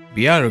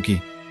বিয়া আৰু কি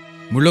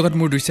মোৰ লগত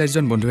মোৰ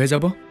 2-4জন বন্ধুহে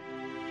যাব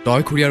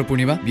তই খুৰী আৰু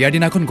পূৰ্ণিমা বিয়াৰ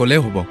দিনাখন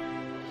গ'লেও হ'ব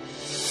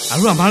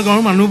আৰু আমাৰ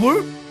গাঁৱৰ মানুহবোৰ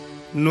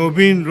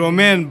নবীন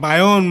ৰমেন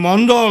বায়ন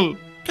মণ্ডল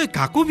তই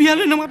কাকো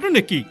বিয়ালৈ নামাতো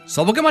নেকি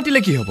চবকে মাতিলে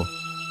কি হ'ব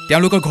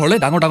তেওঁলোকৰ ঘৰলৈ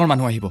ডাঙৰ ডাঙৰ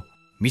মানুহ আহিব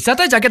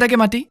মিছাতে যাকে তাকে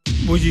মাতি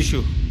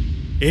বুজিছোঁ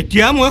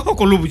এতিয়া মই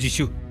সকলো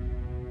বুজিছোঁ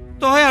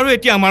তই আৰু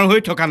এতিয়া আমাৰ হৈ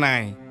থকা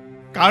নাই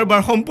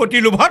কাৰোবাৰ সম্পত্তি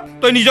লোভত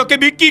তই নিজকে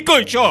বিক্ৰী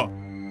কৰিছ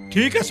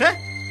ঠিক আছে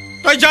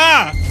তই যা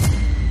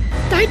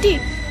দাইটি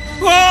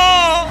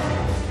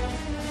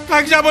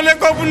তাক যাবলৈ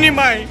ক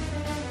পূৰ্ণিমাই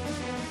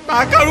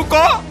তাক আৰু ক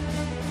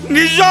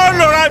নিজৰ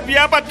ল'ৰা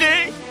বিয়া পাতি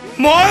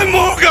মই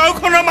মোৰ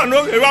গাঁওখনৰ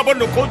মানুহক হেৰুৱাব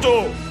নোখোজো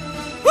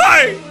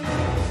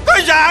তই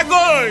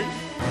যাগৈ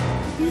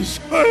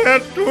ঈশ্বৰে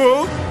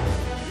তোক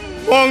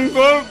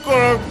মংগল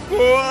কৰক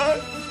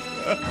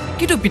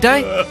কিন্তু পিতাই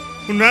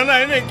শুনা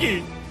নাই নেকি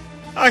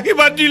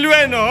আশীৰ্বাদ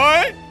দিলোৱাই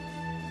নহয়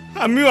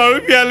আমিও আৰু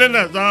বিয়ালৈ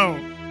নাযাওঁ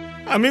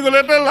আমি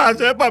গ'লে তই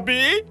লাজে পাবি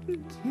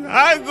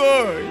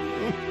যাগৈ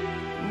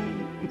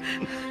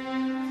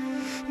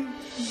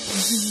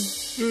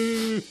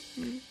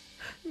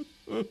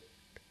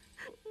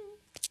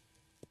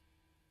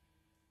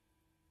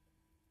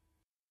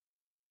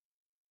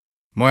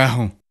মই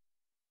আহোঁ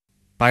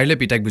পাৰিলে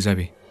পিতাইক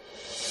বুজাবি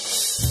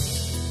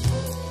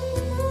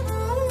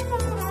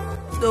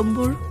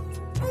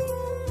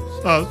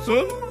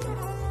চাচোন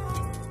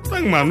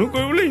তাক মানুহ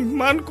কৰিবলৈ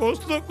ইমান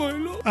কষ্ট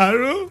কৰিলো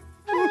আৰু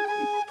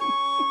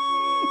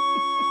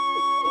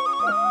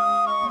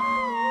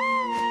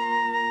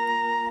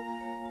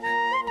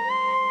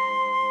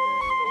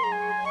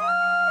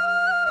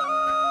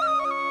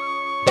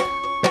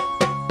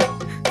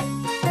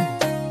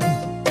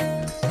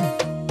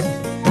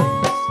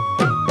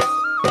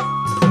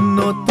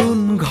নতুন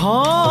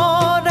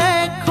ঘৰ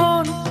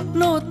এখন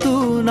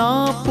নতুন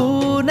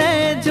আপোন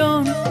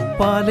এজন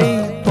পালেই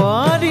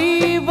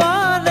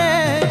পাৰিবানে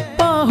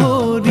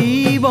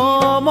পাহৰিব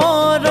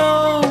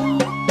মৰম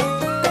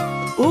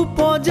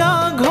উপজা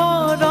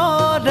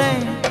ঘৰৰে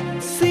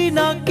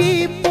চিনাকি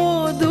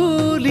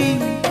পদূলি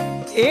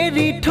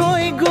এৰি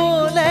থৈ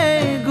গ'লে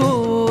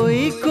গৈ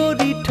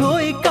কৰি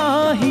থৈ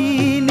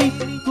কাহিনী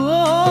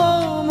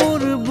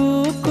মোৰ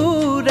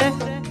বুকুৰে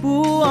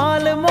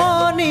পোৱাল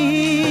মনি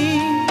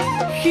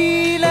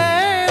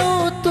শিলেও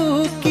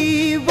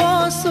টুকিব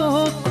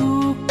চকু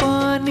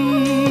পানী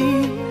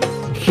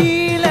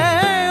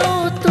শিলেও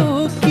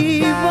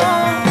টুকিব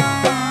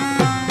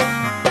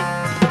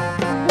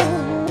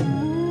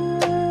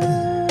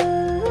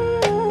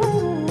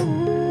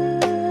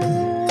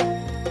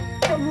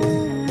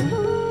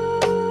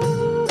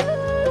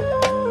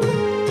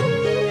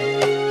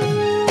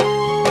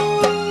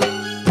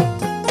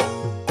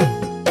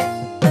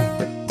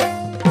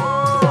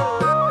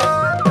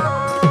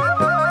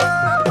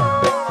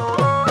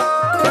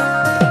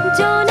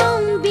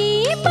জনম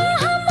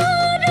বিবাহ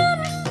মৰণ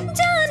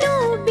জানো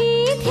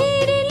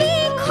বিধিৰ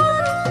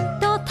লিখন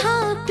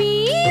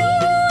তথাপিও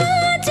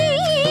আজি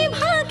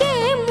ভাগে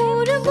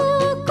মোৰ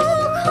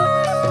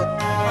বুকুখন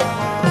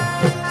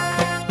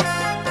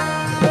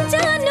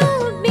জানো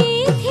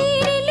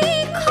বিধিৰ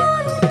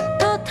লিখন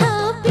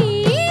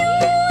তথাপিও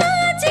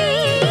আজি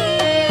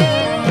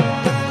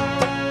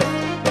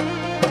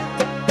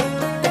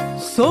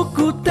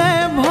চকুতে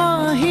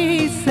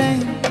ভাহিছে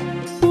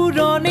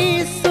পুৰণি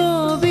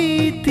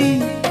ছবিটি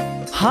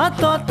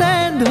হাততে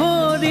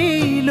ধৰি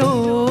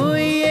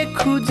লৈ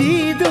খুজি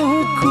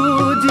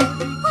দুখুজি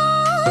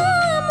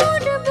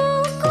মোৰ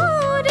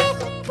বুকুৰে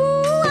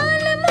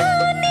পুৱাল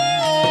মনি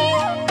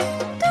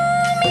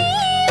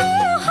তুমিও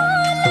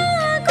হলা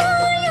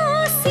গৈ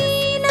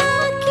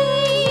চিনাকি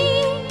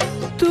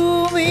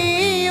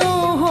তুমিও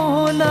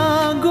হলা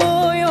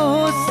গৈ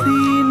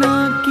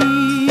চিনাকি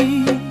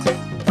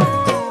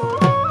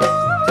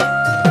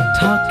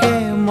থাকে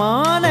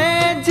মানে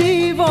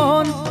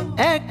জীৱন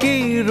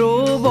একেই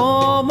ৰ'ব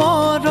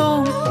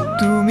মৰম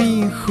তুমি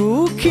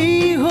সুখী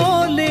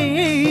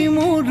হ'লেই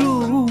মোৰো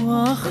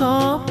আশা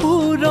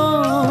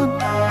পূৰণ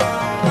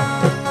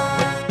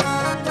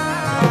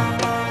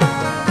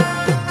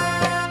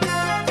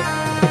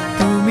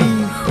তুমি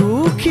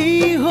সুখী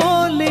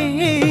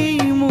হ'লেই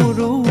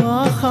মোৰো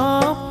আশা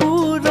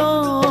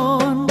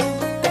পূৰণ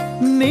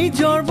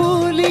নিজৰ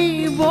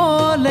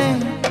বুলিবলে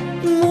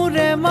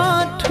মোৰে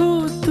মাথো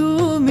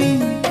তুমি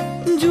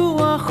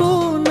যোৱা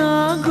শুনা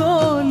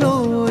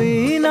গলৈ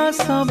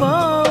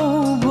নাচাবাও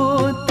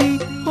ভতি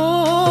অ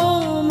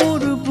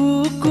মোৰ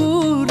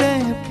বুকুৰে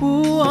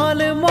পুৱাল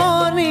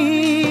মনি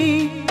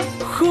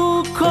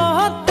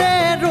সুখতে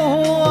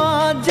ৰোৱা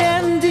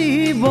যেন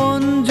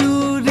জীৱন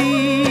জুৰি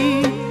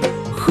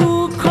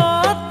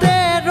সুখতে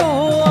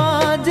ৰোৱা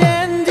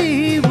যেন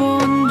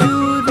জীৱন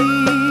জুৰি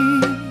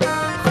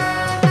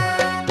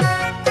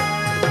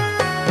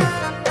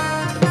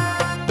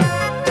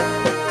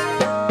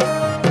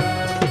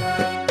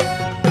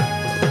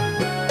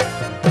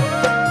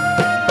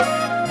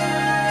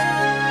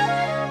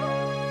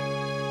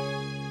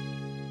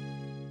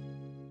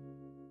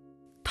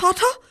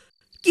থ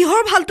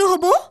কিহৰ ভালটো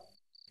হ'ব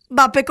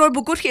বাপেকৰ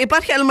বুকুত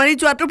সেইপাত খেল মাৰি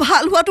যোৱাটো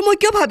ভাল হোৱাটো মই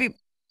কিয় ভাবিম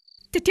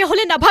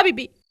তেতিয়াহ'লে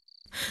নাভাবিবি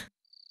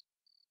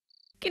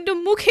কিন্তু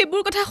মোক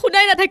সেইবোৰ কথা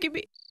শুনাই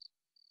নাথাকিবি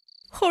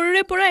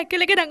সৰুৰে পৰা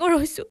একেলগে ডাঙৰ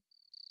হৈছো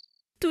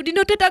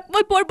দুদিনতে তাক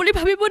মই পৰ বুলি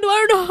ভাবিব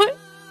নোৱাৰো নহয়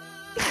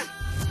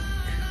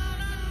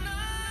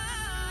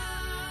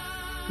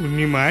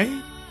পূৰ্ণিমাই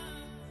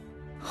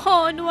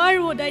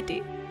নোৱাৰো ওদাইটি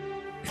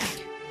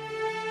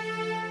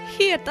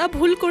সি এটা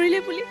ভুল কৰিলে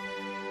বুলি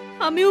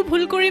আমিও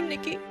ভুল কৰিম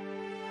নেকি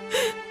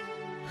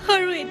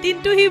আৰু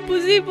এদিনটো সি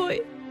বুজিবই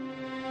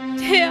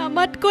যে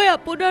আমাতকৈ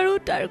আপোনাৰো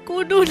তাৰ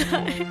কোনো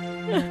নাই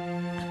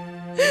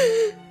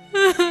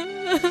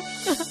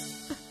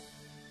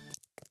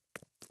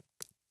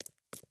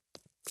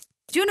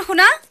জুন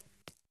শুনা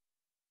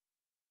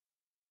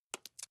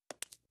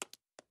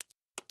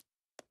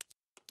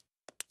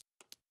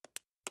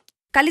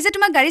কালি যে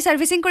তোমাক গাড়ী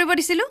ছাৰ্ভিচিং কৰিব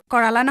দিছিলো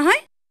কৰালা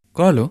নহয়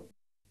কৰালো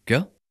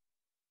কিয়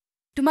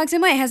তোমাক যে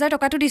মই 1000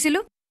 টকাটো দিছিলো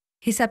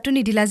হিচাপটো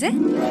নিদিলা যে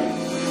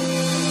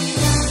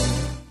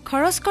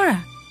খৰচ কৰা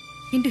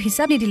কিন্তু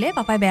হিচাপ নিদিলে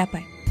পাপাই বেয়া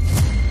পায়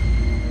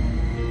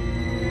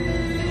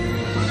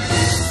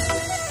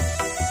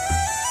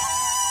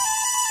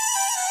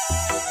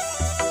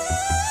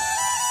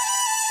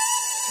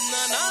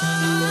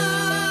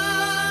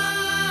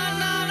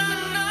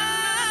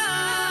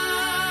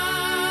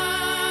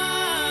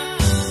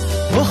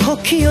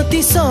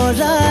সখীয়তী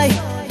চৰাই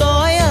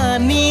তই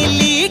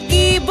আনিলি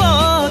কি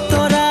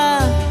বতৰা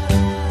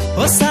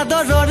ও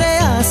চাদৰৰে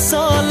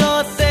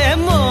আচলতে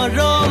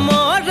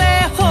মৰমৰে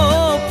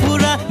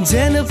সপুৰা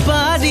যেন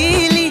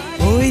পাৰিলি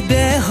ঐ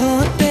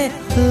দেহতে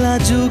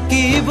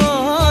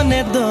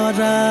লাজুকিবনে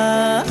দৰা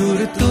তোৰ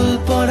তুল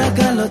পৰা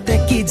গালতে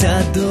কি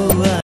যাদু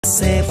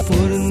আছে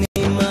পূৰ্ণ